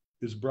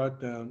is brought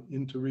down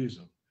into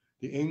reason.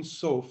 The Ein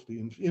Sof, the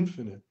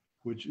infinite,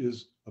 which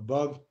is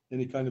above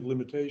any kind of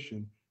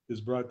limitation,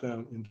 is brought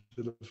down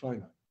into the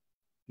finite.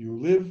 You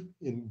live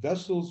in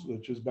vessels,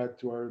 which is back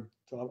to our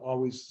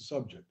always the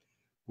subject.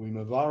 We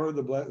mavara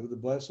the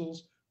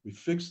vessels, we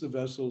fix the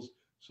vessels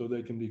so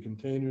they can be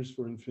containers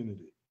for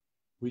infinity.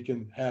 We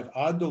can have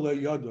ad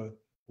yada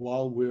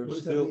while we're What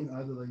does still,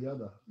 that mean, ad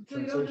yada? So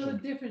you don't know the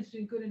difference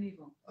between good and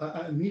evil.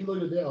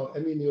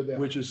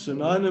 which is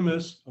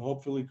synonymous,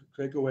 hopefully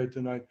take away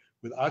tonight,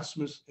 with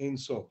atzmus ein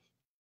sof.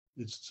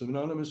 It's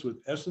synonymous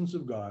with essence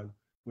of God,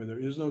 where there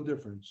is no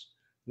difference.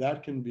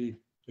 That can be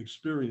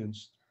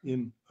experienced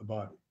in a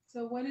body.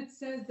 So when it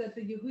says that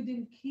the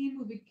Yehudim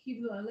kimu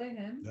v'kiblu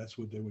aleihem, That's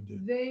what they would do.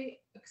 they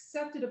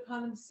accepted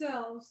upon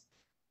themselves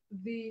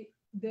the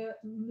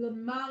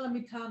l'mala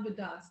mitam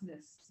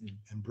v'dasness.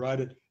 And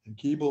brought it in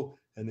Kibble,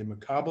 and they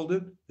makabeled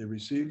it, they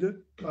received it.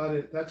 Got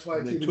it. That's why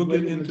And it's they even took it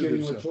greater than into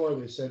getting the themselves. Torah,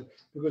 they said,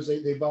 because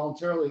they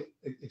voluntarily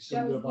That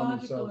assumed it was upon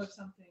logical or themselves.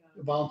 something.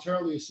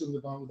 Voluntarily assumed it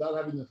upon without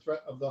having the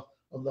threat of the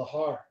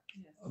har.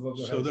 Yes. Above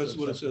their So heads. that's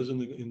what it says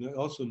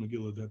also in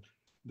Megillah,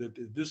 that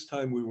at this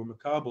time we were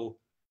makabel,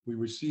 we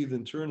received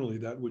internally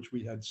that which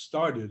we had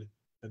started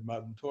at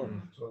Matan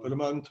Torah. But at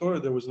Matan Torah,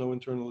 there was no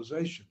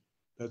internalization.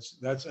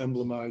 That's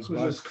emblemized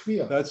by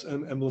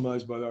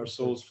emblemized by our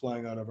souls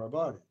flying out of our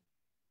body.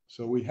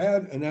 So we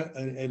had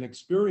an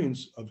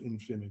experience of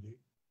infinity,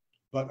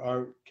 but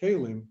our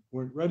kalim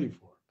weren't ready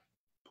for it.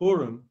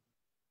 Purim,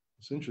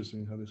 it's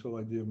interesting how this whole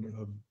idea of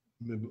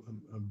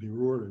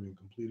birur, I mean,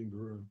 completing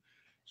birur,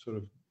 sort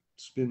of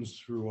spins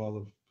through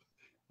all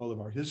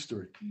of our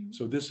history. Mhm.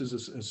 So this is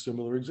a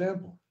similar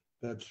example,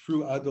 that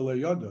through Adal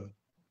Yada,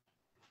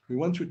 we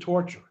went through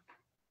torture.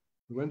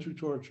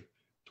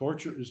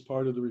 Torture is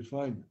part of the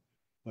refinement.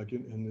 Like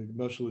in the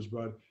Meshul is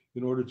brought,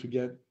 in order to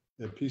get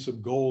a piece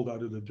of gold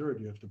out of the dirt,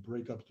 you have to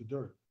break up the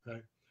dirt,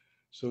 right?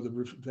 So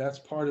that's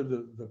part of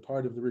the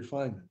part of the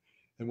refinement.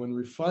 And when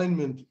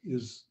refinement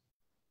is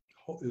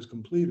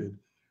completed,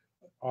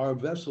 our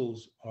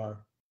vessels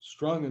are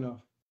strong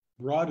enough,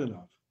 broad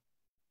enough,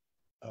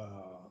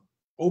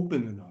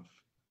 open enough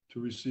to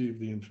receive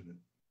the infinite.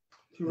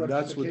 Through And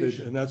that's what they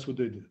rectification.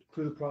 did.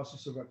 Through the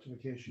process of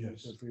rectification.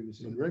 Yes. You said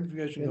previously. So the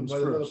rectification comes by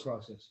the middle first.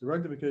 process. The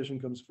rectification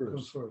comes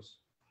Comes first. first.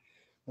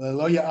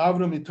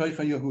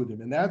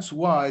 And that's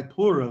why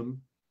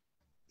Purim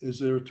is,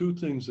 there are two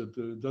things that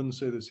it doesn't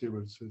say this here,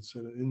 but it's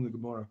in the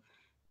Gemara,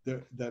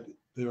 that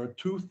there are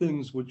two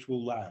things which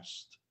will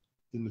last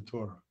in the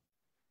Torah,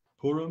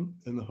 Purim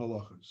and the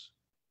halachas.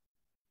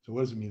 So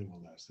what does it mean it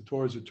will last? The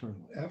Torah is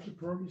eternal. After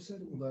Purim, you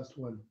said it will last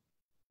when?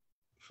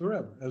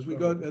 Forever. As we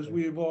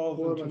evolve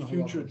Purim into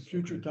and halachas,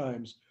 future okay.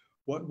 times,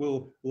 what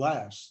will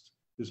last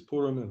is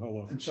Purim and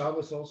halachas. And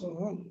Shabbos also?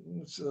 Well,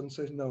 I'm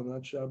saying no,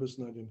 not Shabbos,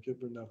 not Yom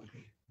Kippur, nothing.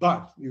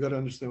 But you got to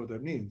understand what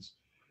that means.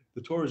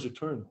 The Torah is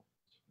eternal.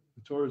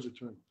 The Torah is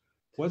eternal.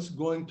 What's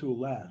going to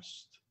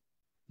last?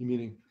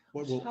 Meaning,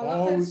 what will Halacha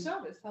always? is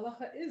Shabbos.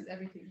 Halacha is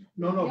everything.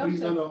 No.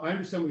 I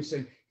understand what he's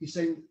saying. He's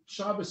saying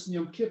Shabbos and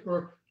Yom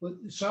Kippur, but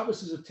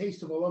Shabbos is a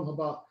taste of Olam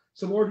Haba.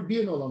 So we'll already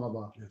be in Olam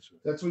Haba. That's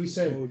right. That's what he's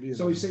saying.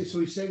 So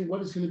he's saying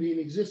what is going to be in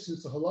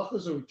existence. The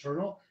halachas are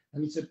eternal,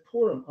 and he said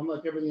Purim,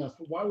 unlike everything else.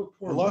 But why would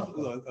Purim?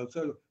 I'll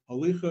tell you,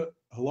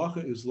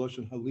 halacha is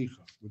lashon halicha,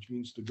 which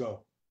means to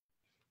go.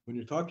 When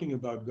you're talking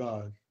about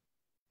God,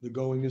 the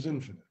going is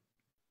infinite.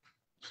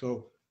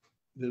 So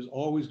there's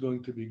always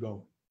going to be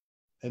going,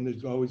 and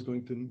there's always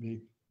going to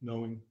be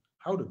knowing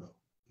how to go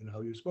and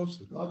how you're supposed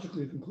to go.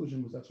 Logically, the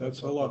conclusion was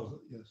that's halacha.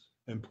 Yes.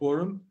 And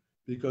Purim,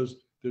 because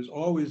there's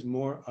always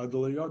more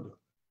adalei yada.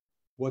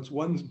 What's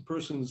one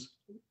person's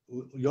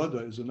yada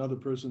is another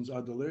person's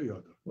adalei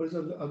yada. What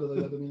does other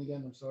yada mean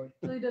again? I'm sorry.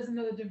 Really doesn't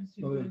know the difference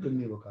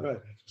between.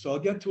 Right. So I'll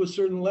get to a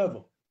certain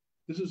level.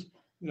 This is,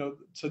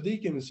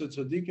 tzaddikim. It said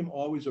tzaddikim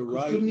always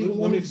arise. Let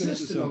me finish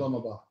this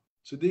up.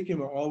 Tzaddikim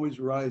are always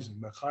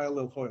rising.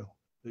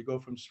 They go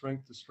from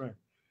strength to strength.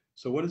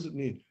 So what does it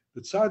mean?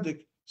 The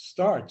tzaddik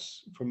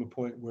starts from a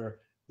point where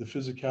the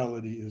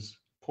physicality is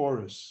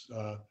porous,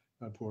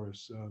 not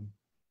porous,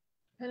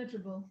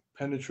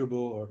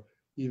 penetrable, or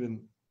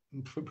even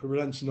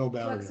prevents no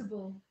barrier.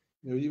 Flexible.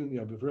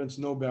 Prevents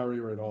no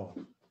barrier at all,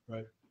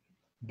 right?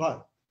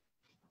 But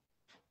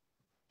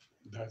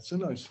that's a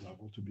nice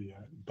level to be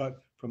at.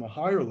 But from a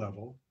higher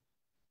level,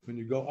 when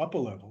you go up a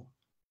level,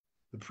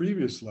 the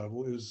previous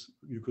level is,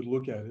 you could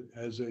look at it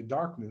as a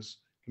darkness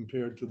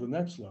compared to the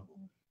next level.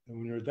 And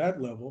when you're at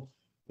that level,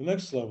 the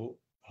next level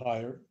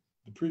higher,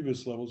 the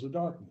previous level is a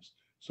darkness.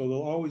 So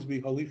there'll always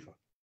be halicha.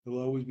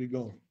 There'll always be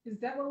going. Is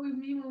that what we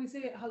mean when we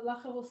say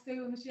halacha will stay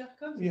when Mashiach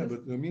comes? Yeah,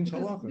 but that means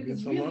halacha.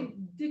 Because really,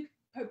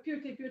 pure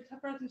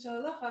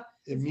halacha.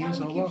 It means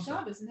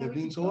halacha. It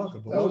means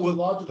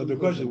halacha. But the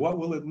question is, what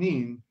will it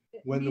mean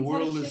when the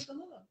world is?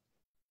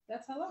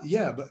 That's halacha.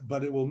 Yeah,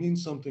 but it will mean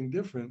something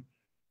different.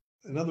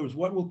 In other words,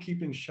 what will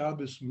keeping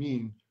Shabbos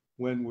mean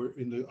when we're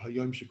in the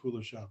Hayom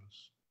Shekula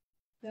Shabbos?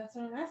 That's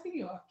what I'm asking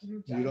you.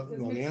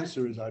 The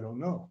answer is I don't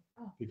know,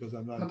 because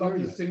I'm not there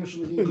yet.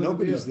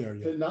 Nobody's there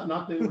yet.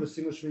 Not being able to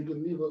distinguish between good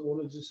and evil, it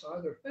won't exist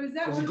either.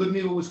 Because good and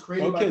evil was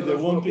created. Okay, there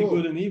won't be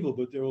good and evil,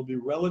 but there will be,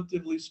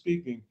 relatively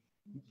speaking,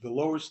 the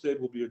lower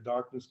state will be a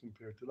darkness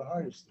compared to the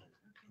higher state.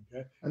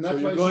 Okay, and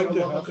that's why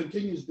halacha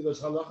continues,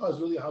 because halacha is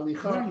really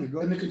halicha,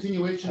 and the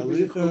continuation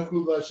is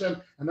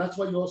Hashem, and that's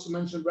why you also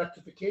mentioned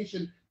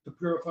rectification to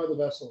purify the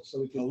vessel.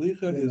 So we can.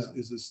 Halicha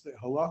is the state.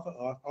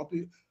 Halacha.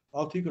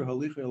 I'll take her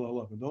halicha el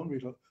halacha. Don't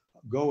read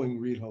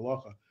read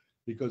halacha,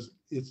 because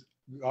it's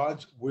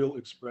God's will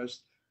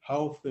expressed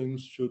how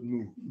things should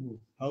move,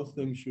 how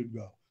things should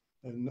go,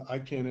 and I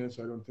can't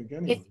answer. I don't think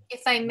any.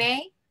 If I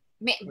may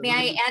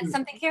I add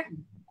something here?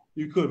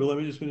 You could, but let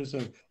me just finish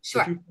saying.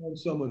 Sure. If you find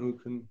someone who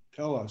can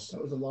tell us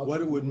what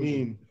it would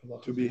mean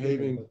to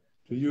behaving,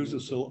 to use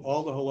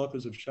all the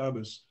halachas of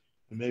Shabbos,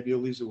 and maybe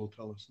Elisa will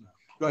tell us now.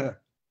 Go ahead.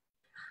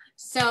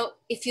 So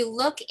if you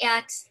look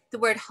at the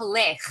word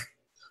halech,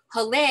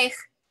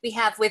 we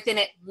have within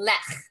it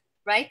lech,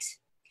 right?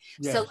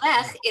 Yes. So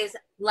lech is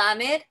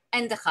lamed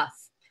and the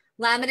chaf.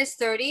 Lamed is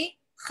 30,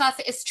 chaf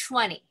is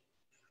 20.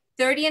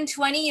 30 and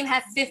 20, you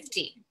have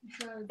 50.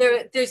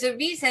 There's a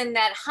reason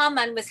that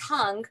Haman was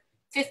hung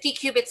 50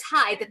 cubits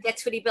high,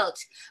 that's what he built.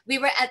 We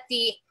were at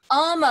the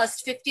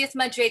almost 50th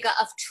madrega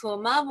of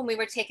Tuma when we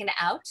were taken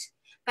out.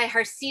 By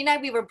Har Sinai,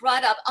 we were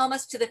brought up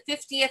almost to the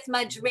 50th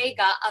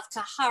madrega of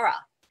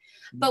Tahara.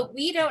 But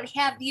we don't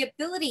have the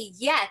ability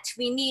yet.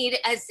 We need,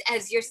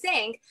 as you're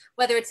saying,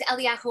 whether it's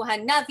Eliyahu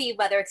Hanavi,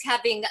 whether it's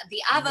having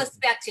the Avos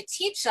back to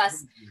teach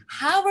us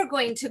how we're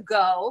going to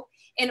go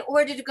in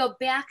order to go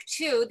back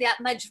to that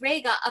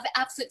madrega of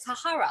absolute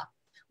Tahara,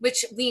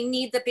 which we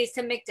need the Beis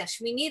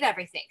HaMikdash, we need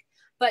everything.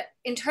 But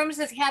in terms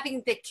of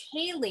having the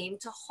kalim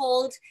to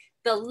hold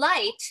the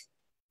light,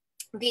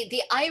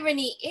 the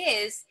irony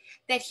is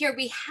that here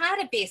we had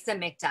a Beis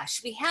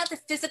HaMikdash, we had the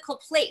physical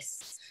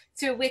place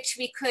through which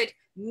we could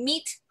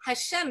meet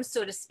Hashem,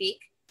 so to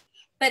speak,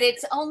 but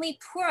it's only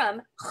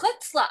Purim,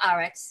 Chutz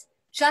La'aretz,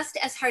 just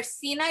as Har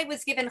Sinai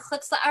was given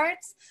Chutz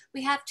La'aretz,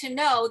 we have to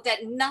know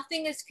that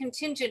nothing is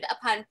contingent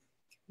upon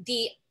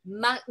the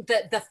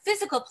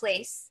physical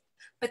place,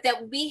 but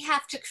that we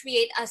have to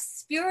create a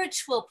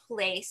spiritual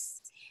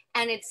place.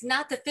 And it's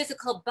not the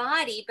physical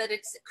body, but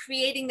it's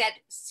creating that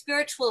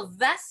spiritual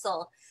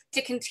vessel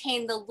to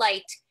contain the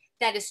light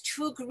that is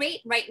too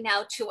great right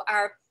now to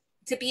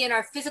be in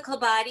our physical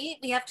body.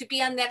 We have to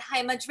be on that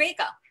high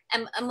madrega.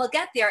 And we'll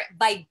get there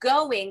by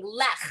going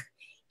lech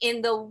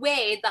in the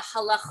way, the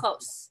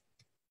halachos.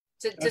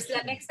 Does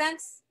that make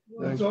sense?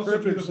 Well, it's also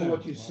beautiful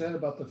what you said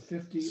about the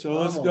 50. So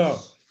let's go.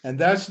 And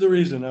that's the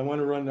reason I want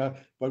to run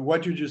that. But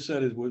what you just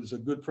said was a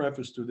good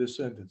preface to this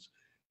sentence.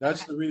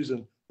 That's the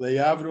reason that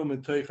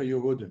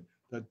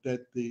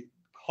the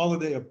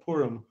holiday of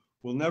Purim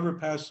will never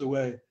pass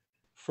away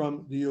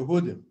from the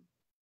Yehudim.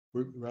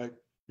 Right?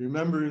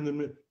 Remember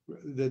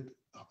that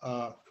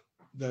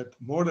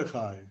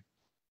Mordechai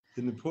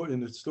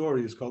in the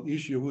story is called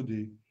Ish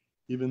Yehudi,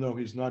 even though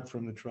he's not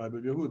from the tribe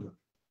of Yehuda.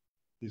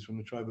 He's from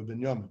the tribe of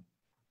Benjamin.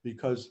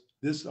 Because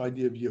this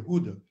idea of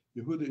Yehuda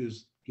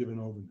is given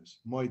overness,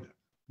 moida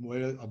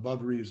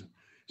above reason.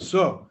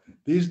 So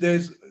these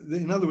days,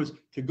 in other words,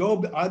 to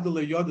go ad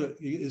yoda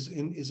is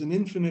an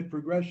infinite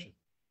progression,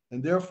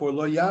 and therefore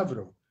lo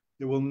yavro,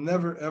 it will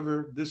never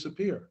ever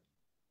disappear.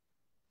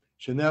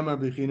 Shenamar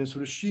bechinas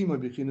rishima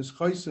bechinas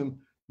chaysim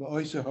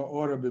ma'oise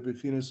ha'ora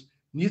bechinas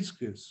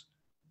nitzkis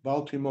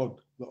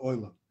baltimot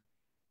la'olam.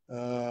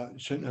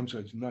 I'm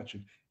sorry, not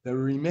shen. There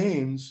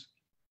remains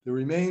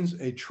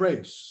a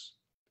trace.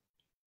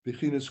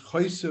 Bechinas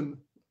chaysim.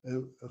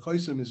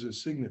 Chaysim is a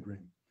signet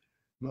ring.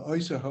 So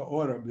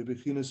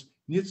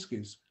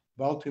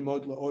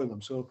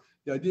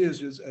the idea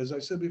is, as I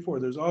said before,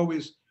 there's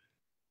always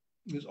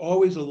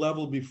a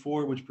level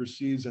before which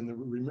precedes, and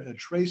a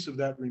trace of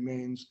that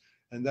remains,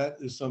 and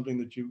that is something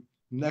that you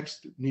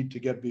next need to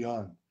get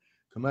beyond.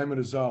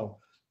 His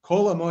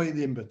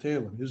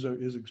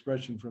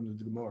expression from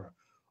the Gemara.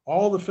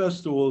 All the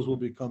festivals will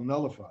become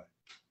nullified.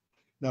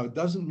 Now, it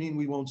doesn't mean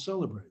we won't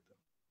celebrate them.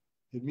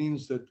 It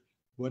means that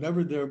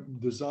whatever they're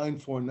designed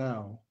for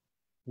now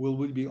will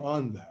be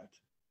beyond that.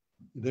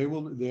 We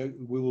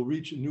will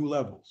reach new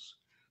levels.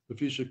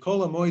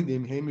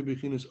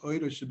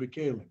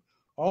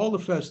 All the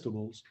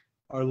festivals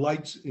are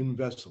lights in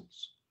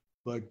vessels.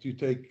 Like you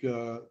take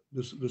the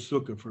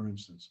sukkah, for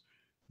instance.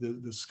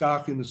 The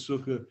skach in the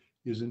sukkah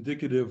is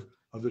indicative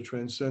of the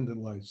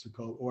transcendent lights. They're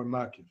called or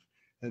makif.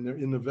 And they're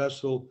in the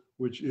vessel,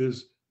 which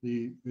is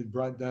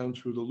brought down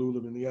through the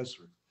lulav and the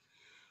esrog.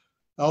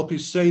 Alpi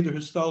Seder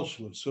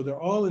Histalshalos. So they're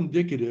all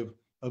indicative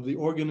of the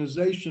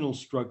organizational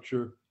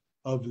structure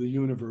of the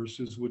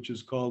universes, which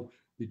is called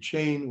the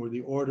chain or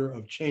the order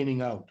of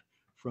chaining out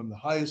from the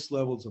highest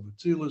levels of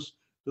Atzilus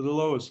to the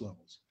lowest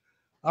levels.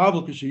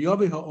 But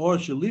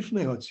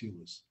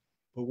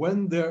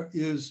when there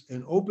is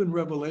an open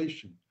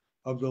revelation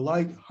of the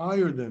light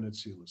higher than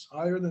Atzilus,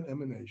 higher than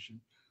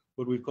emanation,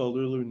 what we called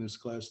earlier in this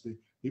class, the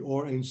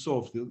Or Ein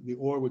Sof, the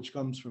Or which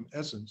comes from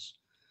essence,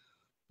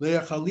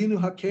 the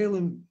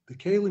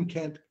kalim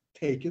can't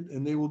take it,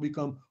 and they will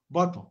become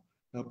batal.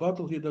 Now,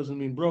 batal here doesn't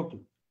mean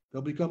broken.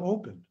 They'll become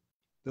opened.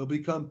 They'll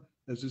become,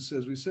 as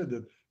we said,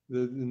 that a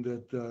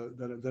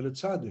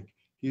tzaddik,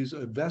 he's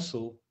a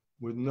vessel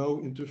with no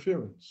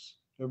interference.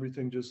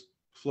 Everything just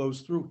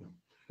flows through him.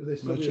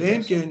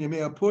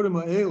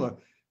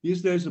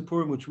 These days of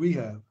Purim, which we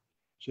have,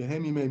 which are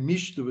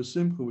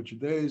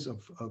days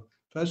of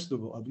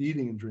festival, of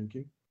eating and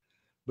drinking,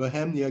 what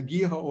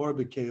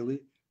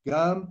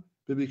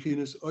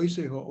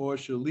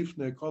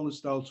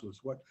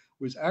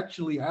was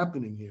actually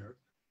happening here,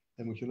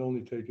 and we can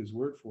only take his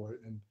word for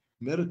it and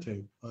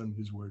meditate on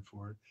his word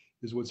for it,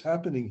 is what's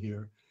happening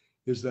here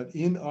is that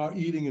in our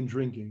eating and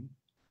drinking,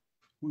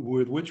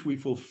 with which we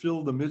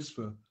fulfill the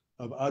mitzvah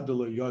of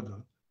Adala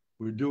Yada,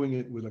 we're doing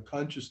it with a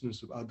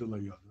consciousness of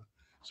Adala Yada.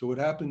 So what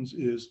happens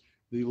is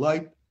the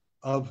light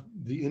of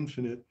the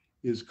infinite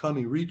is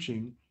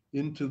reaching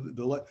into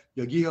the light,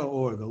 Yagia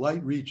Or, the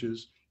light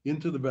reaches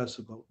into the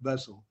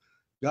vessel.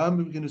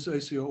 And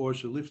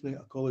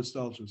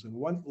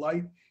one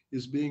light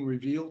is being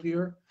revealed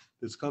here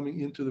that's coming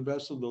into the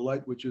vessel, the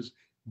light which is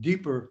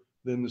deeper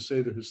than the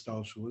Seder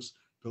Histalshalos,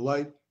 the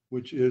light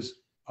which is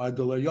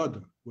Adala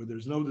Yada, where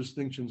there's no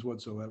distinctions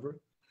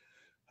whatsoever,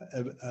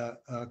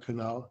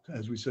 canal,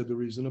 as we said, the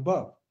reason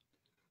above.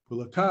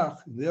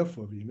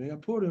 Therefore,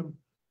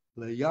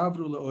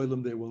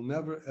 they will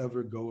never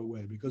ever go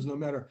away, because no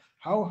matter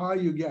how high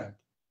you get,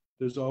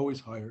 there's always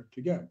higher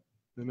to get.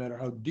 No matter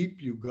how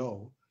deep you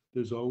go,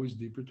 there's always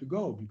deeper to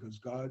go, because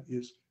God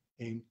is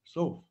Ein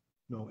Sof,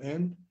 no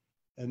end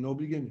and no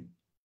beginning.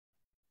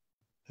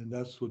 And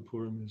that's what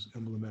Purim is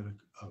emblematic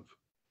of.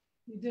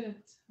 You did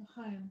it,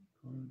 Chaim.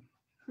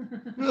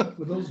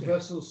 Will those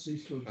vessels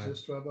cease to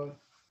exist, Rabbi?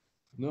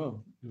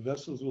 No, the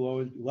vessels will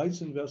always,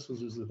 lights and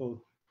vessels is the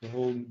whole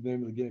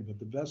name of the game, but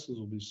the vessels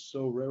will be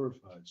so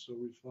rarefied, so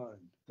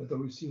refined. That they'll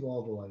receive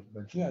all the light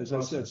eventually. Yeah, as I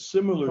said,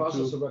 similar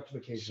process of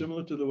rectification.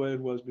 Similar to the way it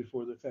was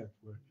before the Chet,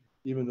 where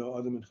even though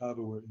Adam and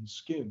Chava were in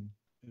skin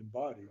and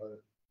body,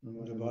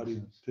 the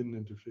body didn't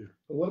interfere.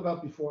 But what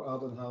about before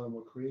Adam and Chava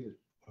were created?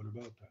 What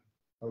about that?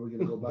 Are we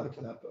going to go back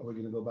to that? Are we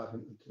going to go back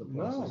into the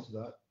process to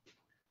that?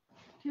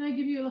 Can I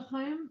give you a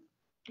l'chaim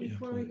Yeah,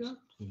 before we please, go?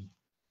 please.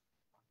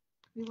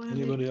 You wanna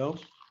Anybody make-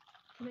 else?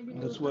 can I give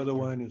you That's a why the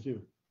l'chaim? wine is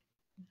here.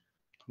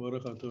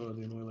 Baruch atah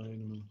Adonai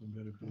Eloheinu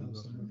melech haolam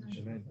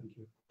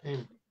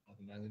Thank you.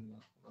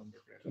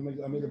 Amen.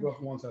 I made the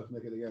bracha once, I have to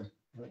make it again.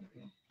 Right?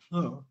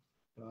 Oh,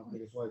 I'll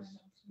make it twice.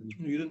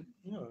 you didn't?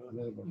 I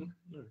made a bracha.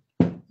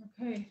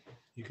 Okay.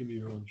 You can be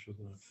your own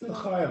shulchan. So,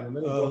 L'chaim, I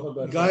made a bracha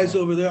about- Guys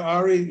over there,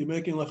 Ari, you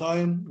making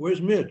l'chaim?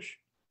 Where's Mitch?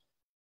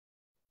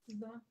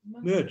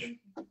 Mitch.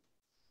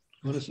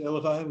 Want to say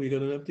l'chaim? We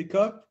got an empty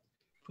cup?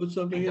 Put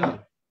something in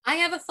it. I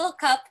have a full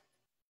cup.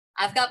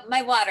 I've got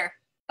my water.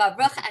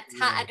 Baruch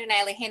atah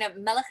Adonai Eloheinu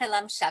melech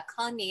haolam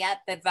shakol niyat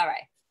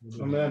b'dvarei.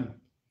 Amen.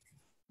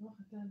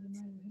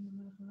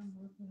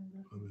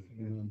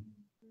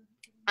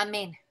 Amen.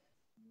 Amen.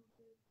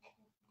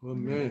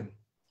 Amen.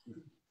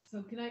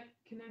 So can I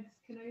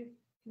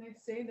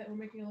say that we're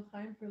making a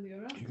l'chaim for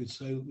Leora? You could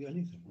say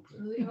anything.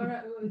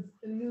 Leora was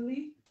a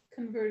newly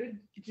converted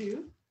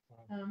Jew.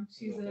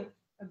 She's a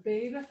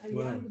babe, a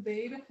young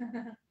babe,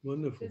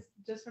 Wonderful.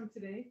 just from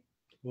today.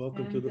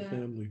 Welcome to the And,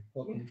 family.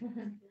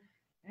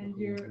 And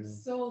your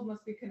soul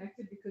must be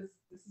connected because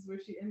this is where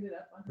she ended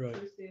up on her Right.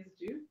 first day as a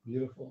Jew.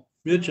 Beautiful.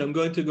 Mitch, I'm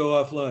going to go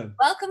offline.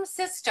 Welcome,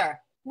 sister.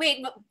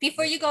 Wait,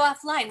 before you go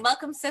offline,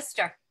 welcome,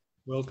 sister.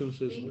 Welcome,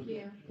 sister. Thank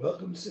you.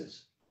 Welcome,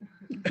 sis.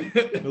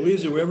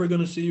 Louisa, we're ever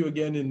going to see you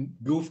again in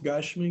Goof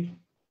Gashmi?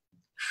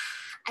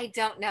 I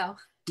don't know.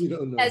 You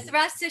don't know.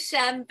 Ezras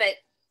Hashem, but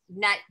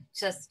not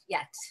just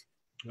yet.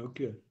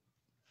 Okay.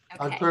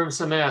 Okay. Purim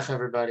Sameach,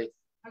 everybody.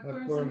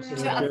 Hakor Purim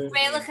Sameach. To a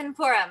Freilich and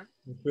Purim.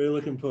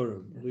 Freilich and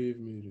Purim. Leave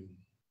meeting.